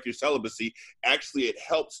doesn't break your celibacy. Actually, it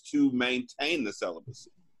helps to maintain the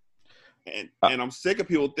celibacy. And I'm sick of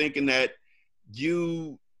people thinking that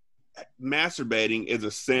you masturbating is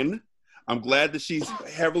a sin. I'm glad that she's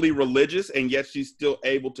heavily religious and yet she's still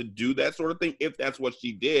able to do that sort of thing if that's what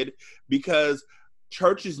she did, because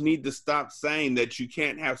churches need to stop saying that you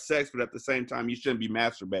can't have sex, but at the same time, you shouldn't be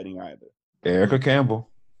masturbating either. Erica Campbell.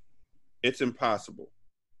 It's impossible.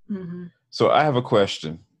 Mm-hmm. So I have a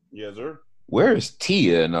question. Yes, sir. Where is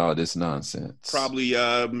Tia and all this nonsense? Probably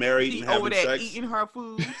married and over having there sex. eating her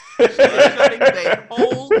food. She's shutting their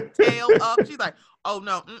whole tail up. She's like, oh,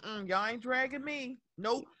 no, y'all ain't dragging me.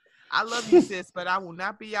 Nope. I love you, sis, but I will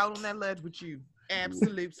not be out on that ledge with you.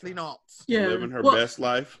 Absolutely not. Yeah. Living her best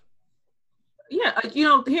life. Yeah,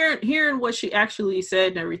 hearing what she actually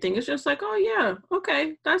said and everything, it's just like, oh yeah,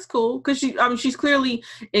 okay, that's cool. Because she's clearly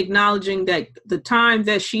acknowledging that the time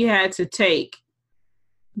that she had to take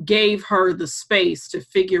gave her the space to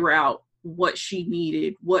figure out what she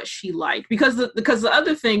needed, what she liked. Because the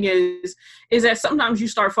other thing is that sometimes you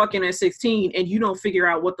start fucking at 16 and you don't figure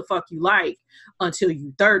out what the fuck you like until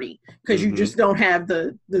you're 30, because you just don't have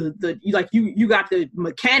you got the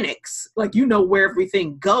mechanics, like where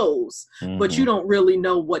everything goes, but you don't really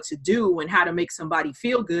know what to do and how to make somebody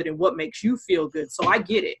feel good and what makes you feel good. So I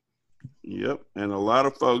get it. Yep. And a lot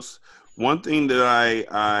of folks, one thing that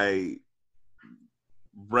I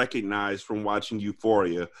recognized from watching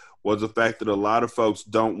Euphoria was the fact that a lot of folks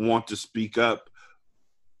don't want to speak up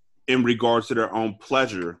in regards to their own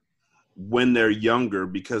pleasure when they're younger,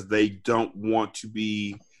 because they don't want to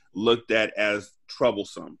be looked at as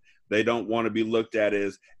troublesome. They don't want to be looked at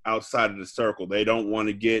as outside of the circle. They don't want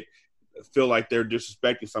to get feel like they're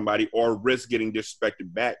disrespecting somebody or risk getting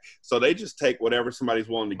disrespected back. So they just take whatever somebody's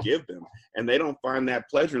willing to give them. And they don't find that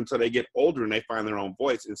pleasure until they get older and they find their own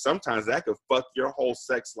voice. And sometimes that could fuck your whole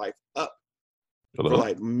sex life up for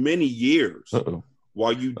like many years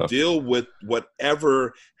while you deal with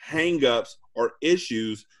whatever hangups or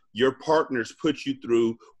issues your partners put you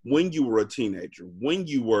through when you were a teenager, when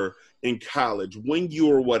you were in college, when you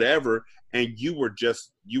were whatever, and you were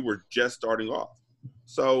just starting off.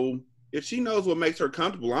 So if she knows what makes her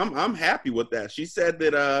comfortable, I'm happy with that. She said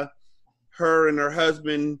that her and her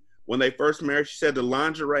husband, when they first married, she said the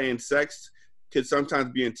lingerie and sex could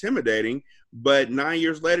sometimes be intimidating, but 9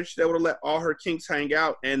 years later, she's able to let all her kinks hang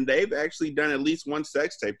out, and they've actually done at least one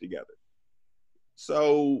sex tape together.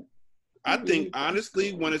 So I think,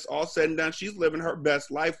 honestly, when it's all said and done, she's living her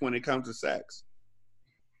best life when it comes to sex.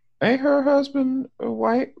 Ain't her husband a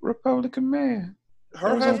white Republican man?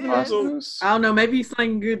 Her husband, I don't know. Maybe he's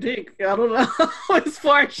slinging good dick. I don't know as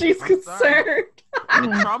far as she's concerned.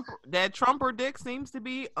 That Trumper dick seems to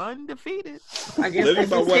be undefeated. I guess living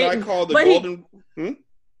by what I call the golden.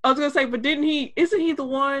 I was gonna say, but isn't he the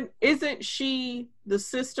one? Isn't she the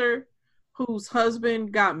sister whose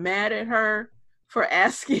husband got mad at her for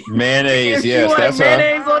asking mayonnaise? Yes, that's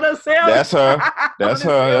mayonnaise her. On herself? That's her. That's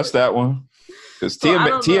her. That's that one. Because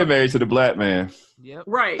Tia married to the black man. Yep.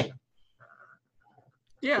 Right.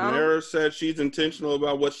 Yeah. Tamara said she's intentional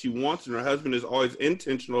about what she wants, and her husband is always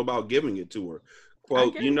intentional about giving it to her.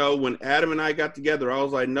 Quote, when Adam and I got together, I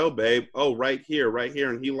was like, no, babe. Oh, right here.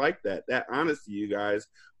 And he liked that. That honesty, you guys.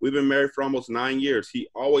 We've been married for almost 9 years. He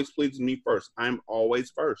always pleases me first. I'm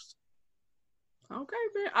always first. Okay,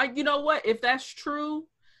 man. You know what? If that's true,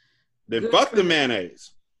 then fuck the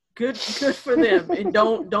mayonnaise. Good for them. And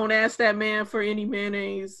don't ask that man for any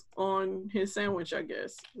mayonnaise on his sandwich, I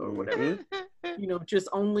guess, or whatever. Just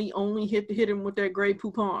only hit him with that Grey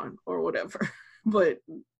Poupon or whatever. But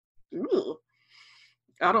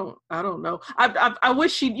I don't know. I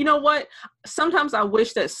wish she. You know what? Sometimes I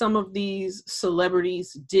wish that some of these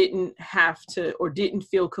celebrities didn't have to or didn't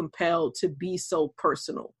feel compelled to be so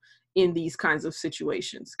personal in these kinds of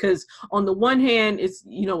situations. Because on the one hand,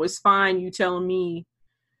 it's fine you telling me,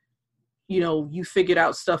 you figured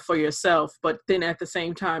out stuff for yourself, but then at the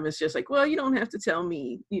same time, it's just like, well, you don't have to tell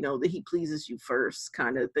me, that he pleases you first,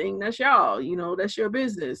 kind of thing. That's y'all, that's your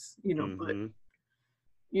business, but.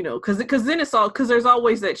 Because then because there's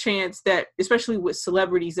always that chance that, especially with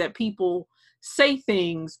celebrities, that people say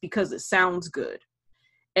things because it sounds good.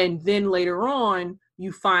 And then later on,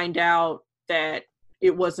 you find out that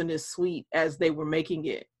it wasn't as sweet as they were making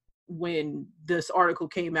it when this article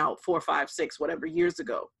came out 4, 5, 6, whatever years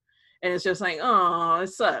ago. And it's just like, oh, it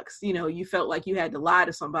sucks. You felt like you had to lie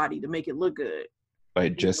to somebody to make it look good.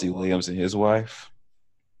 Like Jesse Williams and his wife.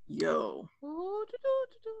 Yo.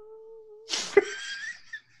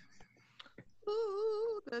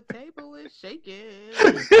 The table is shaking.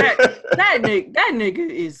 that nigga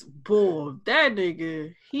is bored. That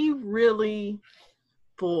nigga, he really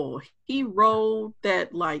bored. He rode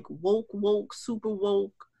that like woke, super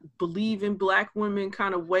woke, believe in black women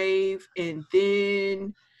kind of wave, and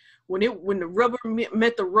then when the rubber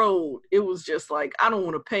met the road, it was just like, I don't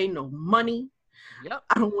want to pay no money. Yep.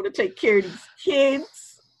 I don't want to take care of these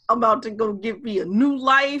kids. I'm about to go give me a new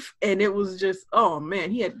life, and it was just, oh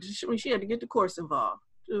man, she had to get the course involved.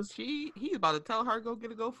 He's about to tell her go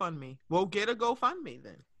get a GoFundMe. Well, get a GoFundMe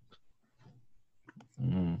then.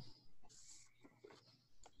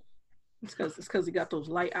 It's because he got those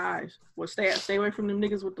light eyes. Well, stay away from them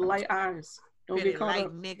niggas with the light eyes. Don't get caught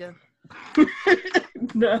up, nigga.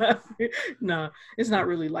 Nah, it's not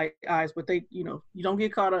really light eyes, but they, you don't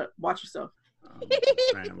get caught up. Watch yourself.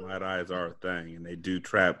 Man, light eyes are a thing, and they do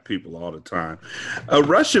trap people all the time. A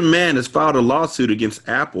Russian man has filed a lawsuit against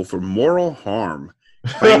Apple for moral harm,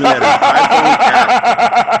 claiming that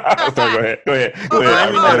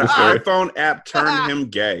an iPhone app turned him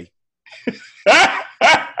gay.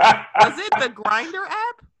 Was it the Grindr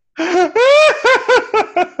app?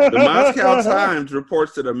 The Moscow Times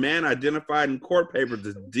reports that a man identified in court papers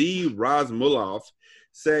as D. Razmulov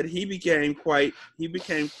said he became, quote,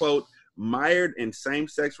 mired in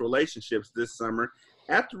same-sex relationships this summer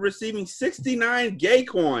after receiving 69 gay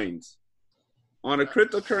coins on a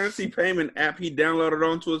cryptocurrency payment app he downloaded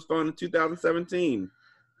onto his phone in 2017.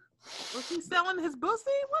 Was he selling his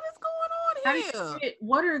pussy? What is going on here?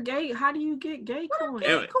 What are gay? How do you get gay coins?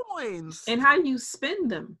 Gay coins? And how do you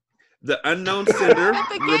spend them? The unknown sender at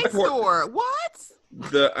the gay store. What?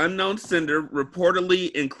 The unknown sender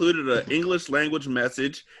reportedly included an English language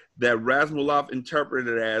message that Razmulov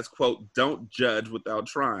interpreted as, quote, don't judge without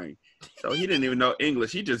trying. So he didn't even know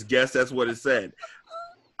English. He just guessed that's what it said.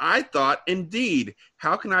 I thought, indeed,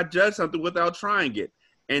 how can I judge something without trying it?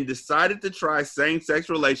 And decided to try same-sex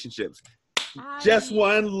relationships. Just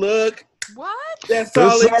one look. What? That's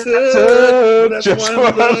all it took. Just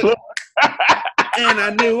one look. And I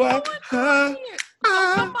knew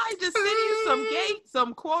Somebody just send you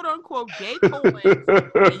some quote unquote gay coins,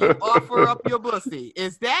 and you offer up your pussy.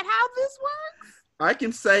 Is that how this works? I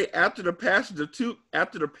can say after the passage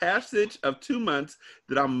of 2 months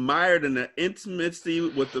that I'm mired in an intimacy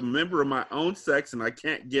with a member of my own sex and I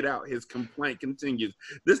can't get out. His complaint continues.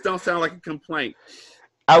 This don't sound like a complaint.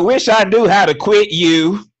 I wish I knew how to quit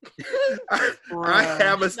you. I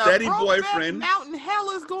have a steady boyfriend. Mountain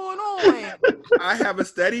hell is going on. I have a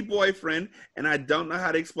steady boyfriend, and I don't know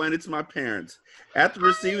how to explain it to my parents. After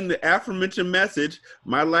receiving the aforementioned message,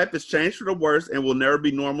 my life has changed for the worse and will never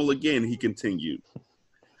be normal again, he continued.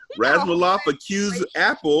 Razmaloff accused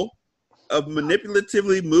Apple of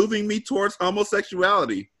manipulatively moving me towards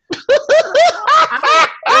homosexuality.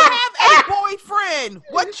 I have a boyfriend.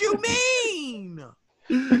 What you mean?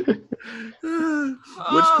 Which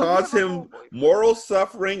caused him moral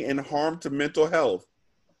suffering and harm to mental health.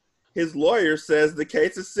 His lawyer says the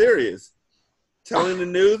case is serious, telling the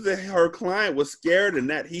news that her client was scared and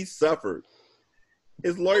that he suffered.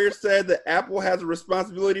 His lawyer said that Apple has a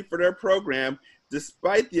responsibility for their program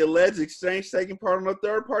despite the alleged exchange taking part on a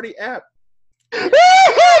third-party app. What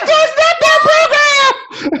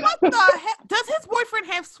the heck? Does his boyfriend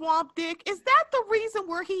have swamp dick? Is that the reason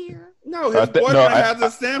we're here? No, his boyfriend has a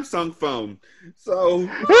Samsung phone. So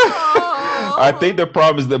I think the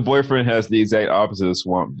problem is the boyfriend has the exact opposite of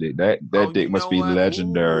swamp dick. That dick must be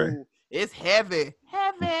legendary. Ooh, it's heavy.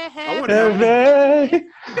 Heavy.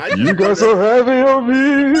 You got so heavy on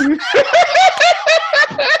me.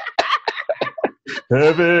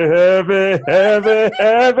 Heavy.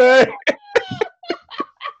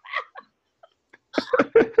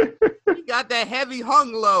 He got that heavy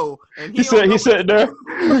hung low, and he said there.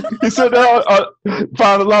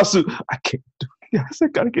 Filed a lawsuit. I can't do it. Guys, I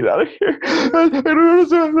gotta get out of here.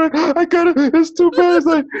 I gotta. It's too bad. It's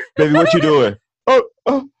like, baby, what you doing? I'm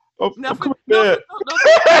coming back.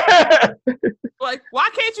 Like, why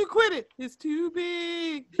can't you quit it? It's too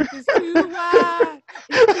big. It's too wide.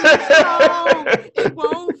 It's too strong. It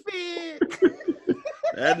won't fit.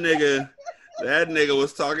 That nigga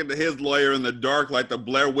was talking to his lawyer in the dark like the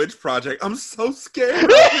Blair Witch Project. I'm so scared.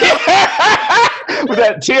 With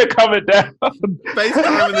that tear coming down.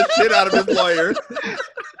 FaceTiming the shit out of his lawyer.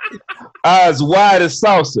 Eyes wide as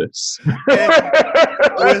saucers.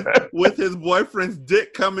 With his boyfriend's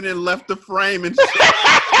dick coming in left the frame and shit.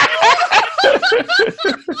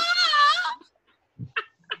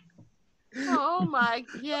 Oh my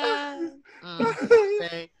God.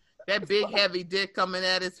 That big heavy dick coming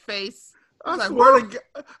at his face. I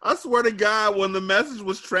swear to God, when the message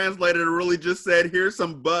was translated, it really just said, "Here's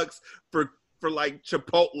some bucks for like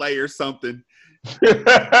Chipotle or something.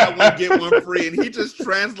 I will get one free." And he just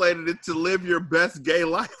translated it to "live your best gay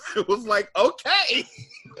life." It was like, okay.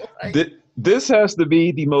 This has to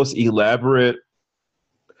be the most elaborate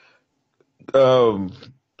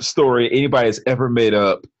story anybody has ever made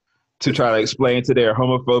up to try to explain to their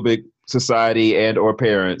homophobic society and or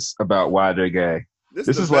parents about why they're gay. This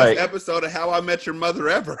is the best episode of How I Met Your Mother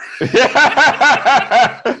ever.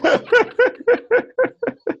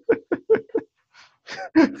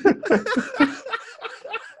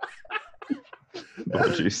 Oh,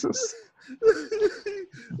 Jesus.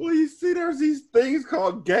 Well, you see, there's these things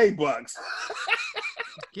called gay bucks.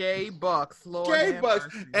 Gay bucks, Lord. Gay bucks.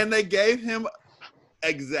 And they gave him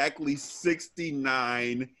exactly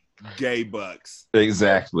 69 gay bucks.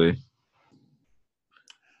 Exactly.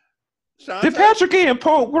 Shante? Did Patrick Ian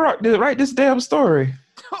Polk write this damn story?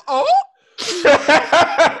 Oh?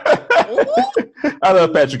 I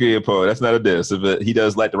love Patrick Ian Polk. That's not a diss. But he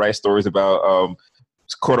does like to write stories about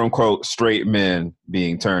quote unquote straight men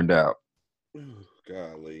being turned out.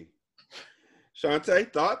 Golly.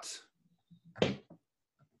 Shante, thoughts? I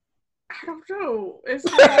don't know.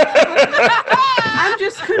 I'm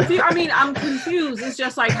just confused. I mean, I'm confused. It's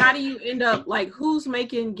just like, how do you end up, like, who's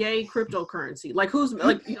making gay cryptocurrency? Like, who's,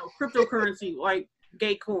 like, cryptocurrency, like,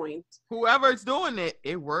 gay coins? Whoever's doing it,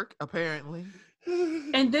 it worked, apparently.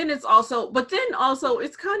 And then it's also,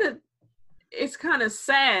 it's kind of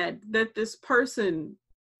sad that this person,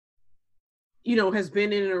 has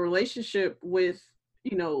been in a relationship with,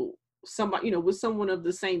 somebody, with someone of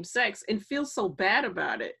the same sex and feels so bad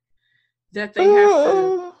about it. That they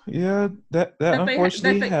have to, that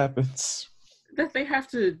unfortunately happens. That they have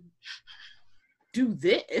to do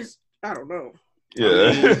this. I don't know.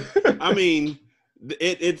 Yeah, I mean,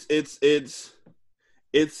 it's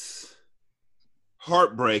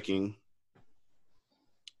heartbreaking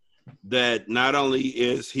that not only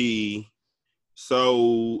is he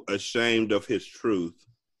so ashamed of his truth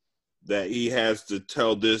that he has to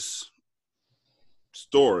tell this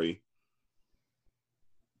story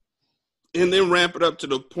and then ramp it up to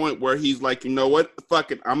the point where he's like, you know what?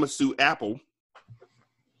 Fuck it. I'm going to sue Apple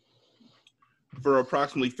for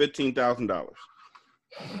approximately $15,000.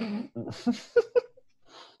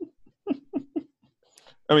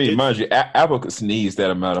 I mean, mind you, Apple could sneeze that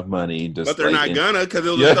amount of money. Just but they're not gonna, because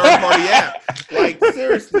it was a third-party app. Like,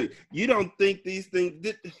 seriously, you don't think these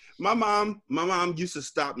things... My mom used to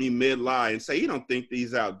stop me mid-lie and say, you don't think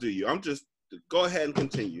these out, do you? I'm just... Go ahead and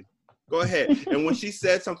continue. Go ahead. And when she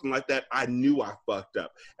said something like that, I knew I fucked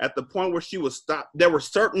up. At the point where she was stopped, there were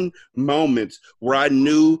certain moments where I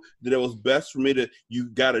knew that it was best for me to... You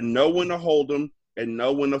got to know when to hold them and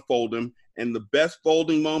know when to fold them. And the best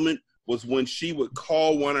folding moment was when she would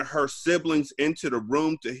call one of her siblings into the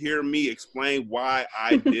room to hear me explain why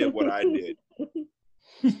I did what I did.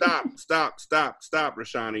 Stop,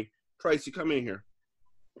 Rashani. Tracy, come in here.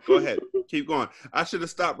 Go ahead. Keep going. I should have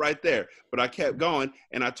stopped right there, but I kept going,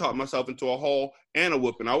 and I talked myself into a hole and a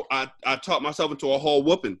whooping. I taught myself into a whole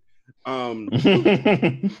whooping. And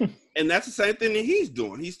that's the same thing that he's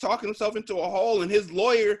doing. He's talking himself into a hole, and his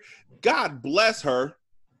lawyer, God bless her,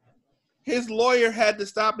 his lawyer had to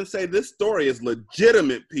stop and say, this story is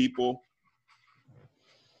legitimate, people.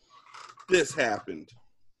 This happened.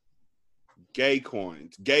 Gay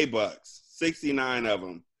coins, gay bucks, 69 of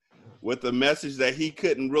them, with a message that he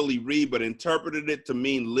couldn't really read, but interpreted it to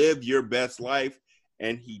mean live your best life.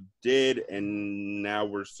 And he did, and now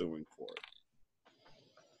we're suing for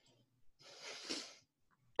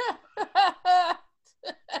it.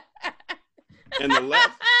 And the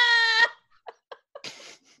last...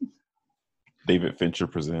 David Fincher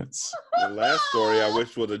presents. The last story I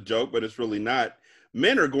wish was a joke, but it's really not.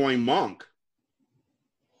 Men are going monk.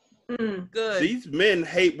 Good. These men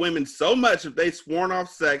hate women so much if they've sworn off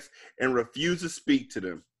sex and refuse to speak to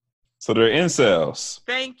them. So they're incels.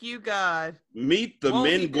 Thank you, God. Meet the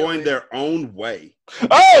men going their own way.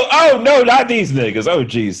 Oh, no, not these niggas. Oh,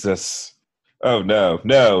 Jesus. Oh, no.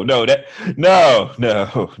 Mm-mm.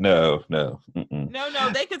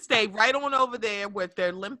 No, they could stay right on over there with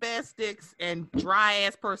their limp ass sticks and dry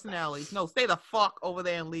ass personalities. No, stay the fuck over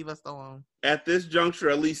there and leave us alone. At this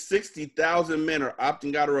juncture, at least 60,000 men are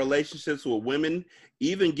opting out of relationships with women,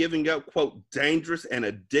 even giving up, quote, dangerous and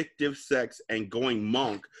addictive sex and going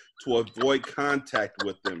monk to avoid contact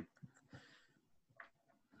with them.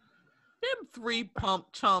 Them 3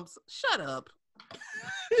 pump chumps, shut up.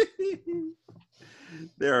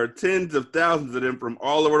 There are tens of thousands of them from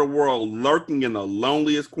all over the world lurking in the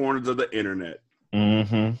loneliest corners of the internet.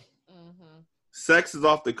 Mm-hmm. Sex is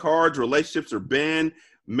off the cards. Relationships are banned.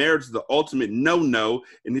 Marriage is the ultimate no-no.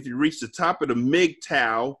 And if you reach the top of the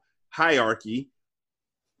MGTOW hierarchy,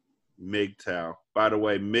 MGTOW. By the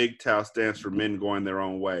way, MGTOW stands for men going their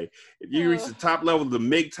own way. If you reach the top level of the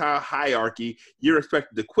MGTOW hierarchy, you're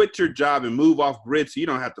expected to quit your job and move off grid so you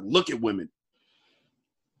don't have to look at women.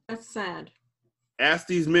 That's sad. Ask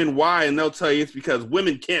these men why, and they'll tell you it's because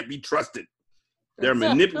women can't be trusted. They're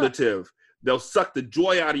manipulative. They'll suck the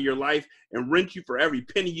joy out of your life and rent you for every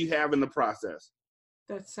penny you have in the process.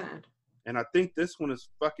 That's sad. And I think this one is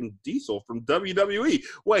fucking Diesel from WWE.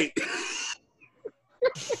 Wait.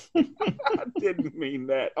 I didn't mean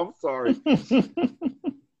that. I'm sorry.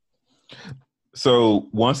 So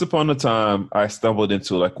once upon a time, I stumbled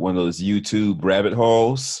into like one of those YouTube rabbit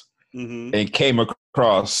holes and came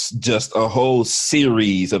across just a whole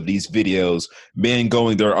series of these videos, men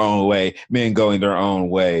going their own way,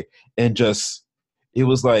 and just it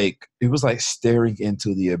was like staring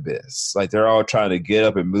into the abyss. Like they're all trying to get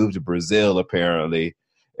up and move to Brazil apparently,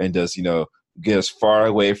 and just get as far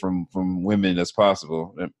away from women as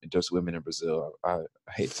possible. Just women in Brazil. I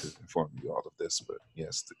hate to inform you all of this, but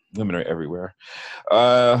yes, women are everywhere.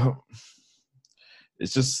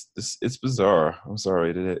 It's bizarre. I'm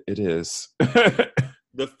sorry. It is.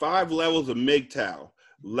 The 5 levels of MGTOW.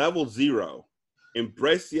 Level 0.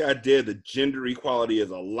 Embrace the idea that gender equality is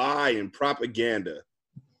a lie and propaganda.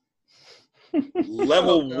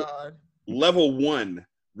 Level 1.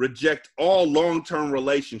 Reject all long-term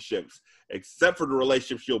relationships, except for the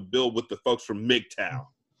relationships you'll build with the folks from MGTOW.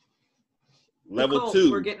 Level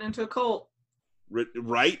 2. We're getting into a cult.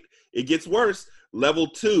 Right? It gets worse. Level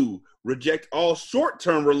 2. Reject all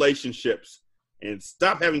short-term relationships and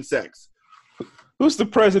stop having sex. Who's the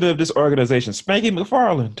president of this organization? Spanky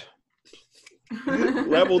McFarland.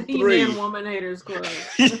 Level 3. He-Man Woman Haters Club.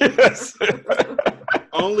 Yes.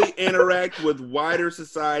 only interact with wider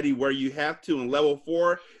society where you have to, in level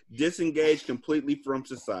 4, disengage completely from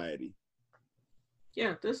society.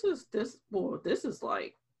 Yeah, this is a cult.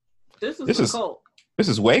 This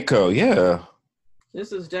is Waco, yeah.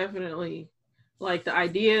 This is definitely like the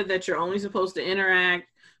idea that you're only supposed to interact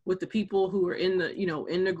with the people who are in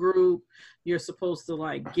the group. You're supposed to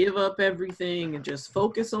like give up everything and just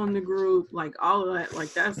focus on the group, like all of that.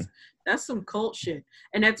 Like that's some cult shit.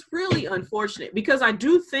 And that's really unfortunate because I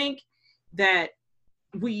do think that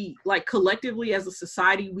we like collectively as a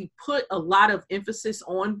society, we put a lot of emphasis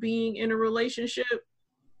on being in a relationship,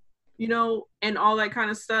 and all that kind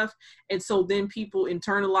of stuff. And so then people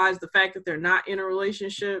internalize the fact that they're not in a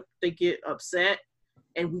relationship, they get upset,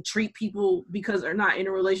 and we treat people because they're not in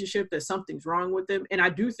a relationship that something's wrong with them. And I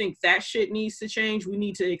do think that shit needs to change. We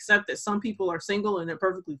need to accept that some people are single and they're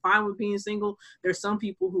perfectly fine with being single. There's some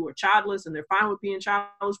people who are childless and they're fine with being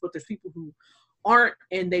childless, but there's people who aren't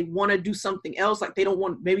and they want to do something else. Like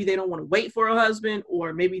maybe they don't want to wait for a husband,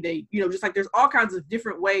 or maybe they, just like there's all kinds of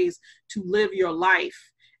different ways to live your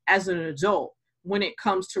life as an adult when it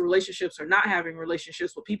comes to relationships or not having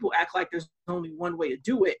relationships, where people act like there's only one way to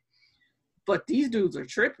do it. But these dudes are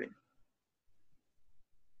tripping.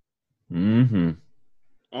 Mm-hmm.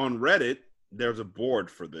 On Reddit, there's a board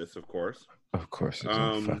for this, of course. Of course, it's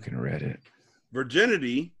on fucking Reddit.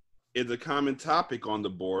 Virginity is a common topic on the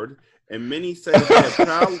board, and many say they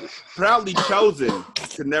have proudly chosen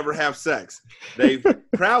to never have sex. They've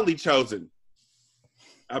proudly chosen.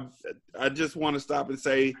 I just want to stop and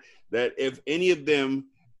say that if any of them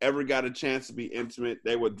ever got a chance to be intimate,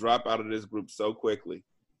 they would drop out of this group so quickly.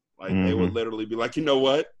 Like, they would literally be like, you know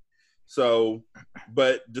what? So,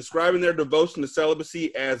 but describing their devotion to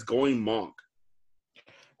celibacy as going monk.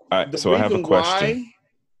 So I have a question.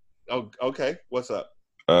 Okay. What's up?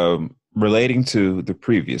 Relating to the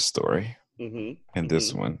previous story and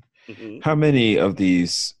this one, how many of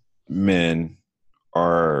these men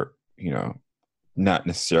are, not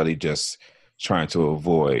necessarily just trying to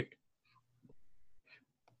avoid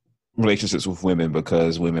relationships with women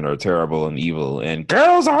because women are terrible and evil and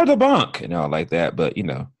girls are the bunk and all like that, but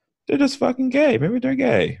they're just fucking gay. Maybe they're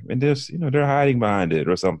gay and just they're hiding behind it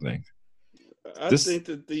or something. I think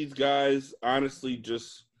that these guys honestly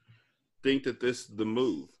just think that this is the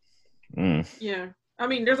move. Yeah, I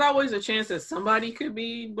mean, there's always a chance that somebody could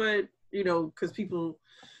be, but because people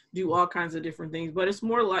do all kinds of different things. But it's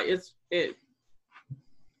more like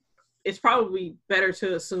it's probably better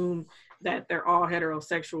to assume that they're all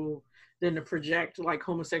heterosexual than to project like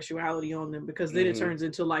homosexuality on them, because then it turns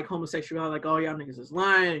into like homosexuality, like, oh, y'all niggas is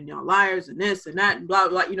lying and y'all liars and this and that and blah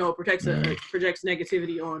blah. It projects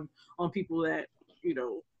negativity on people that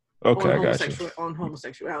Okay, I got you. On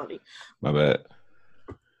homosexuality. My bad.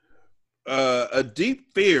 A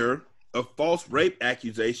deep fear of false rape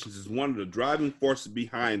accusations is one of the driving forces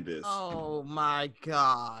behind this. Oh my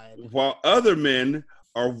God! While other men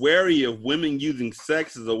are wary of women using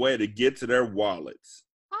sex as a way to get to their wallets.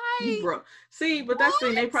 Bro, see, but that's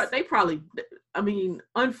the thing. They probably. I mean,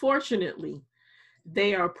 unfortunately,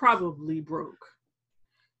 they are probably broke.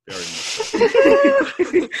 Very much.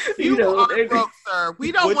 You are broke, sir.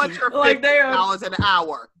 We don't want your $50 an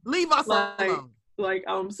hour. Leave us alone. Like,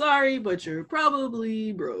 I'm sorry, but you're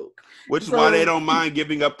probably broke. Which is why they don't mind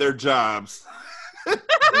giving up their jobs.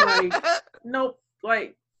 Like, nope.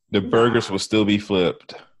 Like, the burgers will still be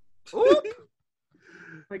flipped.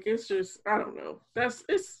 Like, it's just, I don't know. But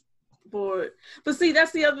see,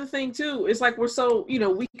 that's the other thing too. It's like we're so,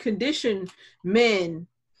 we condition men,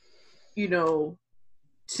 to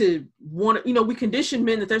want to, we condition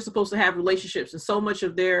men that they're supposed to have relationships, and so much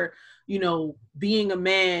of their, being a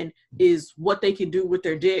man is what they can do with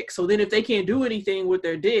their dick. So then if they can't do anything with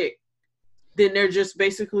their dick, then they're just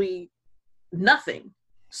basically nothing.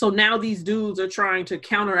 So now these dudes are trying to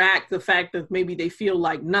counteract the fact that maybe they feel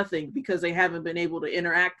like nothing because they haven't been able to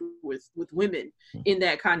interact with women in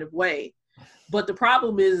that kind of way. But the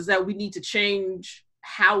problem is that we need to change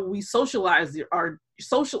how we socialize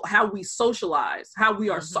how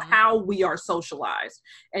we are socialized,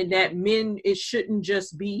 and that men, it shouldn't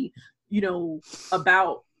just be,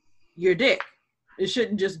 about your dick. It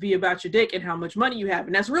shouldn't just be about your dick and how much money you have.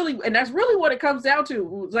 And that's really what it comes down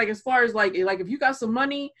to. Like, as far as like if you got some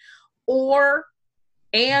money or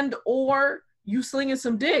you slinging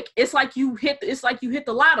some dick, it's like you hit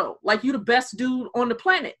the lotto. Like, you the best dude on the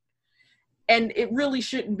planet. And it really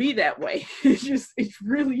shouldn't be that way. It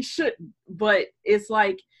really shouldn't. But it's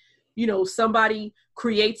like, somebody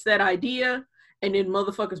creates that idea, and then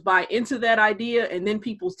motherfuckers buy into that idea, and then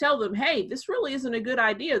people tell them, hey, this really isn't a good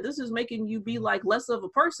idea, this is making you be like less of a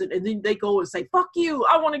person, and then they go and say, fuck you,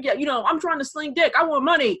 I want to get, I'm trying to sling dick, I want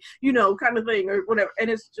money, kind of thing, or whatever. And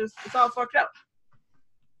it's all fucked up.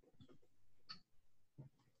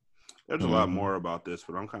 There's a lot more about this,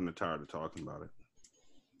 but I'm kind of tired of talking about it.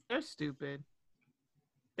 They're stupid.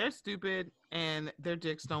 They're stupid, and their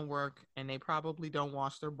dicks don't work, and they probably don't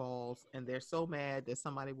wash their balls, and they're so mad that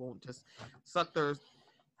somebody won't just suck their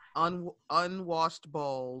unwashed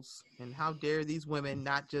balls. And how dare these women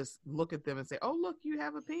not just look at them and say, oh, look, you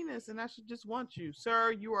have a penis, and I should just want you.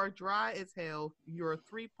 Sir, you are dry as hell. You're a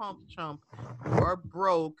 3-pump chump. You are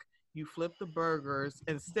broke. You flip the burgers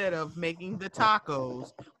instead of making the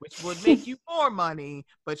tacos, which would make you more money,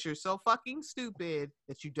 but you're so fucking stupid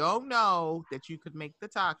that you don't know that you could make the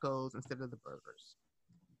tacos instead of the burgers.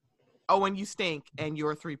 Oh, and you stink, and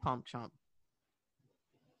you're a 3-pump chump.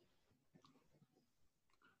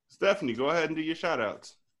 Stephanie, go ahead and do your shout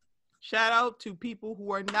outs. Shout out to people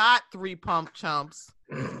who are not 3-pump chumps.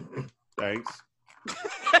 Thanks.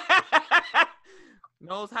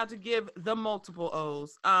 Knows how to give the multiple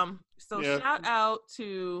O's. Shout out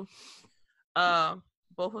to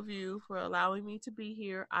both of you for allowing me to be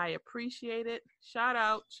here. I appreciate it. Shout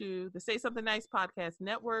out to the Say Something Nice Podcast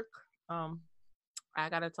Network. I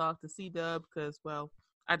gotta talk to C-Dub because, well,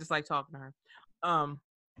 I just like talking to her.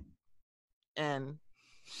 And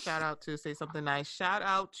shout out to Say Something Nice. Shout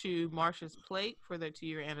out to Marsha's Plate for their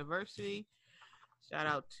 2-year anniversary. Shout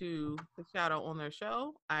out to the shout out on their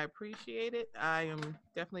show. I appreciate it. I am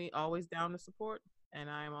definitely always down to support, and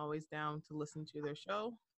I am always down to listen to their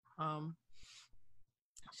show. Shout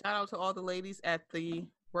out to all the ladies at the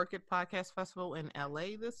Work It Podcast Festival in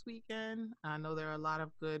LA this weekend. I know there are a lot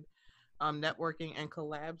of good networking and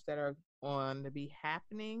collabs that are on to be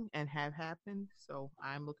happening and have happened. So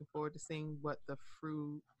I'm looking forward to seeing what the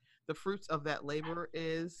fruits of that labor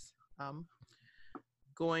is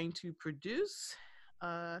going to produce.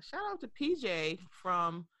 Shout out to PJ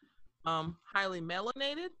from Highly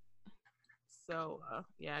Melanated. So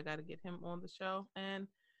I got to get him on the show. And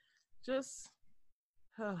just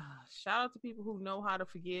shout out to people who know how to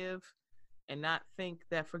forgive and not think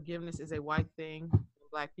that forgiveness is a white thing.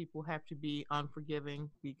 Black people have to be unforgiving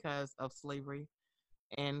because of slavery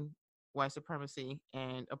and white supremacy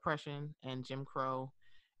and oppression and Jim Crow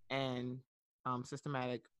and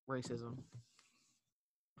systematic racism.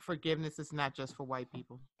 Forgiveness is not just for white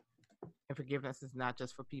people, and forgiveness is not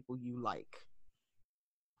just for people you like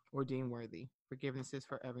or deem worthy. Forgiveness is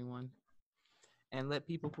for everyone, and let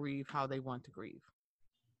people grieve how they want to grieve.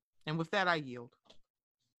 And with that, I yield.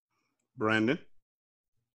 Brandon.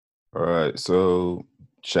 All right, so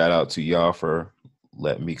shout out to y'all for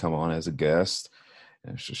letting me come on as a guest,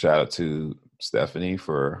 and shout out to Stephanie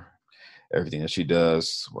for everything that she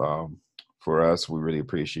does for us. We really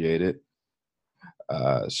appreciate it.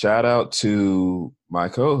 Shout out to my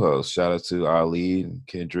co-host. Shout out to Ali and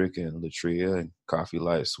Kendrick and Latria and Coffee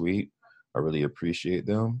Light Sweet. I really appreciate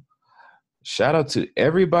them. Shout out to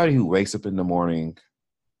everybody who wakes up in the morning,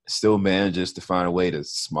 still manages to find a way to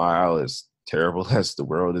smile as terrible as the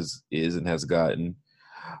world is and has gotten.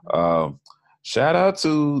 Shout out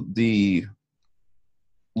to the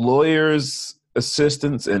lawyers,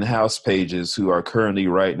 assistants, and house pages who are currently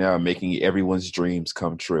right now making everyone's dreams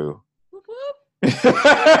come true.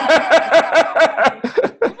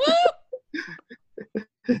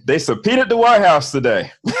 They subpoenaed the White House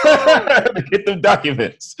today to get them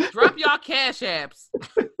documents. Drop y'all cash apps.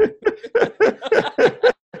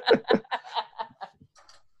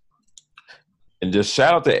 And just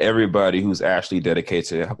shout out to everybody who's actually dedicated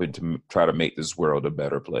to helping to try to make this world a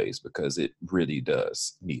better place, because it really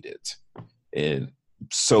does need it in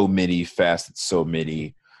so many facets, so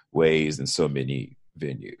many ways, and so many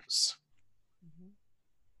venues.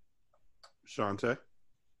 Shante.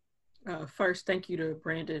 First, thank you to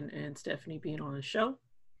Brandon and Stephanie being on the show.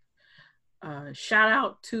 Shout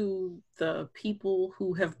out to the people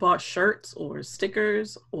who have bought shirts or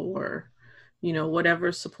stickers or,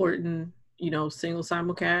 whatever, supporting, single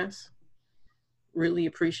simulcast. Really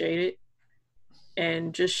appreciate it.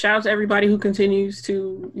 And just shout out to everybody who continues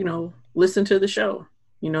to, listen to the show,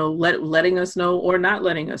 letting us know or not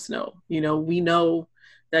letting us know. We know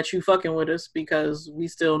that you fucking with us because we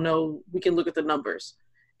still know we can look at the numbers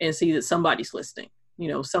and see that somebody's listening.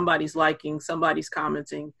 Somebody's liking, somebody's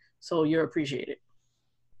commenting, so you're appreciated.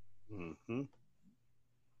 Mm-hmm.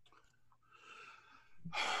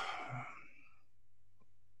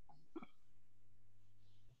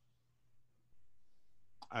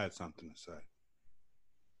 I had something to say.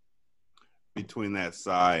 between that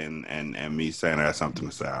sigh and me saying I had something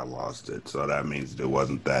to say, I lost it. So that means it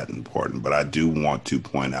wasn't that important. But I do want to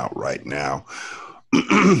point out right now,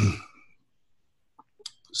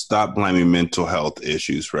 stop blaming mental health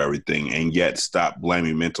issues for everything, and yet stop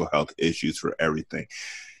blaming mental health issues for everything.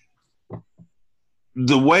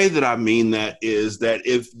 The way that I mean that is that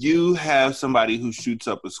if you have somebody who shoots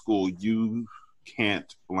up a school, you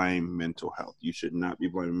can't blame mental health. You should not be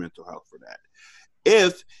blaming mental health for that.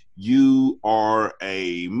 If you are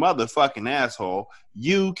a motherfucking asshole,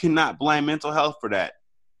 you cannot blame mental health for that.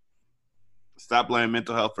 Stop blaming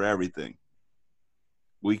mental health for everything.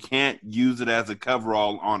 We can't use it as a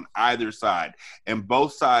coverall on either side. And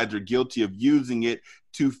both sides are guilty of using it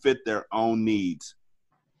to fit their own needs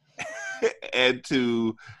and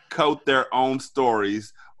to coat their own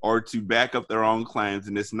stories or to back up their own claims.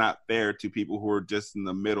 And it's not fair to people who are just in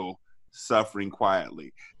the middle suffering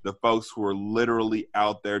quietly. The folks who are literally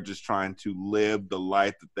out there just trying to live the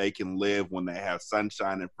life that they can live when they have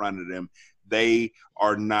sunshine in front of them. They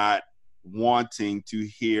are not wanting to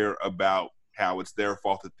hear about how it's their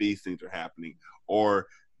fault that these things are happening, or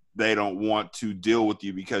they don't want to deal with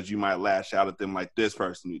you because you might lash out at them like this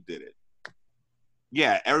person who did it.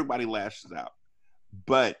 Yeah, everybody lashes out.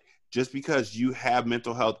 But just because you have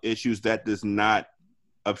mental health issues, that does not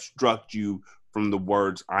obstruct you from the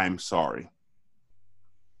words, I'm sorry.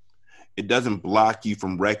 It doesn't block you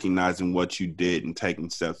from recognizing what you did and taking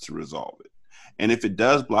steps to resolve it. And if it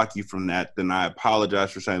does block you from that, then I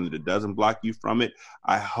apologize for saying that it doesn't block you from it.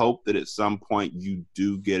 I hope that at some point you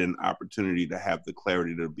do get an opportunity to have the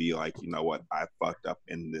clarity to be like, you know what, I fucked up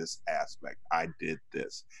in this aspect. I did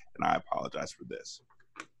this, and I apologize for this.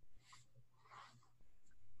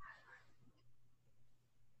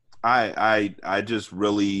 I just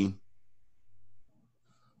really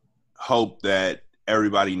hope that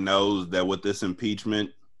everybody knows that with this impeachment,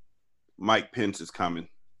 Mike Pence is coming.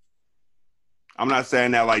 I'm not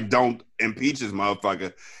saying that like don't impeach this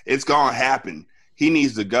motherfucker. It's gonna happen. He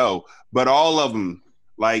needs to go. But all of them,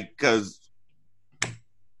 like, because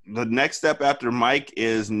the next step after Mike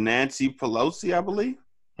is Nancy Pelosi, I believe.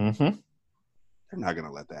 Mm-hmm. They're not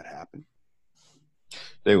gonna let that happen.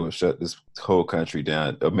 They will shut this whole country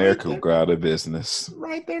down. America will go out of business.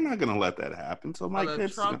 Right, they're not gonna let that happen. So Mike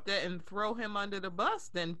Pence, Trump didn't throw him under the bus,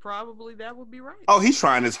 then probably that would be right. Oh, he's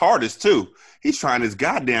trying his hardest too. He's trying his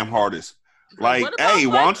goddamn hardest. Like, hey,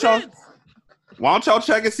 why don't y'all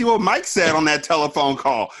check and see what Mike said on that telephone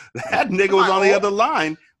call? That nigga was on the other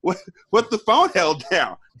line with the phone held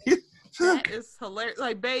down. That is hilarious.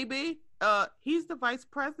 Like, baby, he's the vice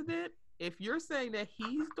president. If you're saying that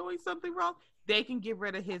he's doing something wrong, they can get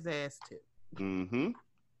rid of his ass too. Mm-hmm.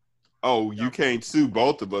 Oh, you can't sue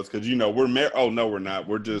both of us because, you know, we're married. Oh, no, we're not.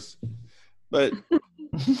 We're just, but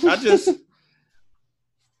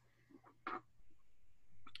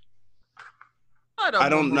I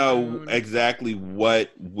don't know exactly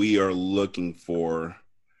what we are looking for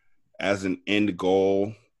as an end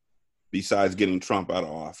goal besides getting Trump out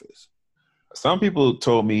of office. Some people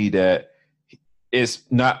told me that it's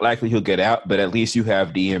not likely he'll get out, but at least you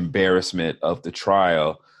have the embarrassment of the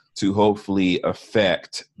trial to hopefully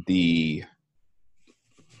affect the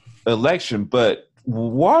election. But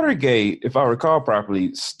Watergate, if I recall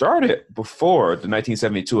properly, started before the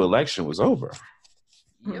 1972 election was over.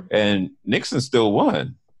 Yep. And Nixon still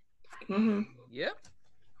won. Mm-hmm. Yep.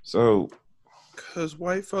 So, because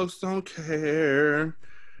white folks don't care.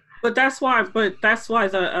 But that's why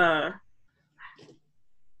the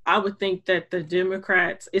I would think that the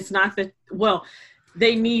Democrats, it's not that, well,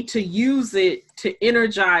 they need to use it to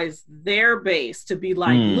energize their base to be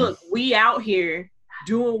like, look, we out here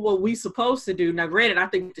doing what we supposed to do. Now, granted, I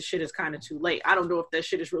think the shit is kind of too late. I don't know if that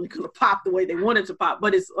shit is really going to pop the way they want it to pop,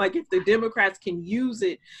 but it's like if the Democrats can use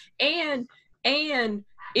it and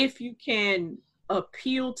if you can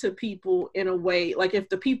appeal to people in a way, like if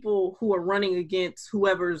the people who are running against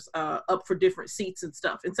whoever's up for different seats and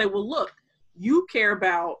stuff and say, well, look, you care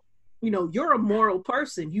about, you know, you're a moral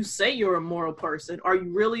person. You say you're a moral person. Are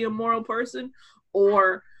you really a moral person?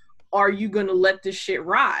 Or are you going to let this shit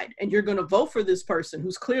ride and you're going to vote for this person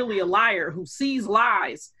who's clearly a liar, who sees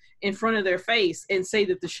lies in front of their face and say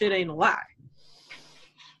that the shit ain't a lie?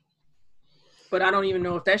 But I don't even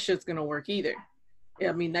know if that shit's going to work either.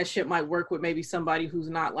 I mean, that shit might work with maybe somebody who's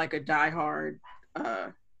not like a diehard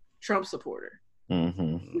Trump supporter,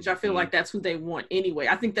 which I feel like that's who they want anyway.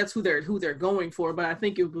 I think that's who they're going for, but I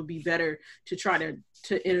think it would be better to try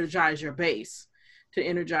to energize your base, to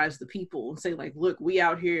energize the people and say like, look, we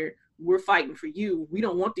out here, we're fighting for you. We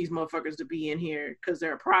don't want these motherfuckers to be in here because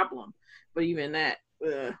they're a problem. But even that,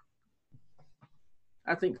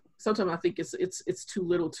 I think it's too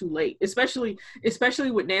little, too late. Especially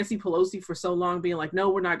with Nancy Pelosi for so long being like, no,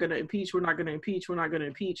 we're not going to impeach,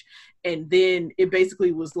 and then it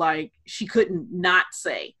basically was like she couldn't not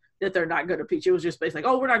say that they're not going to impeach. It was just basically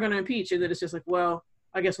like, oh, we're not going to impeach, and then it's just like, well,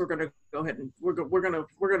 I guess we're going to go ahead and we're going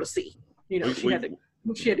to see. You know, she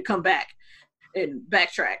had to come back and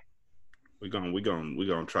backtrack. We're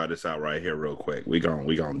gonna try this out right here real quick. We're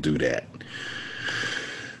gonna do that.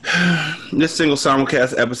 This single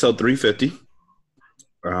simulcast episode 350.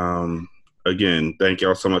 Again, thank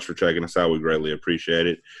y'all so much for checking us out. We greatly appreciate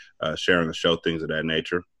it. Sharing the show, things of that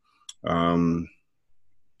nature.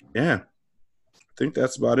 Yeah, I think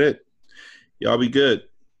that's about it. Y'all be good.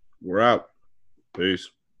 We're out. Peace.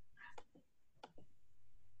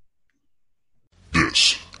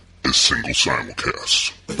 This is Single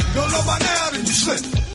Simulcast. Don't know by now that you slip.